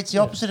result. Maybe it's the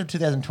opposite of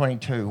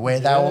 2022, where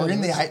they were in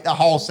the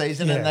whole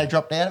season and they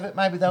dropped out of it.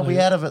 Maybe they'll be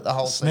out of it the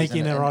whole season.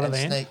 Sneak in and right at the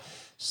end.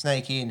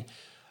 Sneak in.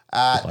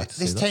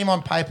 This team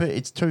on paper,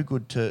 it's too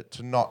good to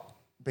not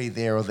be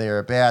there or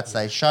thereabouts.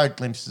 They showed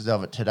glimpses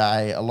of it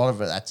today. A lot of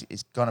it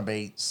is going to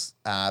be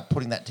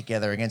putting that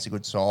together against a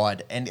good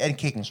side and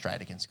kicking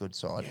straight against a good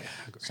side.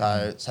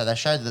 So they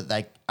showed that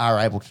they are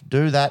able to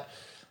do that.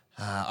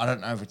 I don't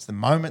know if it's the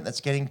moment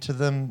that's getting to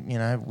them,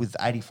 with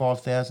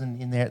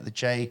 85,000 in there at the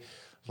G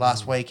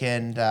last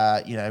weekend,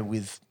 there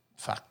was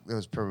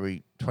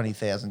probably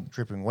 20,000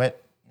 dripping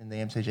wet in the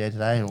MCG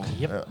today, or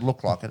it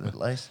looked like it at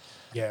least.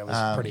 Yeah, it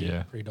was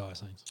pretty dire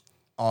scenes.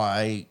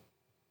 I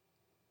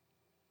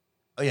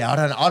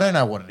don't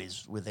know what it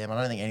is with them.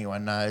 I don't think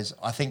anyone knows.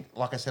 I think,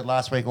 like I said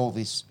last week, all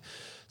this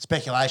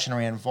speculation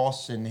around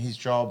Voss and his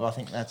job, I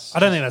think that's... I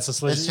don't think that's a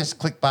solution. It's just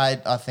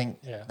clickbait, I think.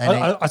 Yeah.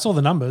 I saw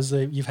the numbers.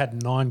 You've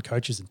had 9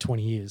 coaches in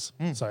 20 years.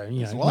 So,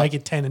 make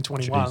it 10 and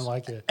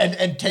 21.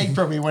 And Teague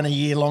probably went a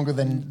year longer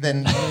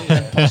than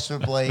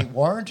possibly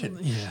warranted.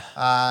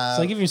 Yeah.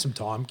 So give him some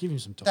time.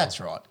 That's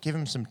right. Give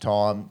him some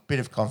time. Bit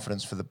of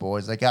confidence for the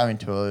boys. They go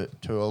into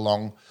a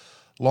long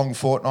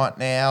fortnight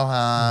now.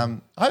 I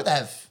hope they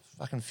have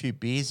fucking few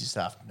beers this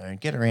afternoon.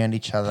 Get around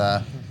each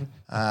other.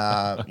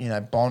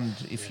 Bond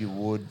if you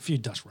would. A few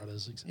Dutch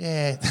rudders. Exactly.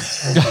 Yeah.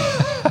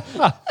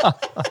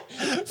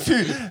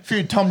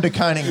 few Tom de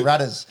Koning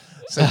rudders.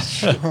 So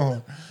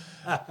sure.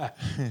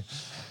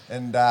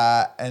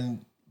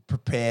 and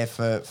prepare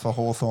for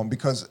Hawthorn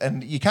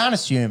and you can't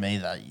assume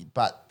either,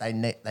 but they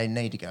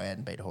need to go out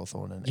and beat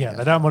Hawthorn. They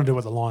don't want to do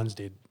what the Lions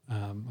did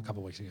a couple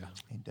of weeks ago.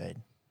 Indeed.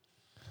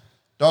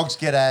 Dogs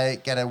get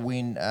a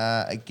win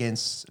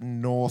against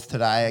North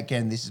today.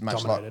 Again, this is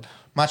much like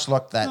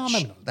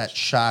that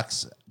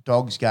Sharks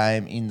Dogs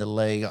game in the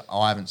league.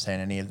 I haven't seen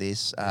any of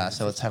this,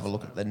 so let's have a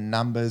look at the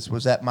numbers.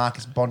 Was that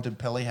Marcus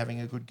Bontempelli having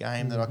a good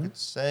game that I could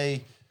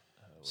see?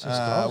 6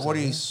 goals. What are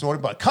you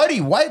sorted by? Cody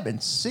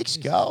Waitman, 6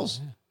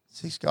 goals.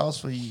 6 goals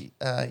for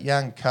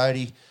young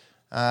Cody.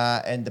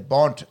 And the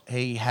Bont,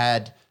 he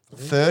had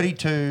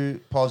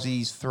 32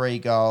 posies, 3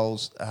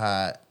 goals.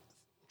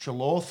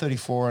 Chalor,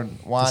 34 and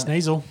 1. The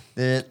Sneasel.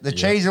 The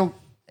Cheezel,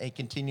 he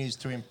continues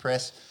to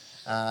impress.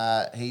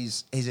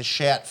 He's a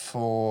shout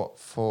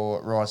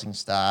for Rising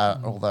Star,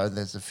 although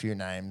there's a few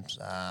names.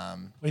 What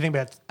do you think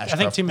about? Ashcroft, I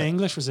think Tim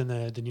English was in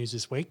the news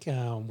this week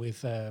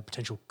with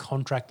potential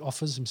contract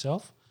offers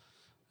himself.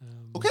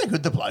 Look how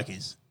good the bloke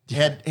is. He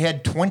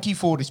had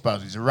 24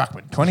 disposals. He's a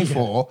ruckman,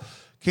 24.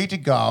 Kicked a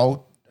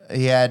goal.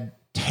 He had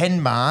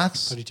 10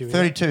 marks,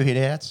 32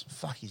 hit-outs.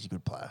 Fuck, he's a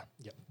good player.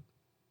 Yep.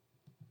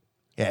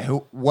 Yeah,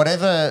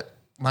 whatever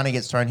money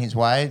gets thrown his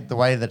way, the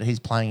way that he's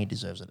playing, he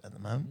deserves it at the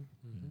moment.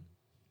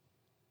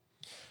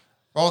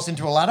 Roll us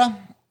into a ladder.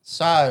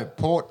 So,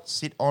 Port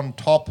sit on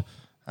top,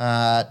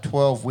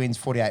 12 wins,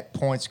 48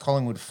 points.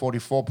 Collingwood,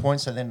 44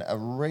 points. So then a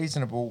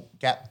reasonable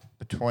gap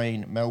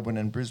between Melbourne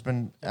and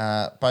Brisbane,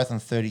 both on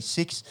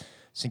 36.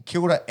 St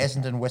Kilda,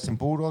 Essendon, Western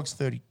Bulldogs,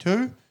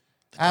 32.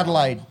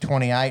 Adelaide,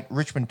 28.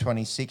 Richmond,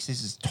 26.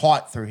 This is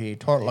tight through here.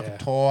 Tight like a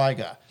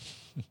tiger.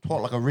 Tight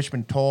like a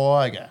Richmond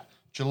tiger.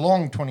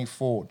 Geelong,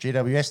 24.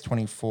 GWS,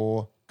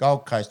 24.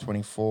 Gold Coast,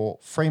 24.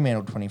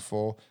 Fremantle,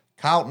 24.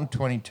 Carlton,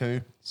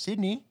 22.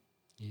 Sydney,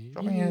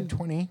 dropping in at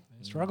 20.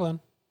 They're struggling.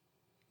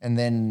 And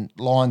then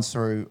lines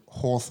through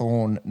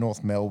Hawthorn,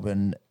 North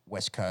Melbourne,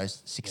 West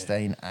Coast,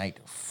 16, 8,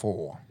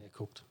 4. They're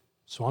cooked.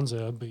 Swans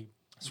are big.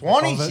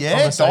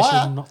 Swannies,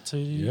 dire. Not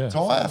too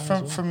Dire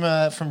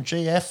from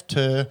GF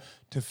to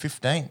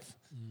 15th.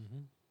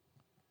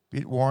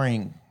 Bit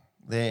worrying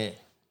there.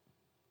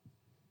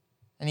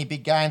 Any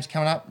big games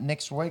coming up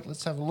next week?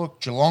 Let's have a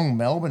look. Geelong,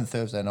 Melbourne,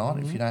 Thursday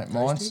night, if you don't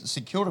mind.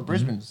 St Kilda,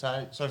 Brisbane.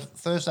 So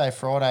Thursday,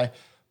 Friday,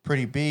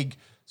 pretty big.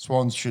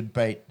 Swans should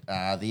beat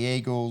the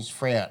Eagles.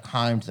 Free at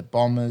home to the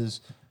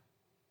Bombers.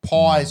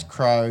 Pies,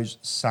 Crows,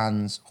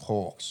 Suns,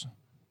 Hawks.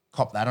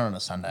 Cop that on a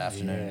Sunday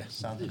afternoon. Yeah.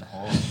 Suns and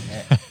Hawks,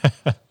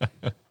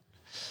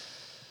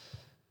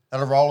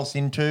 That'll roll us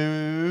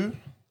into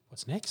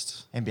What's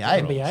next? NBA,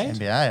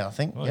 I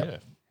think. Oh,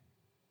 yep.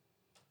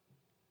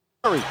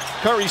 yeah.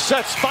 Curry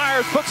sets,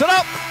 fires, puts it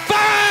up.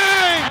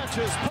 Bang!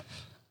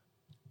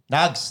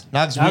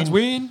 Nugs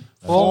win.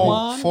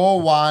 4-1.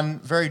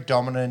 4-1. Very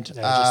dominant.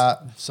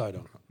 Just so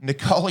dominant.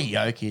 Nikola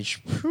Jokic,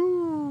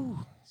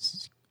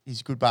 he's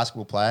a good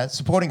basketball player.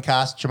 Supporting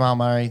cast, Jamal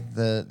Murray,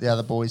 the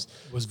other boys.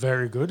 Was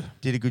very good.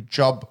 Did a good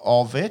job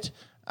of it.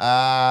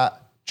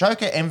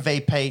 Joker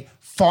MVP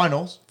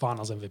finals.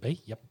 Finals MVP,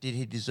 yep. Did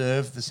he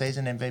deserve the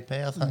season MVP?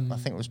 I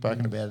think we've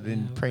spoken about it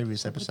in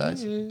previous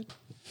episodes.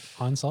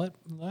 Hindsight,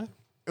 though.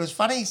 It was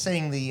funny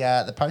seeing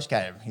the post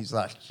game. He's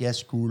like,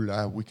 "Yes,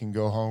 cool. We can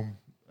go home."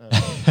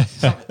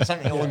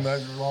 Something along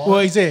those lines. Well,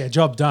 he's there.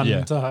 Job done.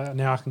 Yeah. So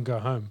now I can go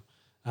home.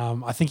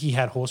 I think he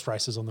had horse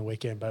races on the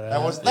weekend, but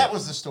that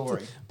was the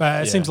story.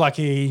 But it seems like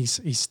he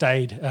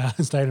stayed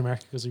in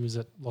America because he was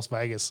at Las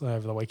Vegas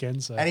over the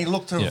weekend. So And he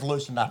looked to have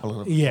loosened up a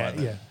little bit.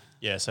 yeah.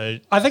 Yeah, so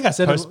I think I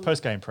said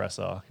post game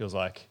presser, he was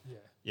like,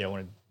 I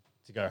wanted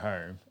to go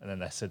home. And then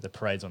they said the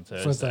parade's on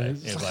Thursday. And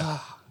he was like,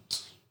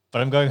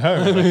 but I'm going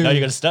home. I'm like, no, you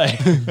got to stay.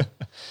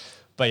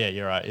 But yeah,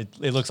 you're right.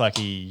 It looks like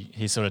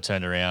he sort of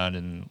turned around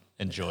and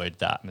enjoyed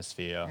the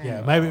atmosphere.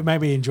 Yeah,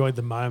 maybe enjoyed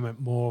the moment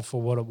more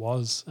for what it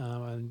was,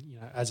 and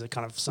as it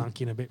kind of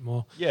sunk in a bit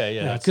more.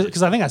 Yeah.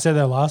 Because I think I said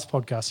that last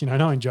podcast.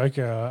 Knowing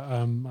Joker,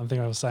 I think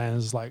I was saying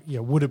is like,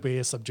 would it be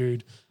a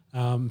subdued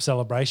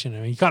celebration? I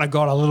mean, he kind of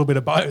got a little bit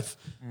of both.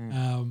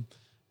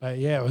 But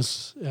yeah, it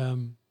was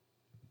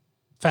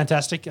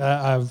fantastic.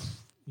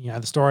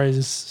 The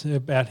stories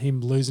about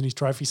him losing his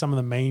trophy, some of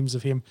the memes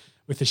of him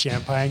with the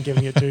champagne,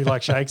 giving it to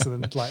like shakes,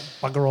 and then like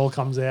bugger all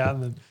comes out,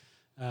 and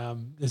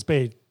then there's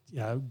been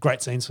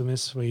great scenes from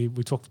this. We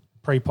talked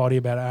pre-potty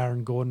about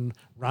Aaron Gordon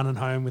running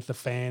home with the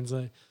fans,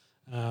 and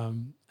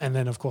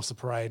then of course the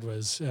parade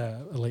was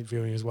elite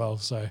viewing as well.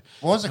 So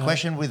what was the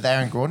question with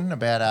Aaron Gordon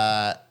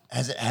about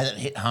has it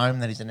hit home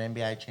that he's an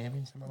NBA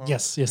champion?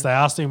 Yes, they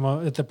asked him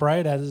at the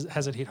parade,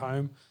 has it hit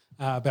home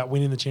about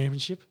winning the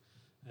championship?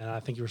 And I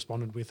think he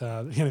responded with the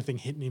only thing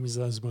hitting him is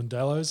those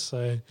Mondelos.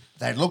 So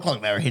they looked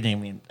like they were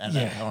hitting him at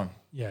that time.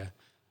 Yeah.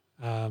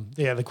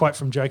 The quote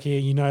from Joke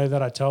here,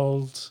 that I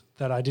told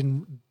that I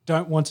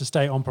don't want to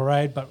stay on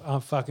parade, but I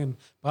fucking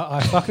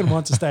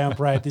want to stay on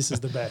parade. This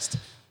is the best.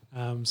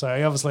 So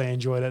he obviously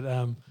enjoyed it.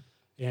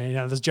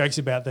 There's jokes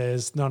about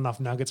there's not enough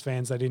Nuggets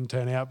fans. They didn't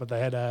turn out, but they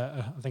had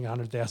I think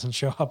 100,000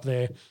 show up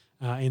there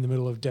in the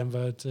middle of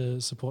Denver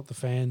to support the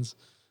fans.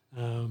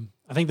 I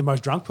think the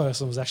most drunk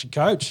person was actually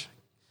Coach.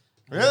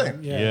 Really?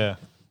 Yeah.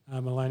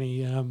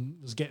 Maloney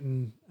was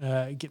getting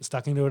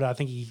stuck into it. I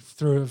think he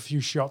threw a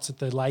few shots at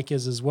the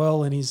Lakers as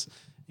well in his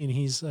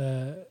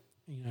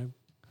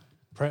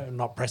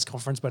not press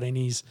conference, but in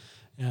his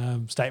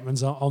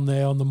statements on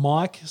there on the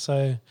mic.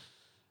 So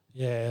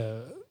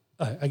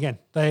again,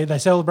 they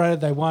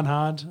celebrated. They won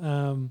hard.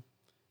 Now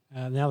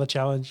the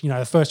challenge,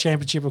 the first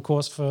championship, of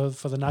course, for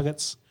the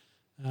Nuggets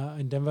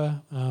in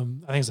Denver. I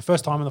think it's the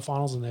first time in the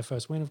finals and their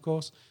first win, of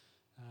course.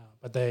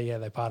 But they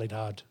partied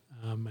hard,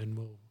 and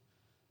we'll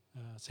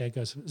see how it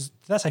goes. Did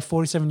that say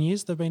 47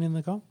 years they've been in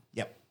the comp?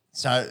 Yep.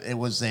 So it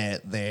was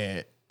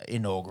their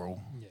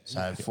inaugural. Yeah,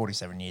 so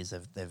 47 years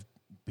they've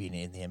been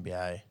in the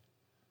NBA,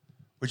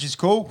 which is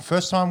cool.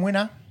 First time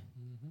winner.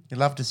 Mm-hmm. You'd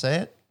love to see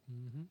it.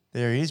 Mm-hmm.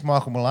 There he is,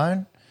 Michael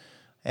Malone,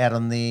 out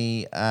on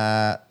the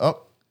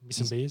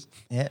missing beers.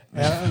 Yeah,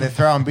 they're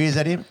throwing beers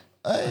at him.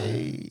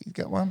 Hey, he's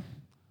got one.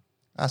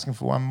 Asking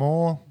for one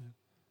more.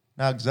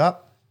 Nugs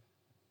up.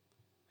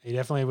 He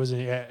definitely was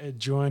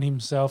enjoying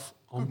himself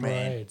on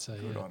parade. So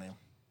good on him.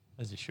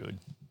 As you should.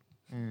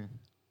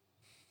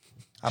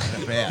 Up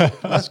and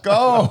about. Let's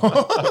go.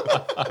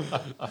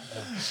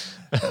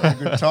 Had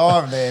a good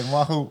time there,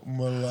 Michael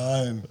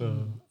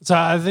Malone. So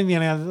I think the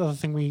only other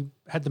thing we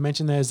had to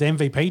mention there is the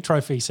MVP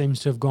trophy seems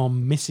to have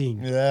gone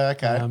missing. Yeah,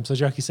 okay. So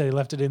Jokey said he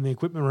left it in the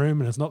equipment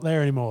room and it's not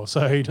there anymore.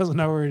 So he doesn't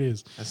know where it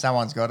is.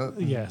 Someone's got it.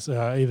 Yeah, so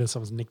either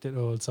someone's nicked it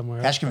or somewhere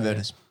else. Cash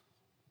converters.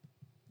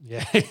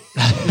 Yeah.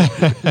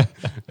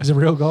 Is it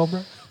real gold,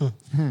 bro?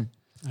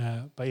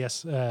 But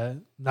yes,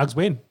 Nugs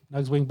win.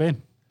 Nugs win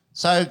Ben.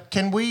 So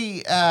can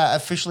we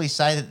officially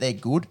say that they're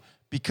good?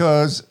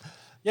 Because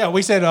yeah,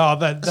 we said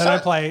they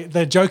don't play.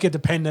 They're Joker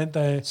dependent.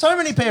 So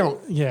many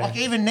people. Yeah. Like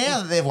even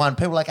now that they've won,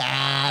 people are like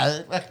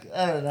I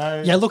don't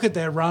know. Yeah, look at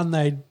their run.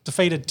 They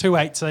defeated 2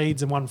 8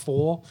 seeds and won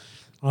 4. And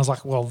I was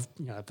like, well,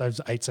 those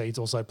 8 seeds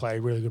also play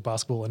really good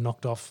basketball and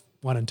knocked off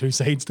 1 and 2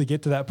 seeds to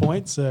get to that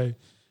point. So,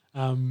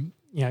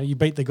 you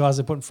beat the guys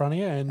they put in front of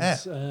you, and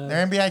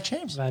they're NBA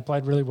champs. They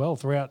played really well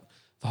throughout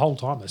the whole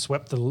time. They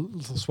swept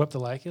the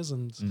Lakers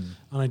and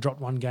only dropped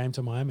 1 game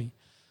to Miami.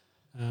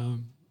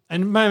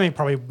 And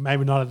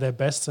maybe not at their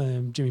best.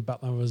 Jimmy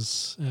Butler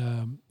was,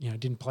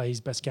 didn't play his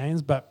best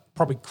games, but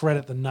probably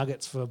credit the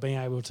Nuggets for being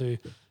able to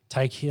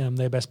take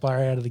their best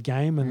player out of the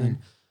game and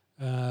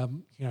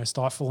then,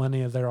 stifle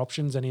any of their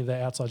options, any of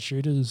their outside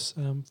shooters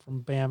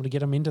from being able to get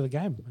them into the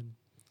game. And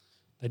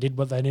they did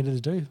what they needed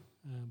to do,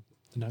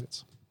 the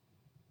Nuggets.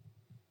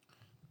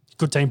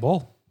 Good team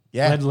ball.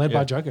 Yeah. Led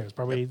by Joker. It's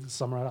probably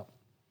sum right up.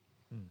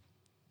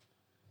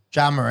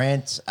 Ja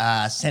Morant's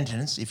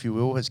sentence, if you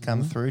will, has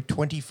come through.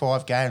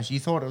 25 games. You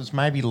thought it was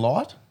maybe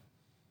light?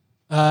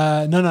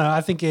 No.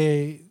 I think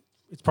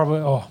it's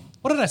probably. Oh,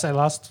 what did I say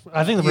last?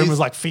 I think the room was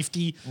like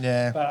 50.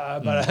 Yeah.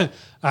 But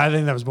I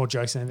think that was more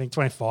jokes than anything.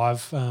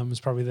 25 was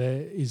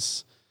probably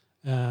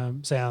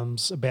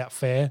sounds about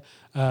fair.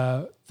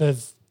 The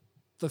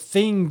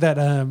thing that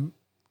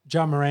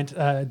Ja Morant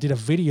did a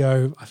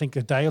video, I think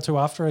a day or two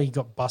after he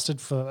got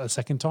busted for a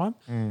second time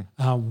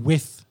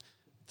with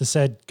the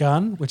said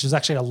gun, which is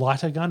actually a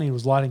lighter gun. He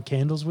was lighting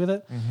candles with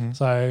it. Mm-hmm.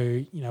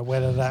 So,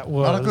 whether that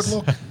was not a good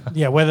look.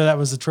 Yeah, whether that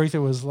was the truth, it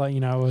was like, it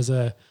was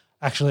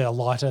actually a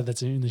lighter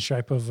that's in the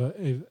shape of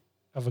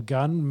a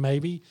gun,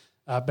 maybe.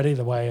 But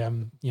either way,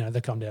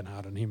 they come down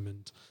hard on him,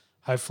 and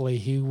hopefully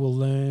he will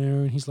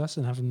learn his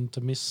lesson, having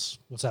to miss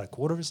a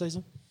quarter of a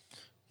season.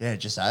 Yeah,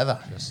 just over.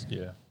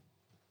 Yeah.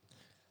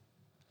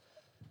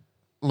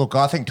 Look,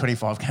 I think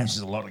 25 games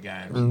is a lot of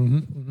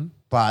games,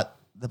 but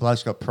the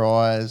bloke's got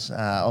prize.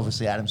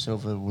 Obviously, Adam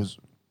Silver was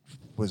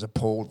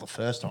appalled the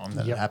first time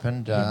that it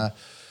happened, and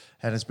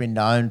has been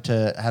known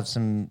to have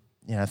some,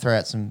 throw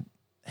out some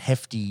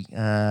hefty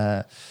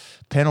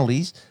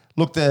penalties.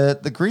 Look, the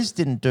Grizz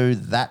didn't do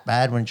that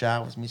bad when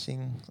Ja was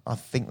missing. I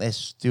think they're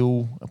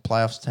still a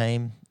playoffs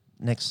team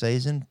next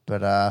season,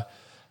 but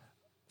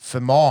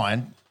for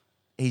mine,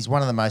 he's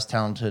one of the most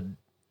talented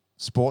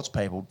sports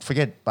people.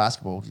 Forget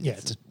basketball. Yeah,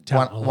 it's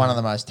one of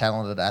the most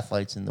talented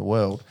athletes in the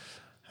world.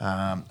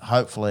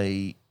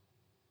 Hopefully,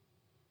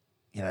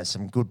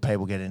 some good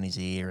people get in his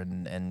ear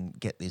and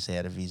get this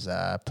out of his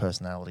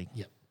personality.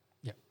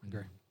 Yep,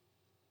 agree.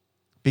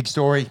 Big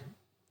story.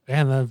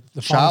 And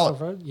the Charlotte.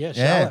 Final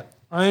Charlotte.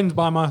 Owned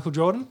by Michael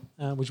Jordan,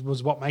 which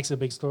was what makes it a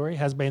big story,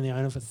 has been the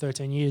owner for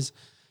 13 years,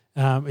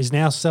 is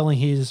now selling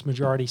his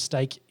majority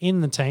stake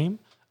in the team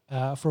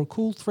for a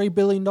cool $3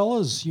 billion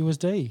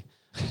USD.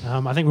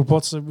 I think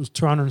reports it was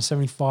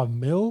 275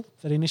 mil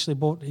that he initially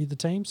bought the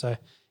team. So,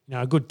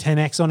 a good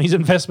 10x on his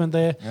investment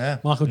there. Yeah.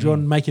 Michael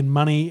Jordan making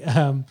money.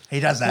 He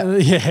does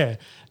that.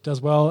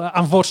 Does well.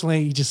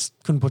 Unfortunately, he just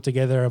couldn't put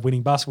together a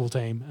winning basketball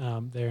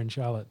team there in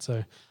Charlotte.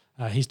 So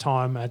his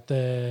time at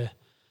the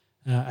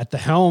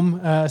helm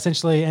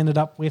essentially ended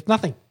up with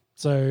nothing.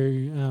 So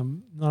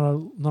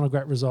not a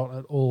great result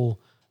at all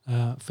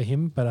for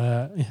him.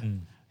 But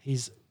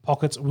his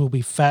pockets will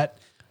be fat.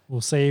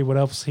 We'll see what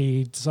else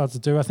he decides to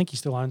do. I think he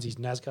still owns his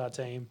NASCAR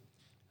team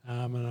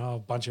and a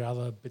bunch of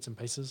other bits and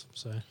pieces.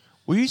 So,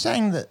 were you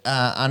saying that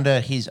under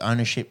his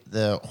ownership,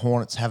 the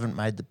Hornets haven't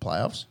made the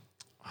playoffs?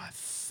 I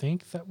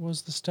think that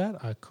was the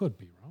stat. I could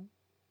be wrong.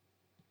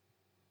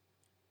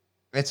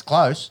 It's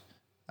close.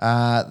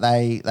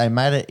 They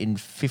made it in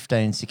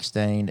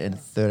 15-16 and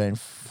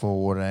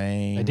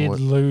 13-14. They did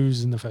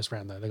lose in the first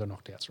round, though. They got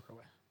knocked out straight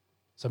away.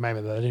 So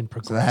maybe they didn't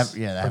progress.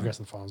 They progress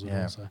in the finals.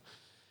 Yeah. So,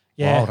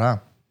 yeah. Wild, huh?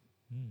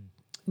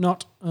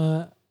 Not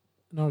a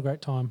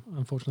great time,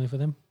 unfortunately, for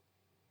them.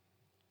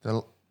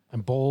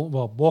 And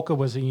Walker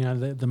was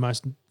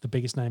the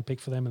biggest name pick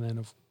for them, and then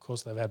of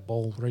course they've had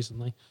Ball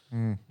recently.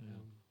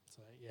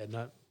 So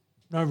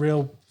no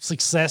real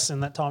success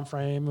in that time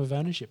frame of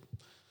ownership.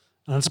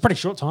 And it's a pretty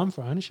short time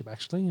for ownership,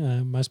 actually.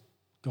 Most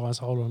guys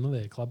hold on to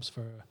their clubs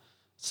for a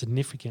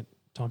significant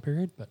time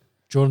period, but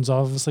Jordan's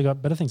obviously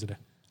got better things to do.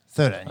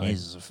 13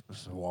 years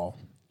is a while.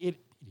 It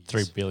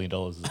 $3 billion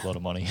is a lot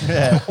of money.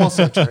 Yeah.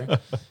 Also true.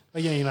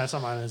 But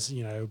some owners,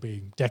 it'll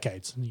be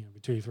decades,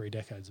 2 or 3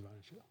 decades of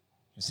ownership.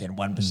 You send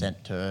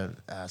 1%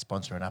 to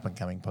sponsor an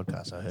up-and-coming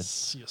podcast, I heard.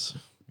 Yes.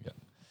 Yeah.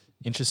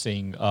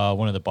 Interesting.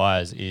 One of the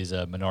buyers is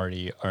a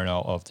minority owner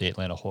of the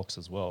Atlanta Hawks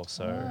as well.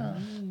 So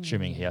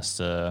assuming he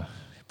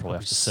probably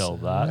have to sell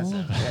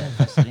that.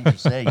 That's an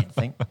interest there, you'd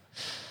think.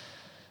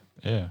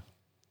 Yeah.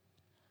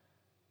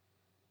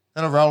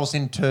 That'll roll us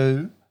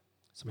into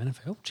some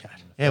NFL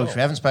chat. Yeah, which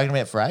we haven't spoken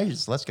about for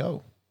ages. Let's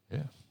go.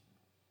 Yeah.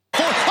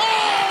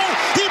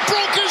 Oh, he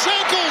broke his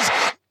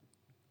ankles.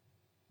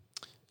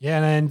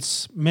 Yeah,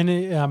 and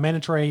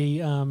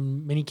mandatory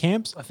mini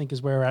camps, I think,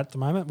 is where we're at the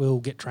moment. We'll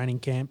get training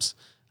camps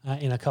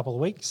in a couple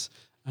of weeks.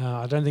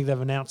 I don't think they've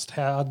announced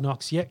Hard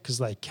Knocks yet because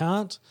they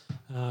can't.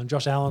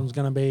 Josh Allen's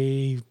going to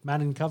be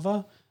Madden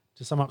cover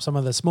to sum up some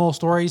of the small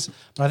stories.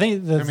 But I think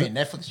It's going to be a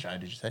Netflix show,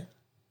 did you say?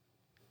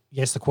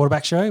 Yes, the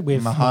quarterback show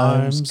with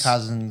Mahomes,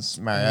 Cousins,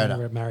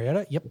 Mariota.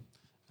 Mariota, yep.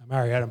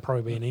 Mariota will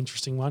probably be an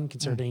interesting one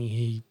considering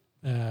he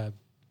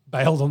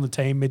bailed on the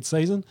team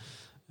mid-season.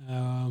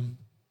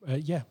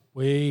 That'll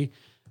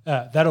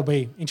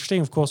be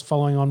interesting, of course,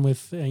 following on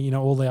with,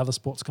 all the other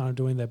sports kind of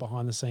doing their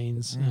behind the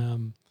scenes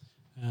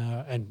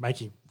and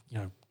making,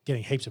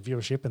 getting heaps of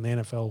viewership, and the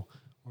NFL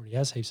already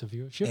has heaps of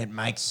viewership. It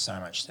makes so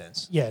much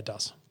sense. Yeah, it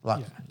does.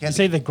 You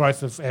see the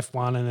growth of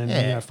F1 and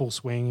then full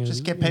swing.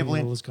 Just get people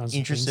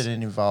interested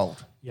and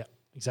involved. Yeah,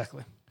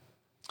 exactly.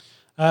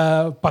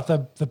 But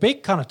the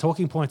big kind of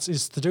talking points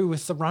is to do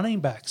with the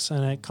running backs,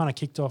 and it kind of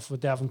kicked off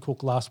with Dalvin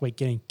Cook last week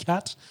getting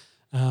cut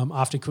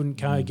after he couldn't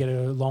get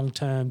a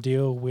long-term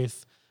deal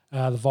with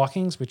the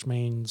Vikings, which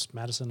means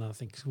Madison, I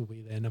think, will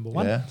be their number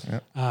one.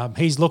 Yeah.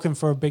 He's looking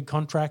for a big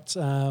contract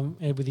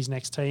with his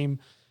next team.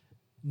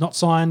 Not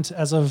signed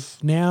as of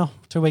now,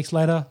 2 weeks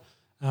later.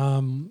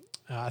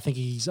 I think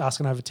he's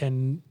asking over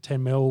 10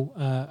 mil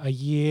a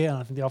year, and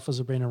I think the offers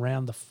have been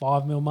around the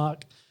 5 mil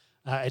mark.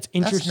 It's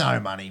interesting. That's no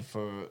money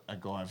for a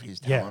guy of his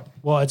talent. Yeah,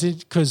 well, it's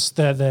because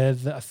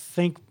I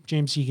think,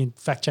 James, you can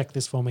fact check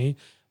this for me.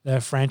 The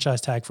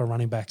franchise tag for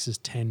running backs is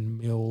 10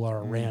 mil or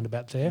around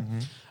about there.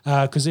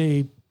 Because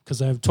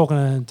they're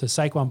talking to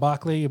Saquon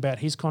Barkley about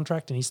his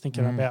contract, and he's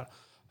thinking about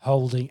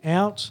holding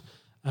out.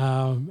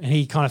 And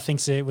he kind of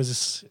thinks it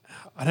was,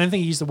 I don't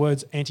think he used the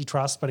words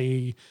antitrust, but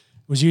he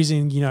was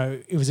using,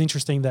 it was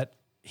interesting that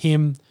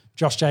him,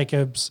 Josh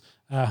Jacobs,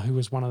 who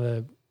was one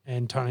of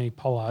and Tony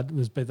Pollard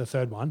was the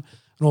third one,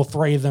 and all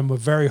three of them were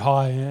very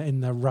high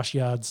in the rush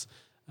yards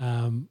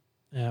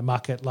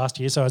market last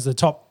year. So as the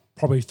top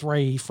probably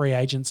 3 free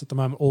agents at the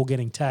moment, all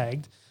getting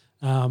tagged,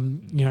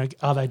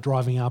 are they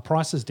driving our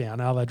prices down?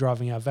 Are they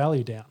driving our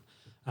value down?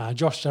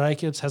 Josh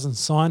Jacobs hasn't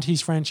signed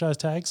his franchise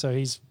tag, so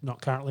he's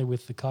not currently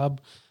with the club.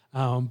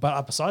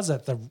 But besides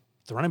that, the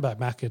running back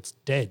market's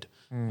dead.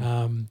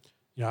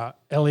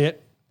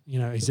 Elliott,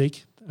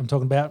 Zeke, I'm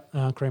talking about,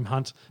 Kareem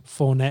Hunt,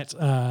 Fournette,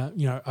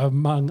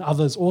 among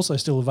others, also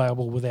still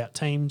available without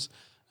teams.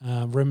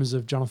 Rumours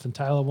of Jonathan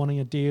Taylor wanting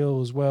a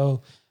deal as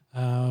well.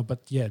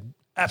 But,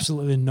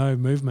 absolutely no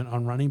movement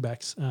on running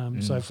backs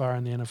so far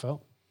in the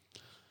NFL.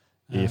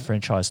 Yeah,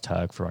 franchise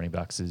tag for running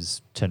backs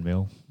is 10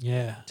 mil.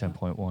 Yeah.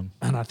 10.1.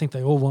 And I think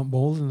they all want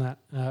more than that.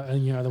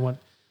 They want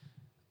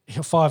a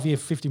 5-year,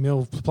 50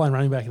 mil playing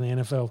running back in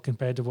the NFL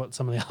compared to what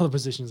some of the other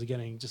positions are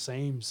getting. It just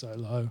seems so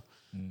low.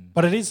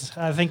 But it is,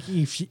 I think,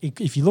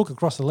 if you look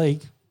across the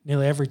league,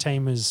 nearly every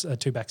team is a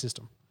 2-back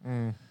system.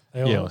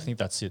 I think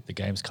that's it. The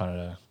game's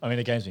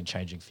the game's been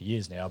changing for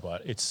years now,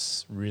 but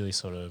it's really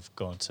sort of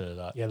gone to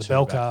that. Yeah, the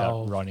bell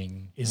cow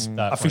running is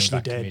that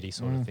officially dead. Committee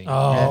sort of thing.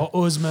 Oh,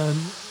 Usman.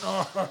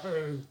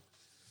 Oh.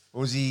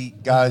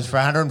 Uzi goes for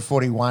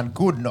 141.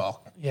 Good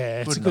knock.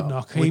 Yeah, it's a good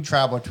knock. We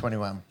trail by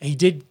 21. He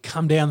did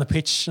come down the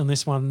pitch on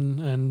this one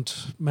and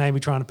maybe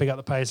trying to pick up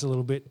the pace a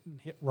little bit,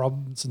 hit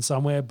Robinson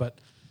somewhere, but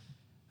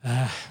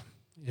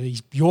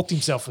he yorked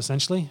himself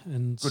essentially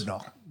and good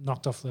knock.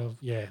 Knocked off the.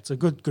 Yeah, it's a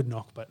good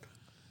knock, but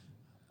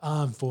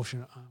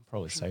unfortunate.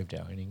 Probably saved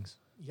our innings.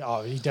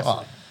 Yeah, he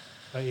definitely.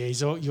 But yeah,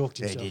 he's yorked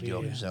himself. Yeah, he did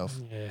york himself.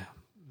 Yeah,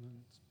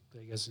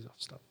 there goes his off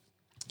stop.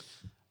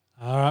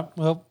 All right,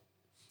 well.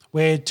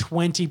 We're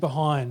 20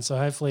 behind, so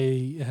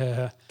hopefully...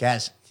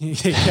 Gaz.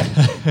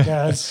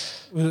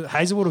 Gaz.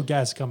 Hazelwood or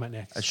Gaz come out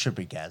next? It should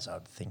be Gaz, I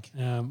would think.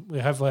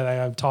 Hopefully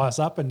they tie us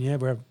up, and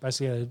we're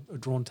basically a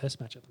drawn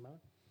test match at the moment.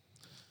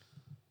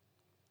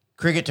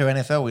 Cricket to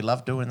NFL, we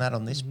love doing that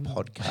on this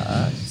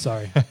podcast.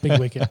 Sorry, big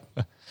wicket.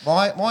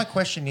 My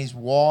question is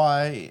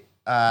why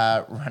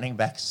are running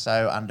backs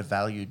so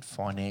undervalued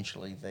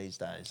financially these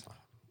days?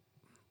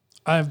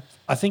 I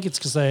think it's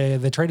because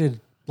they're treated...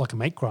 like a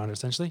meat grinder,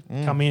 essentially.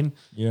 Come in,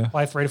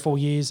 play 3 to 4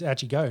 years,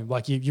 out you go.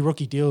 Like your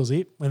rookie deal is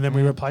it, and then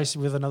we replace you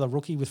with another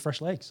rookie with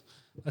fresh legs.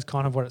 That's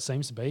kind of what it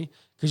seems to be.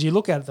 Because you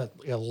look at the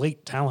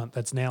elite talent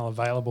that's now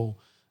available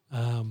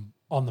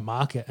on the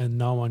market and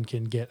no one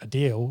can get a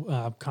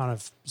deal, kind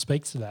of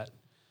speaks to that.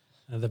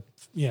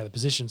 the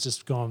position's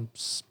just gone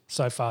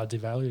so far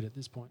devalued at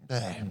this point.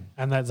 Yeah.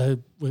 And that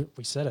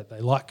we said it.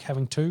 They like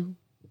having two,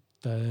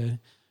 the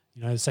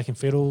second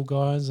fiddle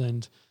guys,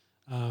 and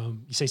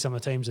you see some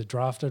of the teams that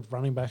drafted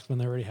running backs when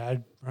they already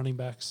had running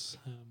backs.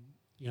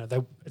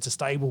 It's a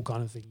stable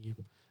kind of thing. You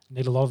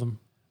need a lot of them.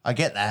 I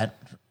get that.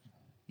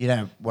 You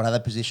know, what other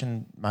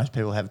position most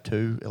people have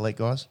two elite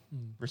guys?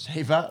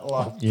 Receiver.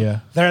 Yeah.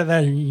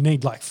 There you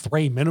need like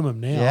three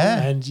minimum now.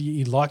 Yeah. And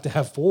you'd like to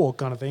have four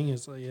kind of thing.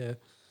 It's like, yeah.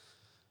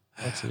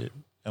 That's it.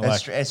 And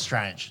It's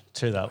strange.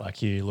 To that,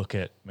 like you look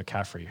at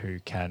McCaffrey, who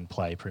can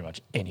play pretty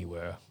much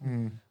anywhere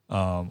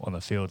on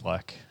the field.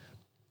 Like,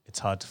 it's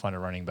hard to find a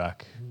running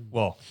back.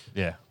 Well,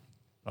 yeah,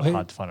 not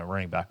hard to find a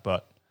running back,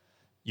 but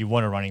you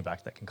want a running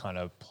back that can kind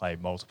of play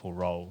multiple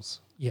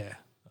roles. Yeah,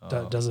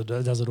 does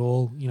it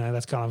all.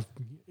 That's kind of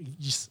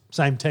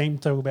same team.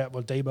 Talk about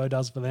what Debo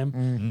does for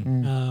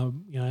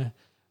them.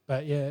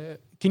 But yeah,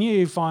 can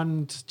you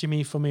find,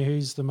 Jimmy, for me,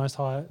 who's the most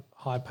high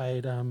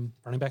paid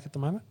running back at the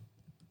moment?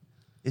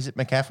 Is it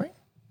McCaffrey?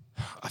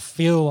 I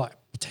feel like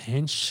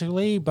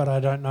potentially, but I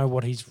don't know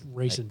what his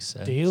recent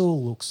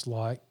deal looks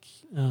like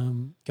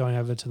going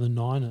over to the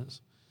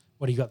Niners.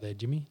 What do you got there,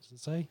 Jimmy? Does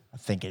it say? I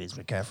think it is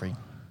McCaffrey.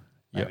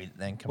 Maybe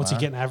then Kamara. What's he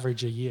getting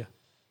average a year?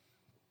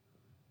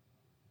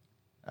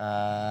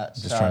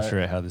 Just trying to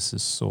figure out how this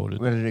is sorted.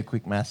 We're going to do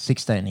quick math.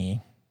 16 a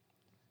year.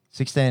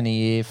 16 a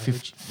year,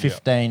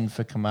 15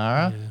 for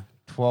Kamara,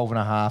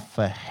 12.5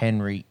 for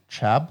Henry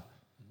Chubb,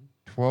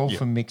 12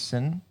 for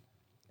Mixon,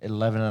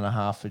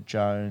 11.5 for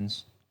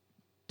Jones,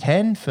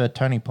 10 for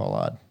Tony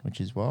Pollard, which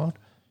is wild.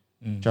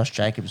 Josh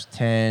Jacobs,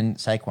 10,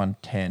 Saquon,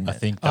 10. I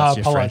think that's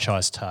your Pollard,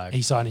 franchise tag.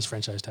 He signed his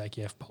franchise tag,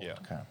 Pollard. Yeah.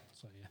 Okay.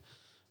 So,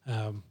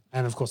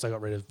 and, of course, they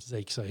got rid of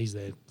Zeke, so he's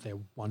their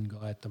one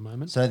guy at the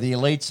moment. So the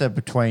elites are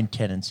between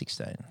 10 and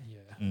 16.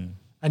 Yeah.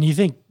 And you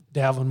think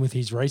Dalvin, with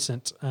his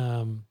recent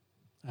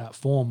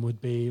form,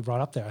 would be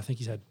right up there. I think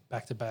he's had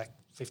back-to-back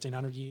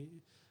 1,500-year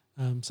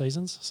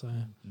seasons. So,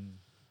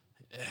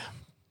 yeah.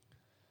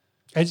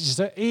 It's just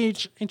an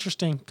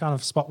interesting kind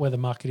of spot where the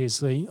market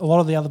is. A lot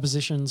of the other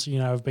positions,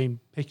 have been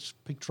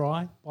picked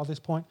dry by this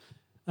point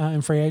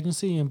in free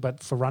agency,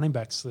 but for running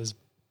backs, there's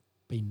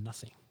been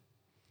nothing.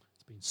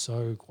 It's been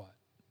so quiet.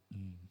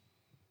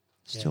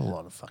 Still a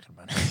lot of fucking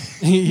money.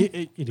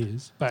 It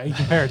is, but you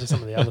compare it to some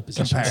of the other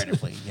positions.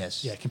 Comparatively,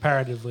 yes. Yeah,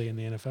 comparatively in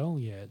the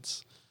NFL,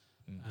 it's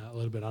a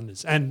little bit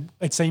unders. And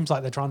it seems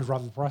like they're trying to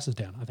drive the prices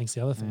down. I think it's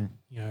the other thing.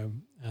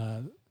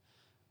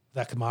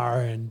 That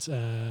Kamara and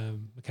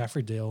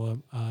McCaffrey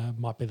deal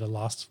might be the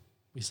last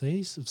we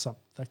see of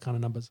that kind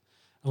of numbers,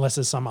 unless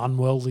there's some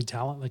unworldly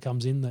talent that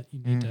comes in that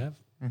you need to have.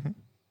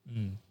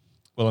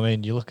 Well, I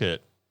mean, you look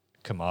at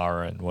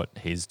Kamara and what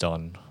he's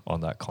done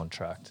on that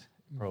contract,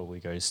 probably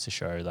goes to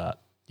show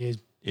that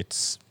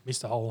it's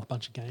missed a whole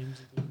bunch of games.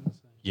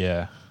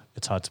 Yeah,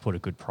 it's hard to put a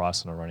good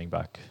price on a running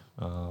back.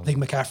 I think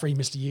McCaffrey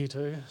missed a year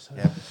too. So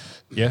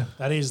yeah,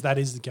 that is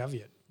the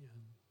caveat.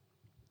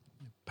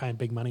 Paying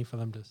big money for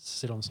them to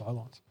sit on the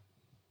sidelines.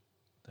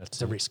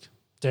 It's a risk.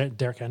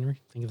 Derrick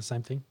Henry, think of the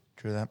same thing.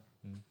 True that.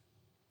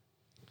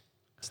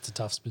 It's a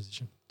tough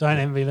position. Don't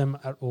envy them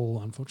at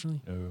all,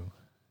 unfortunately. No.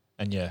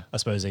 And yeah, I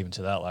suppose even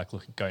to that, like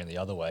going the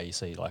other way, you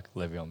see like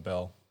Le'Veon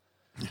Bell.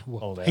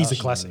 Well, he's a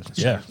classic.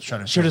 Should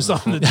have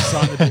signed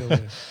the deal.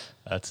 Yeah.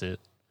 That's it.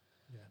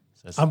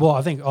 Yeah. Well,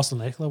 I think Austin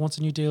Eckler wants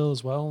a new deal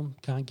as well.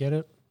 Can't get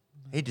it.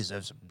 He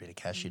deserves a bit of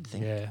cash, you'd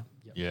think. Yeah.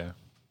 Yeah.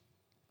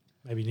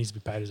 Maybe he needs to be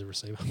paid as a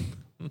receiver.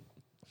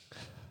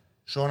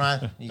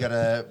 Shauno, you got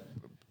a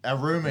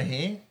rumour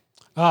here.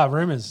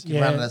 Rumours.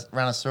 Yeah.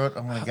 Run us through it.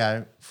 I'm going to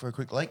go for a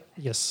quick leak.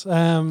 Yes.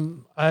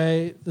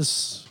 It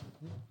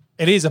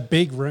is a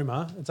big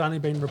rumour. It's only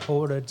been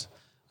reported,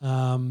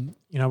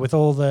 with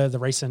all the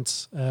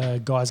recent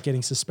guys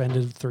getting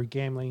suspended through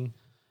gambling,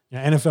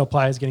 NFL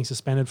players getting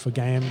suspended for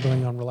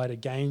gambling on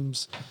related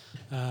games.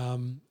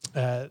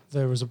 There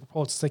was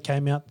reports that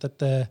came out that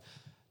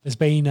there's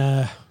been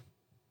a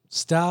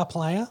star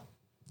player.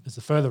 There's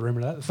a further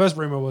rumour to that. The first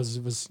rumour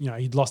was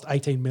he'd lost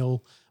 18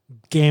 mil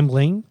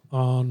gambling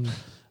on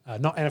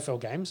not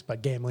NFL games,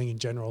 but gambling in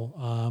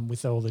general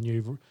with all the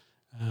new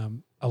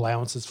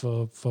allowances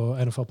for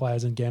NFL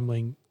players and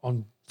gambling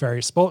on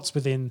various sports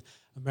within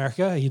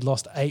America. He'd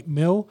lost 8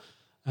 mil.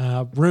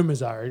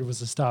 Rumours are it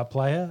was a star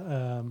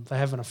player. They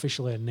haven't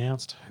officially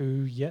announced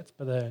who yet,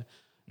 but it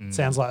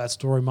sounds like that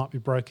story might be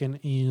broken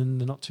in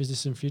the not too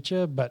distant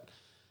future. But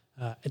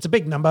it's a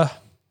big number,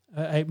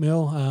 8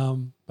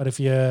 mil. But if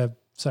you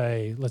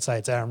let's say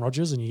it's Aaron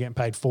Rodgers and you're getting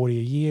paid 40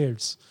 a year,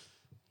 it's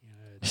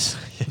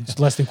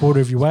less than a quarter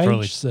of your wage.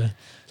 Probably, so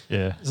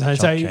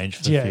change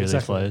for a few of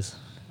these players.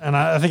 And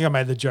I think I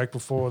made the joke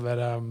before that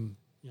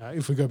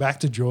if we go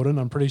back to Jordan,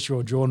 I'm pretty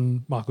sure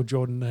Michael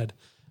Jordan had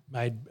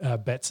made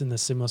bets in the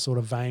similar sort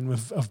of vein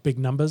of big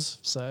numbers.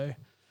 So,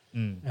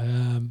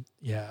 I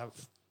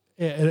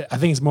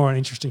think it's more an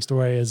interesting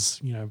story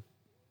as,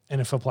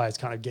 NFL players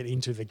kind of get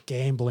into the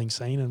gambling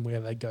scene and where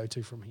they go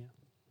to from here.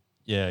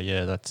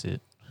 Yeah, that's it.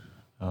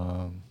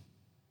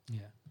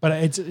 But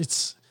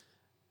it's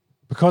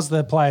because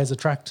the players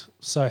attract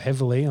so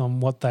heavily on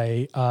what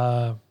they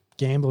are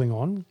gambling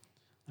on,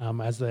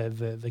 as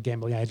the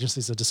gambling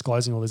agencies are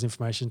disclosing all this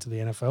information to the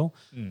NFL.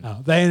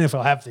 The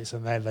NFL have this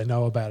and they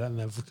know about it, and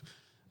they've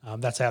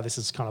that's how this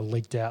is kind of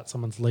leaked out.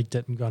 Someone's leaked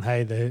it and gone,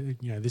 hey,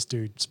 this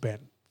dude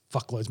spent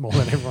fuckloads more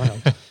than everyone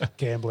else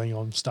gambling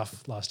on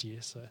stuff last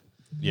year. So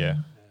Yeah.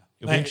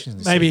 It'll be interesting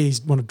to maybe see.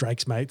 he's one of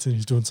Drake's mates and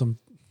he's doing some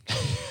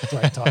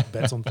Drake type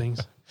bets on things.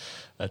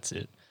 That's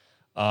it.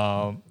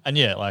 And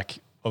yeah, like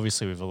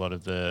obviously with a lot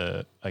of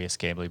the, I guess,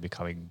 gambling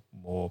becoming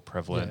more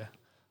prevalent,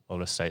 a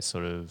lot of states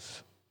sort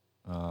of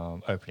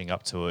opening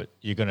up to it,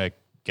 you're going to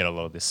get a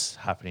lot of this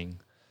happening,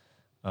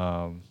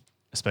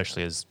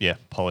 especially as,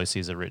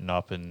 policies are written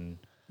up and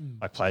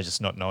like players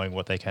just not knowing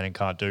what they can and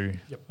can't do,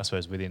 I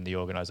suppose, within the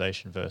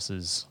organisation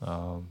versus,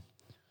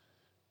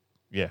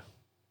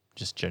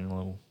 just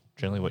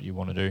generally what you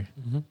want to do.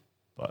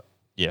 But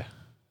yeah,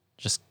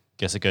 just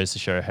guess it goes to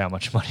show how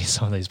much money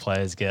some of these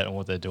players get and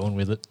what they're doing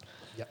with it.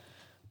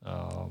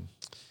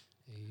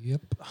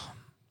 Yep.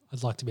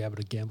 I'd like to be able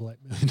to gamble $8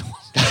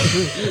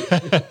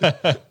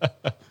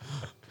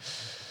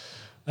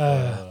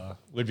 million.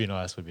 Would be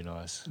nice.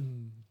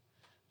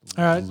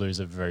 All right. Lose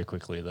it very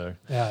quickly though.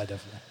 Yeah,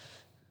 definitely.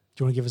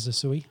 Do you want to give us a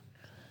suey?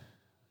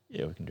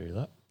 Yeah, we can do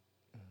that.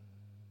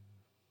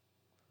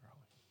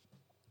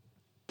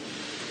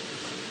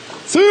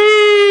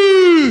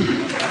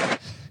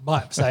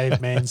 Might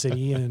save Man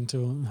City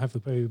until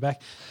hopefully we'll be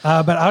back.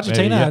 But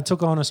Argentina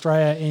took on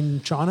Australia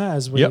in China,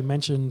 as we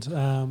mentioned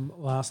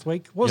last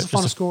week. What was the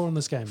final score on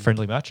this game?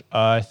 Friendly match.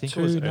 I think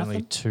it was 2-0?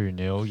 only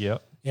 2-0,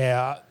 yep.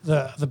 Yeah,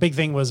 the big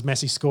thing was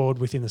Messi scored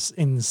in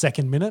the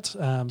second minute. So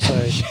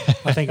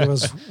I think it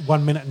was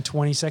 1 minute and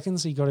 20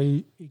 seconds he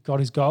got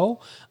his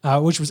goal,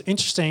 which was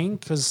interesting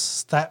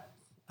because that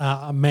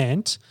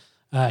meant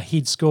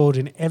he'd scored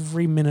in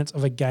every minute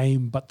of a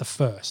game but the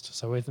first,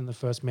 so within the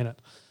first minute.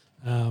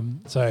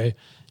 So,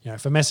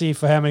 for Messi,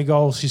 for how many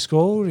goals he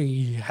scored,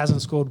 he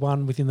hasn't scored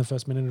one within the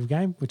first minute of a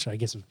game, which I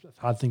guess is a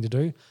hard thing to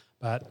do.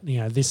 But,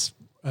 this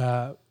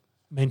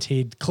meant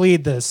he'd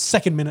cleared the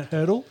second minute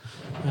hurdle.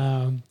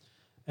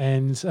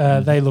 And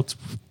they looked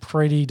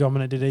pretty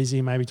dominant, did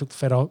easy, maybe took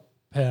the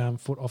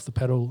foot off the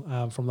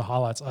pedal from the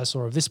highlights I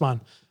saw of this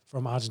one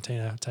from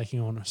Argentina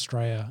taking on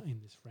Australia in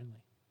this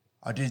friendly.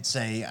 I did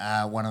see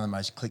one of the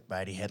most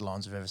clickbaity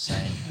headlines I've ever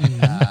seen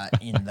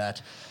in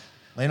that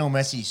Lionel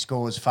Messi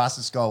scores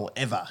fastest goal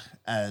ever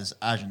as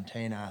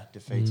Argentina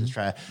defeats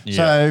Australia. Yeah.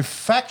 So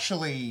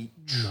factually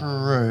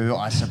true,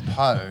 I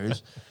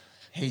suppose.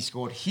 He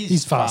scored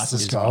his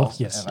fastest goal.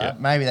 Yes. Ever.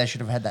 Maybe they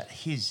should have had that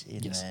his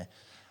in there.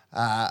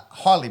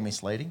 Highly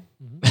misleading.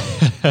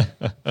 I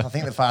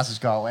think the fastest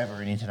goal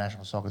ever in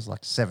international soccer is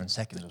like 7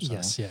 seconds or something.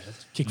 Yes, yeah,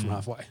 kick from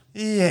halfway.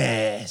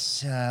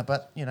 Yes,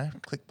 but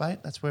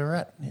clickbait. That's where we're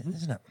at,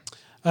 isn't it?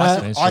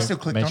 I still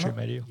clicked on it.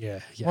 Media. Yeah.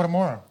 What a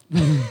moron.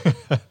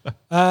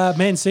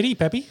 Man City,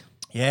 Pepe.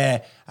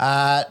 Yeah,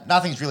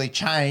 nothing's really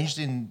changed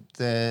in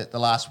the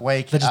last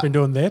week. They've just been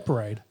doing their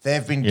parade.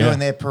 They've been doing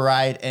their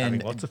parade, Having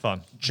and lots of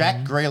fun.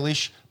 Jack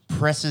Grealish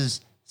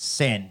presses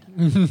send.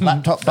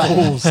 Laptop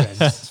button.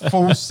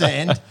 Full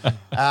send.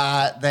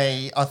 I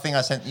think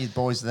I sent you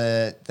boys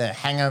the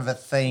hangover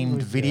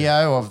themed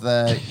video of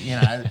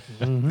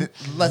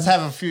let's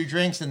have a few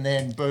drinks and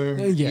then boom,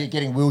 you're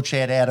getting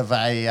wheelchaired out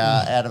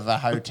of a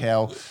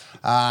hotel.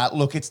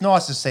 Look, it's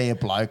nice to see a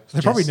bloke. They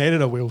probably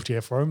needed a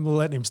wheelchair for him,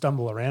 letting him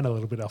stumble around a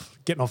little bit off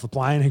getting off the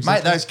plane.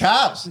 Mate, those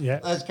calves. Yeah.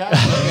 Those calves.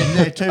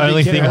 They're too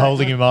Only big thing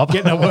holding him up.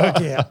 Getting a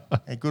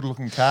workout. They're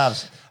good-looking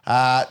calves.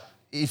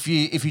 If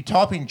you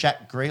type in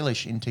Jack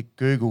Grealish into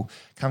Google,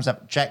 comes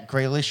up Jack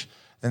Grealish,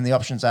 then the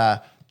options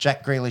are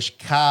Jack Grealish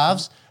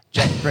calves,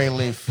 Jack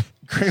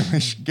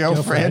Grealish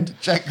girlfriend,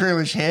 Jack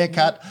Grealish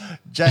haircut,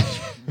 Jack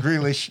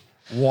Grealish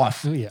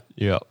wife.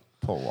 Yeah.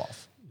 Poor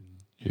wife.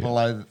 Yeah.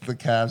 Below the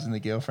calves and the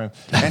girlfriend.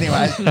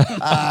 Anyway,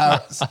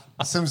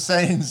 some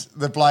scenes.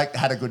 The bloke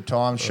had a good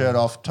time, shirt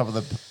off, top of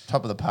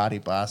the party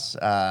bus.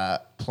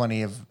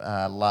 Plenty of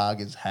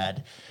lagers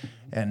had,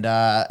 and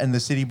the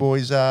City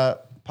boys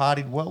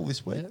partied well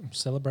this week. Yeah,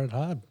 celebrated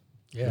hard.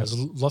 Yeah, there's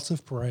lots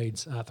of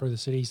parades through the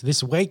cities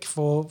this week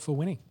for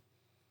winning.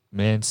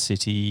 Man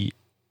City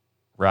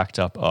racked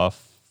up a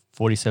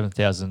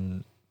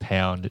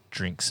 £47,000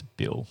 drinks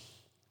bill.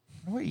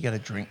 What you got to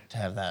drink to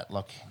have that?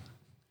 Like,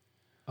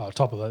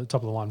 top of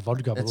the line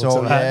vodka. It's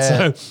all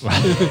that. So.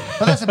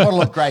 But that's a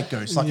bottle of Grey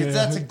Goose. Like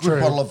that's a good true.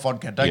 bottle of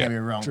vodka. Don't get me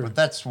wrong. True. But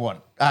that's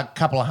what a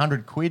couple of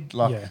 £100.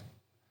 Like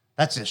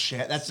that's a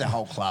share. That's the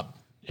whole club.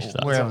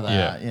 Wherever they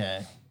are.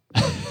 Yeah.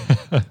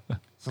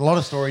 There's a lot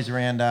of stories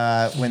around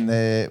when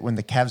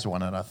the Cavs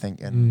won it, I think,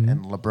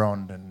 and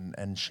LeBron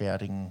and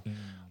shouting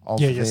of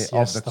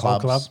the whole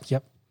club.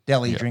 Yep.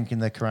 Delhi drinking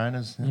the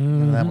Coronas.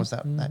 That was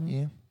that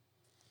year.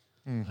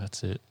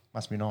 That's it.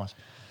 Must be nice.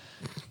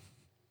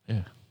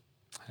 Yeah.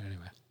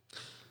 Anyway,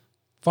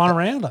 final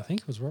round. I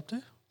think was we're up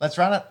to. Let's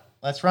run it.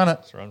 Let's run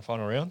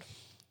final round.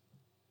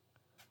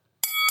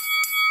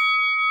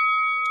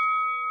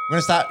 We're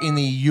going to start in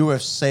the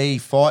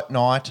UFC fight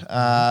night.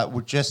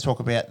 We'll just talk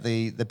about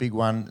the big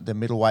one, the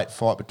middleweight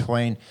fight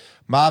between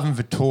Marvin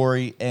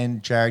Vettori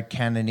and Jared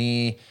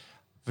Cannonier.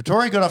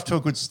 Vettori got off to a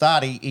good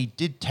start. He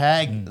did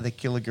tag the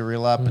Killer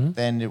Gorilla, but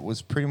then it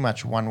was pretty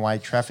much one-way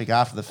traffic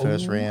after the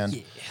first round.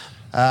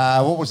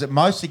 Yeah. What was it?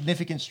 Most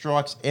significant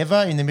strikes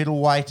ever in the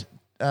middleweight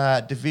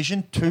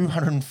division,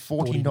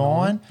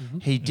 249.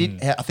 He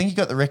did. I think he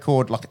got the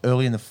record like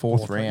early in the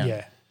fourth round.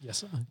 Yeah.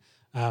 Yes.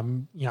 I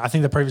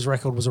think the previous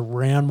record was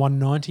around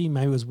 190.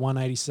 Maybe it was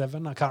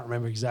 187. I can't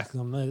remember exactly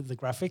on the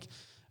graphic.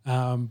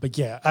 But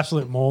yeah,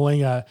 absolute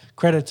mauling.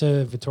 Credit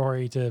to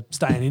Vettori to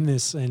staying in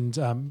this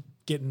and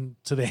getting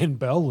to the end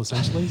bell,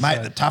 essentially. Mate,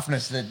 so, the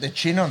toughness, the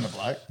chin on the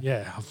bloke.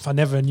 Yeah, I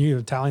never knew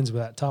Italians were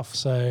that tough.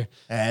 So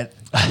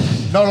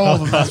not all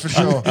of them, that's for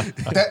sure.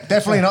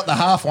 Definitely not the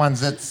half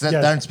ones that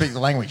don't speak the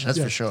language, that's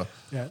for sure.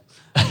 Yeah.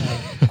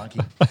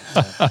 Funky.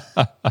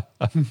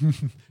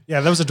 Yeah,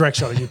 that was a direct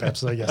shot at you, Pep,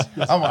 so yes.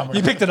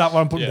 You picked it up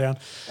while I'm putting down.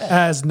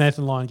 As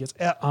Nathan Lyon gets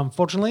out,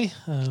 unfortunately.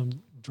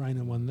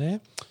 Drainer one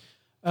there.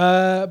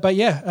 But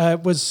yeah,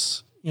 it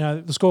was,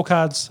 the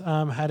scorecards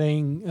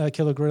having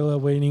Killer Gorilla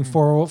winning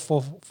four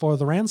of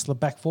the rounds, the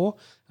back four.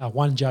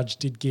 One judge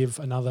did give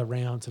another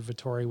round to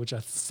Vettori, which I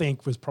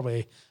think was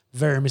probably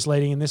very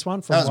misleading in this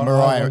one. That was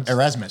Mariah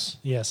Erasmus.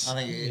 Yes. I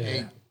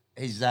think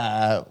he's,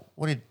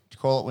 what did you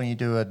call it when you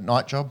do a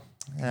night job?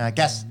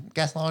 Gaslighting?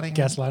 Gaslighting,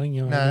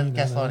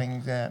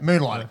 gaslighting.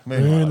 Moonlighting.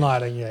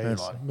 Moonlighting, yeah.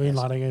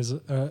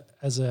 Moonlighting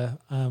as a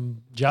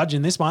judge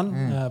in this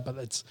one. But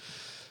it's,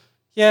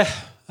 the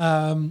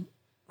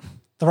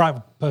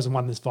right person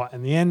won this fight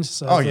in the end,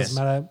 so it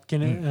doesn't matter.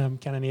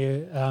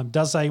 Cannonier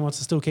does say he wants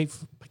to still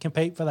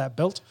compete for that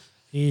belt.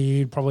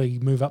 He'd probably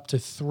move up to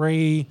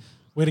 3.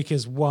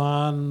 Whitaker's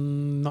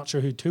 1. Not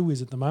sure who 2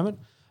 is at the moment.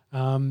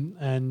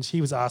 And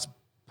he was asked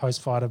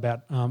post-fight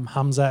about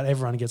Hamzat.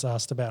 Everyone gets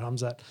asked about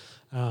Hamzat.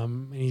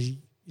 And he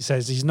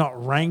says he's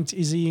not ranked,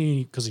 is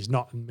he? Because he's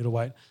not in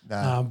middleweight.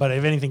 No. But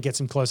if anything gets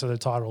him closer to the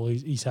title,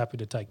 he's happy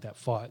to take that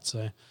fight.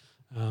 So,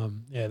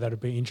 that'd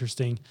be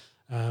interesting.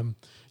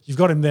 You've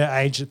got him there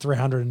aged at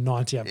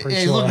 390, I'm pretty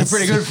sure. He's looking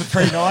pretty good for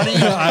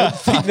 390. I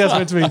think that's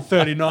meant to be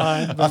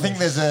 39. I think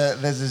there's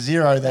a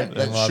zero that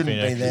shouldn't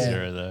be there.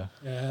 Zero there.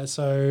 Yeah,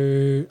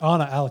 so,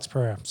 Alex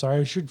Pereira. Sorry,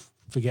 I should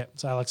forget.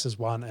 So Alex is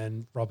 1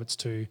 and Roberts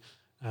 2.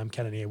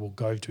 Cannonier will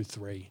go to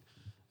 3.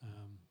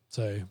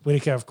 So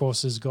Whitaker, of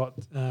course, has got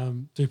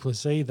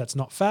Duplessis. That's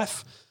not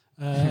Faf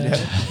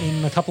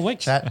in a couple of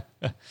weeks. And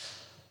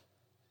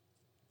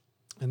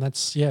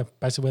that's,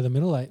 basically where the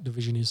middleweight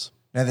division is.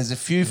 Now, there's a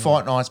few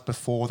fight nights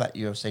before that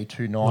UFC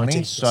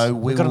 290. So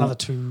we've got another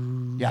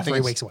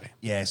 3 weeks away.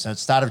 Yeah, so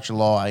start of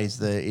July is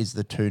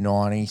the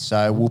 290.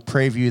 So we'll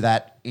preview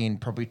that in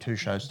probably 2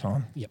 shows'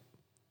 time. Yep.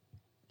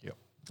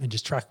 And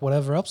just track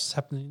whatever else is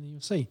happening in the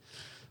UFC.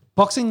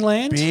 Boxing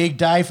land. Big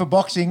day for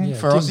boxing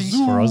for Aussies.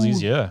 For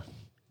Aussies, yeah.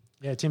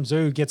 Yeah, Tim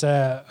Tszyu gets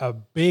a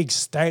big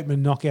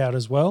statement knockout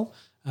as well,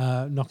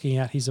 knocking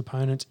out his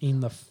opponent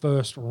in the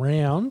first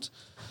round.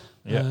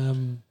 Yeah.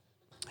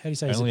 How do you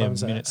say his Only a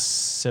opponent's minute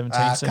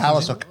 17 seconds.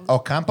 Carlos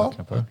Ocampo.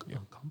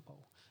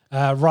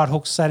 Right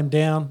hook sat him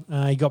down.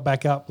 He got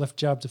back up, left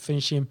jab to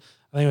finish him.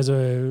 I think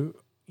it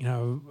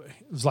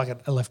was like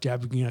a left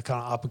jab, kind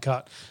of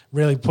uppercut.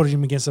 Really put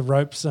him against the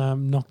ropes,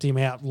 knocked him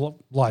out,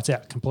 lights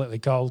out, completely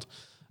cold.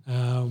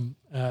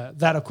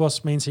 That, of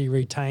course, means he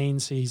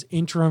retains his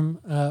interim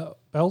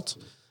belt,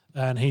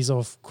 and he's,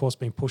 of course,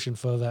 been pushing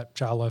for that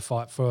Charlo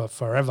fight for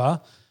forever.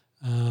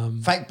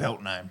 Fake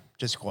belt name,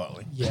 just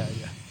quietly. Yeah.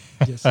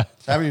 Yes.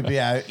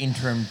 WBO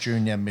interim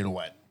junior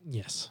middleweight.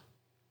 Yes.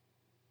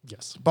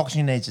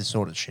 Boxing needs to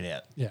sort its shit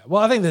out. Yeah.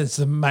 Well, I think that's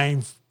the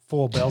main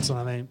 4 belts, and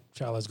I think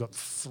Charlo's got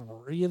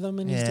 3 of them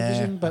in his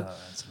division. But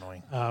that's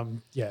annoying.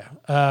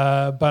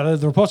 But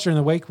the reports during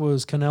the week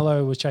was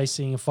Canelo was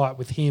chasing a fight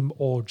with him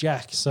or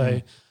Jack.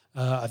 So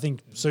I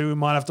think Tszyu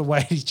might have to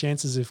weigh his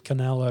chances if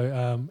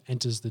Canelo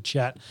enters the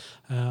chat.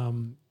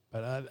 Tim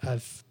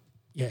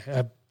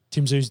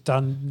Tszyu's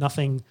done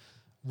nothing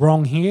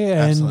wrong here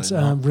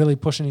and really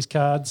pushing his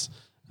cards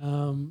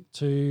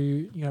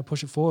to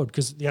push it forward,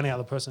 because the only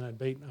other person that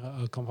beat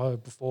Compo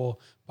before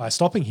by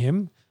stopping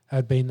him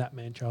had been that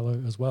man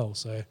Charlo as well.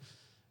 So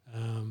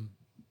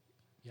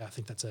I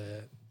think that's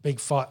a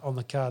big fight on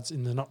the cards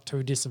in the not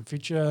too distant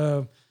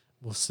future.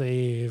 We'll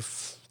see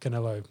if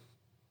Canelo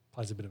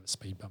plays a bit of a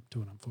speed bump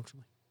to it,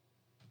 unfortunately.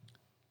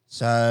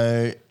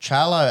 So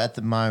Charlo at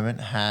the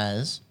moment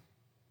has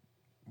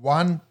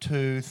 1,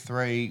 2,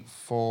 3,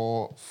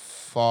 4,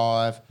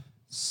 5,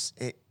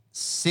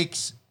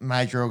 6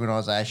 major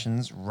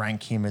organisations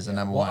rank him as a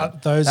number one.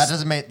 That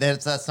doesn't mean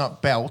that's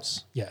not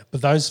belts. Yeah,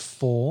 but those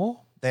 4,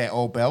 they're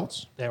all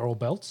belts.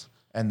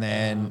 And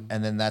then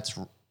that's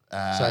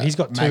so he's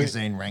got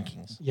magazine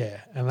rankings. Yeah,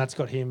 and that's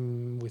got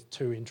him with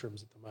 2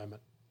 interims at the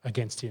moment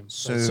against him.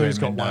 So he's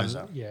got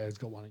Mendoza. 1. Yeah, he's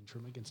got 1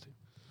 interim against him.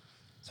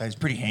 So he's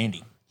pretty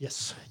handy.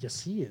 Yes,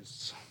 he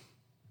is.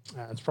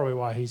 It's probably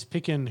why he's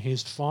picking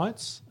his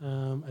fights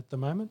at the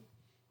moment.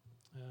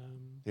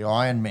 The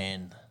Iron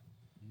Man.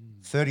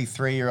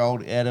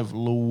 33-year-old out of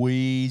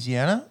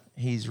Louisiana.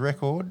 His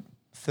record,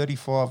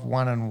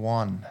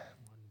 35-1-1.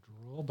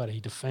 Draw, but he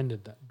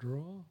defended that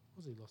draw.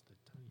 Was he lost to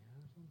Tony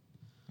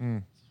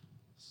Harrison?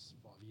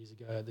 5 years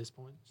ago at this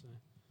point. So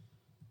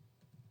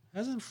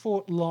hasn't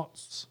fought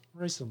lots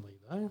recently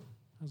though.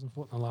 Hasn't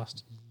fought in the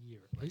last year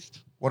at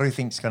least. What do you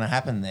think's going to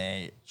happen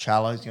there?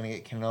 Charlo's going to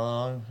get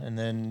Canelo, and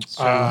then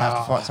Cyril will have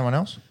to fight someone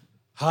else.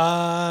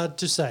 Hard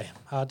to say.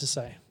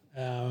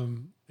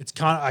 It's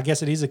kind of, I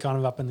guess it is a kind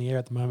of up in the air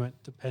at the moment,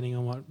 depending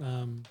on what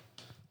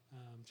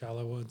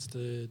Charlo wants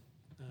to.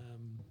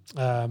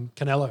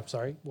 Canelo,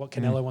 sorry, what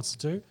Canelo wants to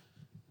do.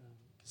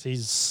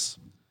 'Cause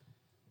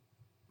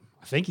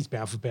I think he's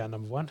bound for bout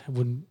number one.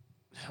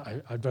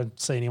 I don't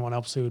see anyone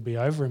else who would be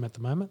over him at the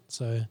moment.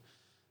 So,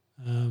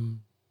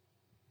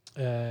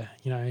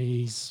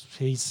 he's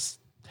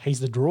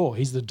the draw.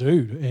 He's the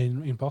dude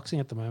in boxing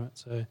at the moment.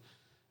 So,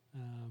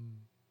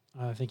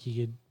 I think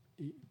he could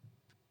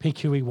pick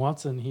who he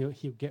wants and he'll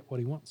get what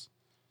he wants.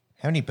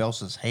 How many belts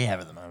does he have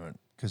at the moment?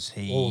 Because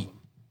All of them.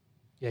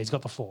 Yeah, he's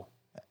got the 4.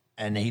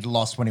 And he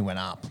lost when he went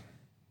up.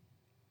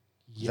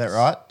 Yes. Is that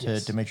right?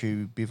 Yes. To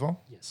Dimitri Bivol?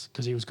 Yes,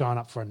 because he was going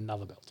up for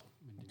another belt.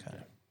 Okay.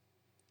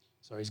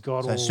 So he's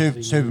got So all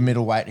super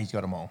middleweight, he's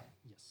got them all.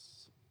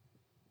 Yes.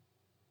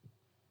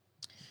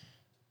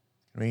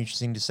 It'll be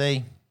interesting to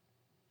see.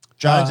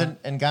 Jones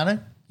and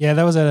Ngannou? Yeah,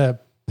 that was at a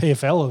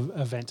PFL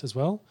event as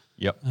well.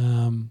 Yep.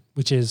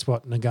 Which is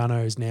what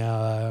Nagano is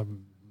now,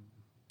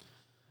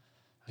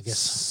 I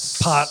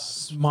guess, part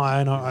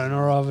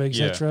owner of,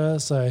 etc.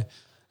 So,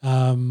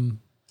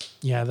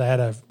 they had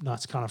a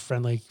nice kind of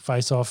friendly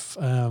face-off.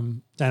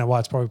 Dana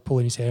White's probably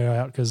pulling his hair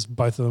out because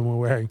both of them were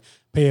wearing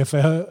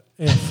PFL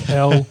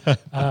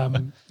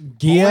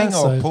gear. Pulling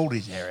or pulled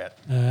his hair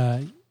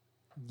out?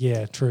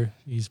 Yeah, true.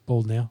 He's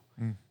bald now.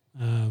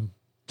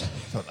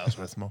 Thought that was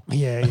worth more.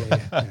 Yeah.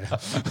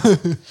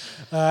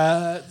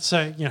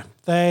 So,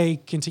 they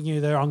continue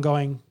their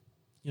ongoing,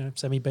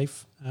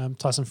 semi-beef.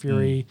 Tyson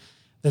Fury.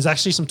 There's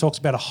actually some talks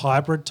about a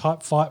hybrid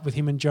type fight with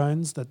him and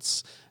Jones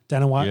that's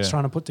Dana White's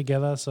trying to put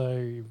together.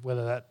 So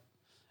whether that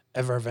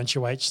ever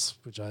eventuates,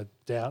 which I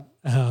doubt,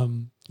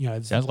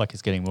 it sounds like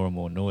it's getting more and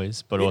more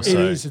noise, but also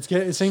it is.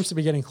 It seems to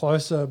be getting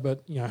closer,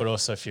 but But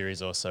also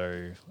Fury's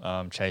also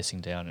chasing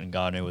down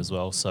Ngannou as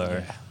well.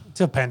 So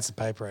till pens to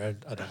paper, I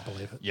don't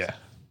believe it. Yeah.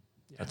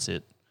 That's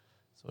it.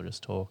 So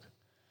just talk.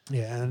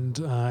 Yeah, and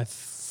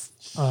That's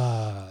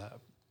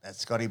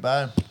Scotty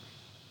Bow.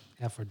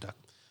 out for a duck.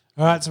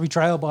 All right, so we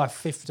trail by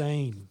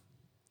 15.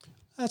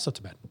 That's not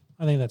too bad.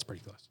 I think that's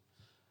pretty close.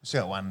 We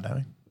still got one, don't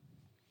we?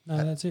 No,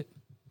 that's it.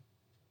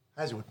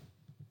 Hazelwood.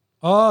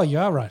 Oh, you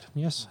are right.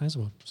 Yes,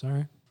 Hazelwood.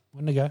 Sorry.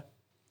 One to go.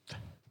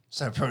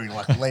 So probably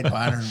like lead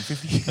by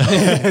 150.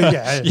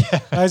 yeah.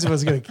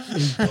 Hazelwood's going to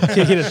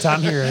hit a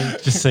ton here.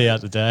 Just see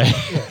out the day.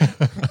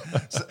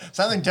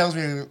 Something tells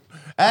me,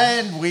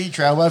 and we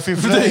trail by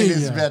 15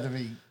 is about to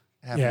be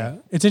happening. Yeah,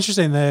 it's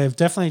interesting. They've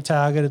definitely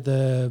targeted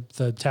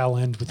the tail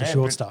end with the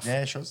short stuff.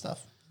 Yeah, short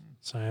stuff.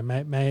 So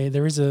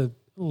there is a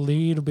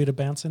little bit of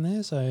bounce in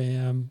there.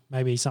 So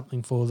maybe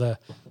something for the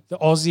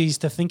Aussies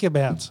to think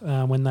about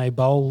when they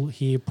bowl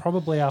here.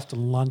 Probably after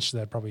lunch,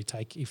 they'd probably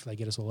take, if they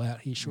get us all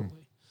out here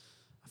shortly.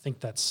 I think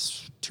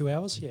that's 2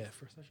 hours, for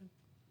a session.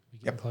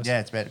 Yep. Yeah,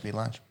 it's about to be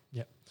lunch.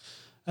 Yep.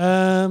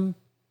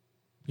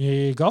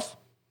 Golf?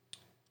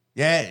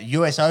 Yeah,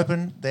 US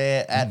Open.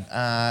 They're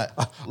at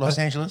Los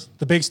Angeles.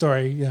 The big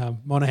story,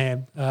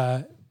 Monahan,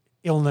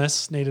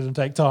 illness, needed to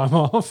take time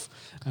off.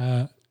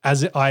 I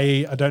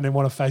don't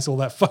want to face all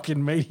that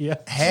fucking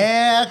media.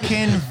 How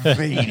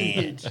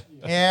convenient.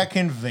 How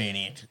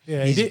convenient.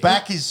 Yeah, His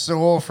back is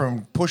sore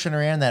from pushing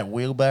around that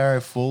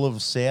wheelbarrow full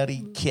of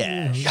Saudi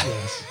cash.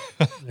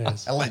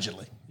 Yes.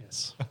 Allegedly.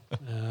 Yes.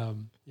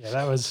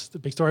 That was the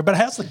big story. But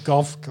how's the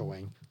golf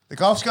going? The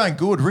golf's going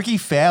good. Ricky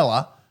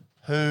Fowler,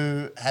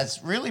 who has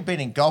really been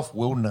in golf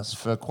wilderness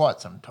for quite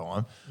some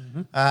time.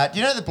 Do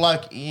you know the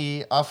bloke,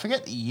 I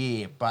forget the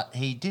year, but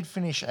he did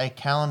finish a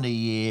calendar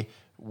year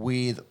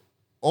with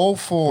all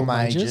four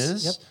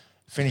majors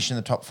finishing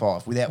in the top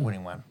 5 without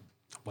winning one.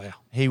 Wow.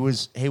 He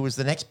was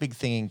the next big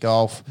thing in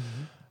golf.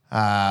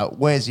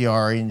 Wears the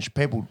orange.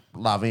 People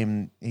love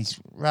him. He's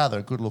rather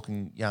a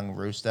good-looking young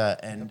rooster,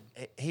 and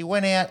he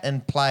went out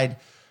and played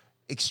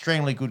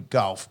extremely good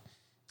golf.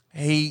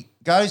 He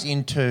goes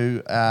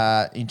into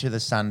the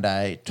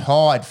Sunday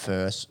tied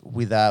first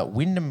with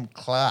Wyndham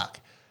Clark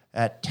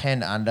at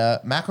 10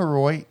 under.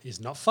 McIlroy He's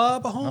not far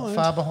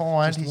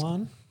behind. Just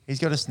one. He's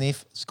got a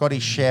sniff. Scotty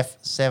Chef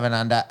 7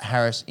 under.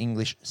 Harris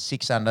English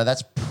 6 under.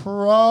 That's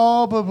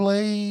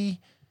probably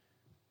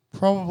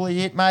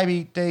it.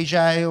 Maybe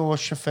DJ or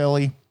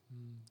Shaffelli,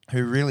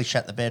 who really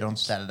shut the bed on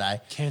Saturday.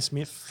 Cam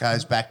Smith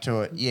Goes back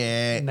to it.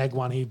 Yeah. Neg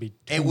one, he'd be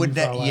It would.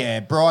 far away. Yeah.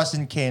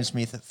 Bryson, Cam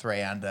Smith at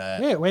 3 under.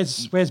 Yeah,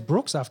 where's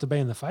Brooks after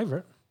being the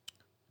favourite?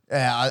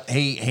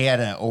 He had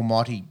an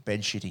almighty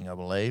bed shitting, I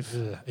believe.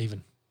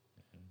 Even.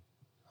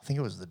 I think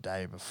it was the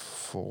day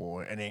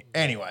before.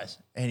 Anyways,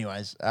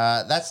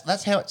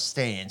 that's how it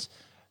stands.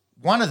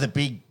 One of the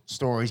big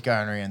stories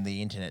going around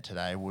the internet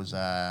today was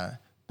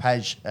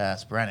Paige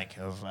Spiranek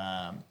of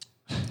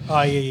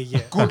Oh,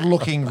 yeah.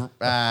 good-looking.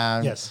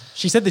 Yes.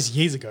 She said this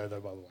years ago,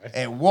 though, by the way.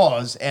 It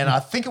was, and I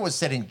think it was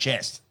said in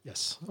jest.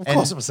 Yes. Of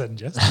course it was said in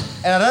jest.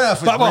 And I don't know if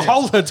it was But we'll real.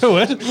 hold her to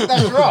it.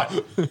 That's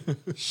right.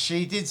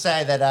 She did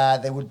say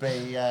that there would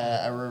be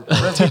a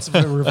Chance of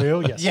a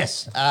reveal, yes.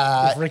 yes.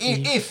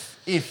 Ricky-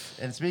 If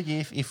and it's a big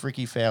if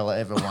Ricky Fowler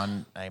ever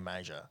won a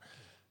major.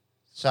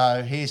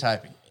 So he's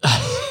hoping.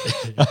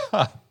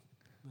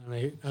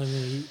 Only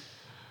a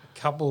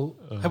couple.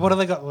 What have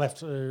they got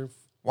left?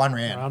 One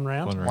round.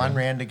 One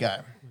round to go.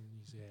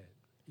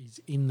 He's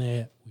in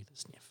there with a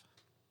sniff.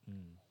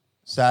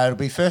 So it'll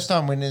be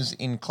first-time winners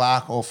in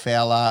Clark or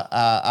Fowler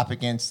up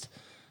against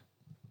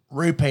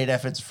repeat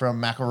efforts from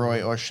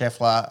McElroy or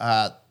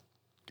Scheffler.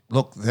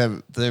 Look,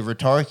 the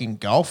rhetoric in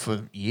golf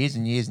for years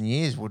and years and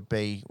years would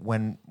be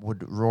when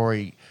would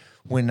Rory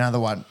win another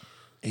one?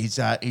 He's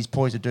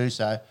poised to do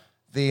so.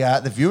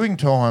 The viewing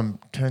time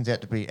turns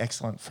out to be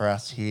excellent for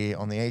us here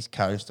on the east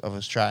coast of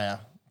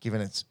Australia, given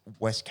it's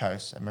west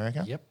coast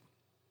America. Yep.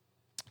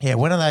 Yeah,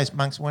 when are those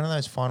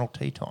final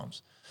tee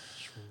times?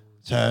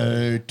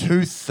 So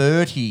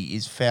 2:30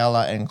 is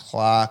Fowler and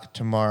Clark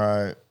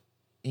tomorrow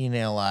in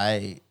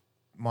LA.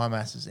 My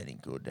maths is any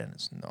good, and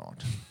it's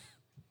not.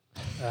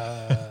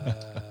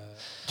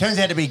 Turns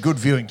out to be good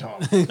viewing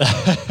time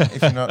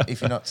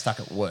if you're not stuck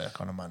at work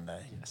on a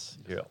Monday. Yes.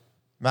 Yeah.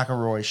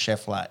 McElroy,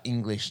 Scheffler,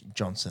 English,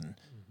 Johnson,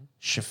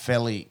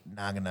 Sheffelli,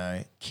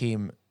 Nagano,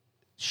 Kim,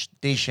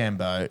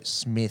 DeChambeau,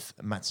 Smith,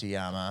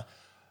 Matsuyama,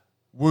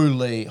 Wu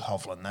Lee,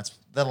 Hovland. That's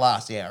the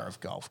last hour of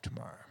golf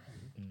tomorrow.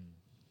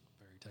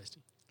 Very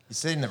tasty. You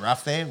see in the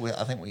rough there?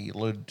 I think we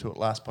alluded to it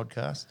last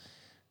podcast.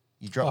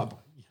 You drop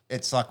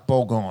it's like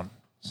ball gone.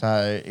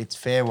 So it's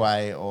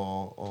fairway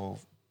or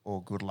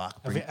good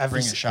luck. Bring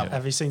a shovel.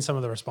 Have you seen some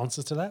of the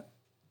responses to that?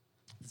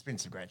 There's been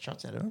some great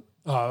shots out of it.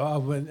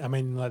 I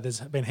mean, like,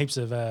 there's been heaps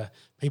of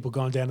people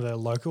going down to the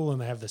local and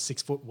they have the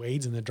 6-foot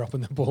weeds and they're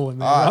dropping the ball in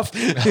the rough.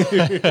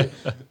 It's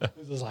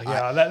just like,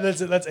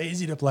 that's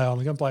easy to play on.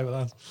 They can play with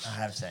us. I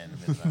have seen a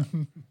bit of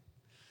that.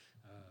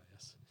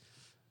 Yes.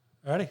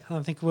 Alrighty,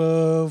 I think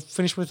we'll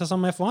finish with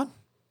some F1. Want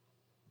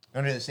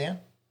to do the sound?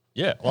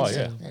 Yeah. Oh,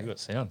 yeah. Yeah. You got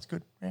sound. It's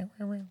good.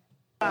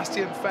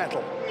 Sebastian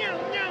Vettel.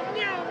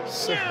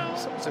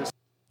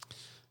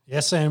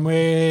 Yes, and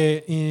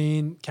we're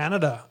in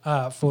Canada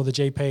for the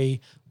GP,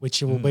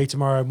 which will be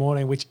tomorrow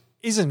morning, which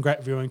isn't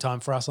great viewing time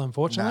for us,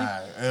 unfortunately.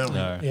 No, early.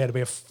 No. Yeah, it'll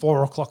be a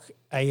 4:00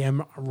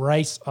 a.m.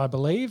 race, I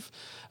believe.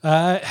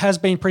 It has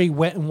been pretty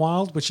wet and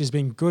wild, which has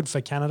been good for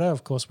Canada,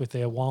 of course, with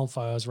their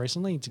wildfires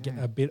recently to get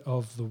a bit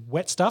of the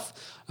wet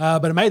stuff.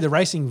 But it made the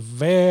racing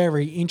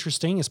very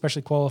interesting,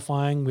 especially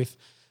qualifying with,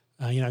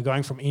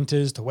 going from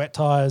inters to wet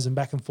tyres and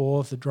back and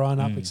forth, the drying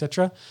up,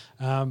 etc.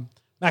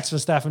 Max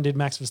Verstappen did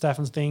Max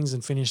Verstappen's things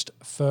and finished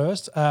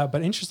first.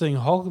 But interesting,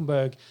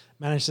 Hulkenberg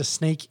managed to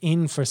sneak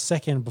in for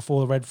second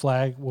before the red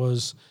flag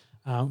was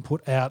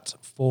put out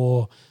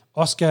for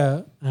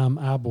Oscar,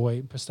 our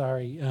boy,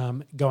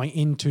 Pastari, going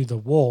into the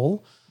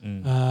wall.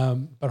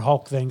 But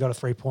Hulk then got a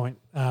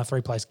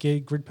 3-place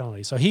grid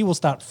penalty. So he will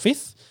start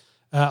fifth.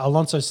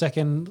 Alonso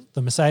second.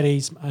 The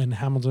Mercedes and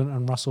Hamilton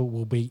and Russell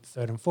will be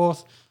third and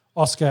fourth.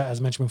 Oscar, as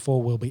mentioned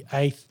before, will be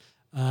eighth.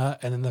 And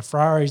then the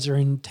Ferraris are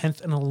in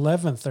 10th and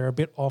 11th. They're a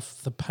bit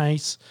off the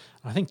pace.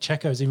 I think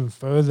Checo's even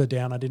further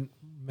down. I didn't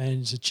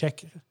manage to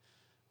check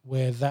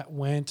where that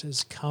went.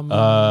 As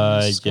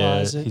Cummins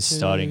he's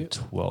starting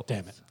 12th.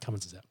 Damn it,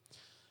 Cummins is out.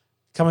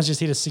 Cummins just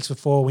hit a 6 for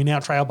 4. We now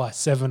trail by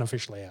 7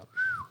 officially out.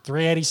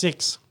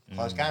 386.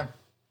 Close game.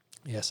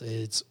 Yes,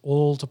 it's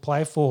all to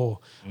play for.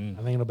 I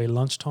think it'll be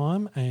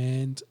lunchtime,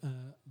 and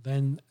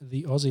then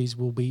the Aussies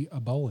will be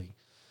bowling.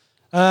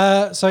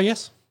 So,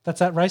 yes. That's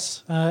that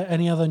race.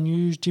 Any other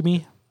news,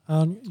 Jimmy,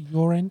 on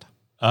your end?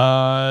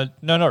 No,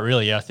 not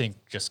really. Yeah, I think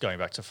just going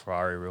back to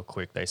Ferrari real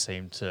quick, they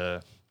seem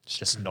to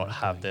just not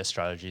have their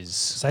strategies.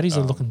 Mercedes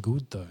are looking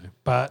good, though.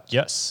 But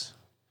Yes.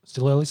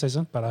 still early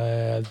season, but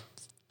I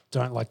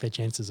don't like their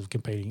chances of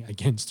competing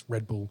against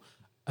Red Bull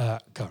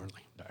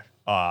currently. No.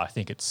 I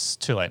think it's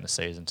too late in the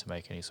season to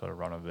make any sort of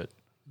run of it.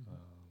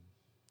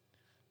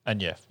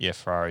 And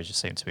Ferrari just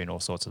seem to be in all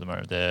sorts at the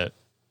moment. Their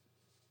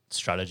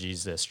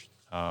strategies, the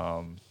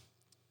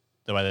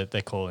way that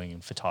they're calling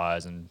for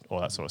tyres and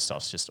all that sort of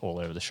stuff's just all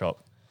over the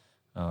shop.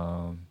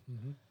 Yeah,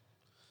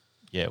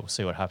 we'll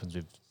see what happens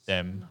with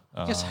them.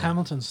 I guess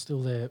Hamilton's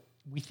still there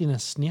within a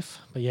sniff,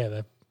 but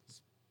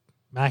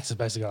Max has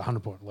basically got a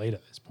 100-point lead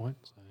at this point.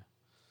 So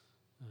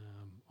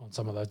on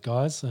some of those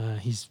guys,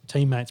 his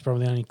teammate's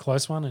probably the only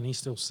close one, and he's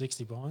still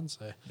 60 behind.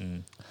 So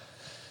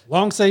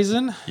long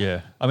season.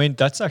 Yeah, I mean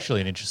that's actually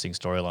an interesting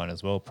storyline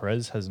as well.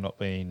 Perez has not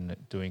been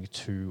doing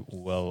too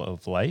well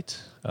of late.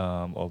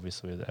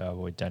 Obviously, with our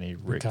boy Danny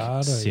Rick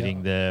Ricciardo,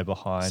 sitting there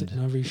behind,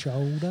 sitting over his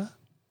shoulder.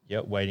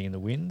 Yeah, waiting in the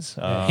wings.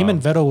 Him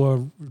and Vettel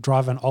were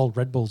driving old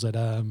Red Bulls at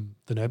the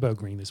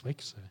Nürburgring this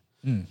week. So.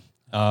 And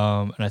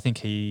I think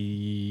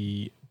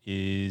he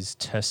is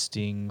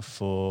testing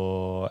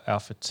for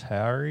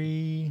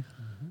AlphaTauri.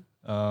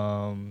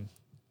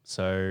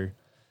 So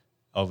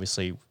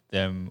obviously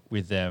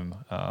with them.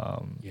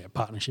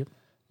 Partnership.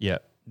 Yeah,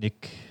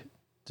 Nick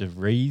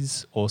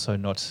DeVries also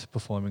not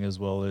performing as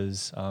well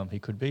as he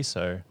could be.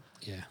 So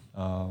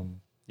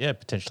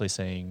potentially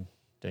seeing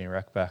Danny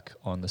Rack back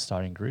on the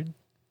starting grid.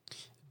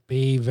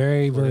 Be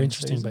very, very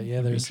interesting. Season. But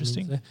yeah, there's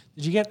interesting.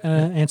 Did you get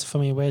an answer for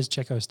me? Where's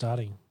Checo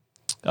starting?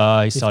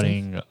 He's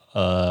starting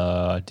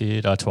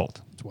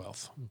 12th.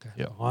 12th. Okay.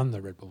 Yep. Behind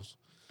the Red Bulls.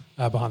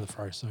 Behind the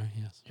Fro, sorry.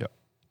 Yes. Yep.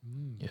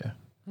 Yeah.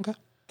 Okay.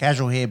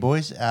 Casual here,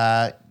 boys.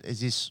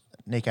 Is this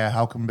Nico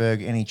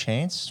Hulkenberg any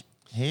chance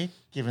here,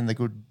 given the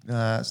good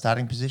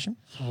starting position?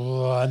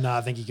 Oh, no,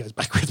 I think he goes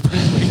backwards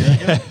pretty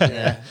quickly.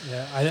 Yeah.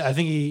 I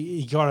think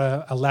he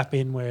got a lap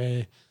in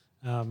where,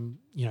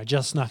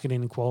 just snuck it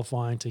in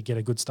qualifying to get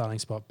a good starting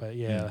spot. But,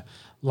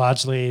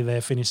 largely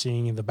they're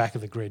finishing in the back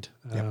of the grid.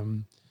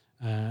 And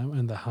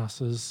the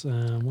Haas's,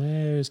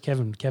 where's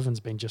Kevin? Kevin's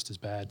been just as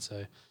bad.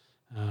 So,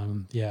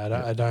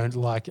 I don't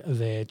like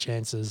their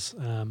chances.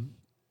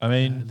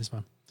 This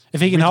one. If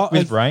he can hold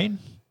with rain,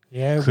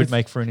 could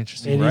make for an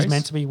interesting race. It is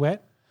meant to be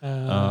wet.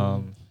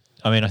 I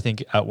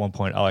think at one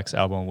point Alex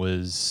Albon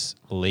was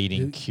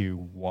leading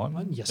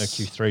Q1, yes. no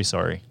Q3,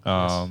 sorry,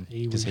 because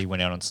Yes, he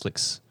went out on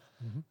slicks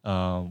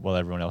while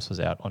everyone else was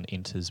out on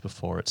inters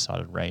before it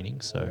started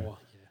raining. So,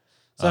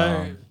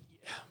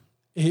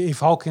 if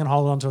Hulk can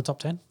hold on to a top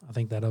 10, I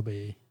think that'll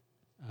be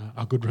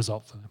a good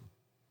result for them.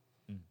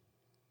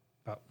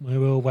 But we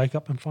will wake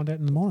up and find out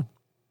in the morning.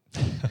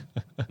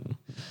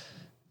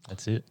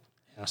 That's it.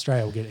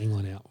 Australia will get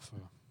England out for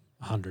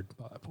 100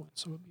 by that point,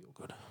 so it'll be all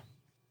good.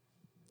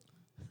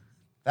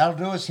 That'll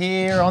do us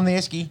here on the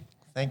Esky.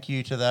 Thank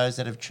you to those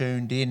that have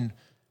tuned in,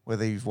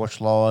 whether you've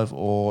watched live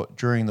or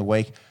during the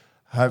week.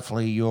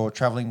 Hopefully you're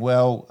travelling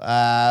well.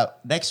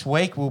 Next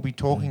week we'll be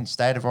talking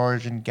State of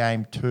Origin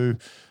Game 2.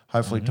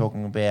 Hopefully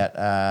talking about,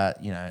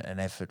 an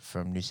effort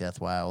from New South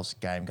Wales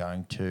game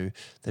going to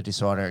the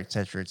decider, et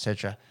cetera, et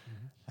cetera.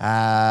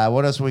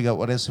 What else have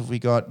we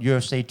got?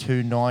 UFC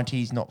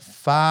 290 is not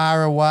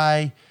far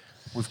away.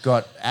 We've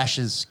got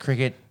Ashes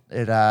cricket.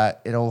 It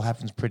all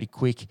happens pretty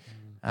quick.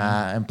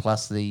 And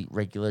plus the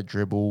regular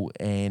dribble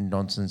and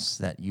nonsense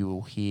that you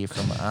will hear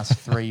from us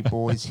three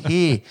boys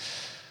here.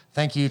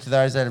 Thank you to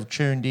those that have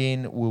tuned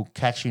in. We'll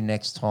catch you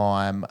next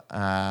time.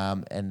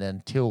 And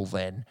until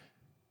then,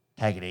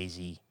 take it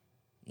easy.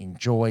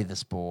 Enjoy the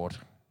sport.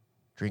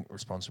 Drink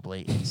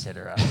responsibly,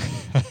 etc.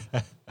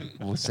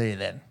 We'll see you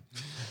then.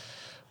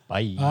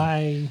 Bye.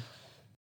 Bye.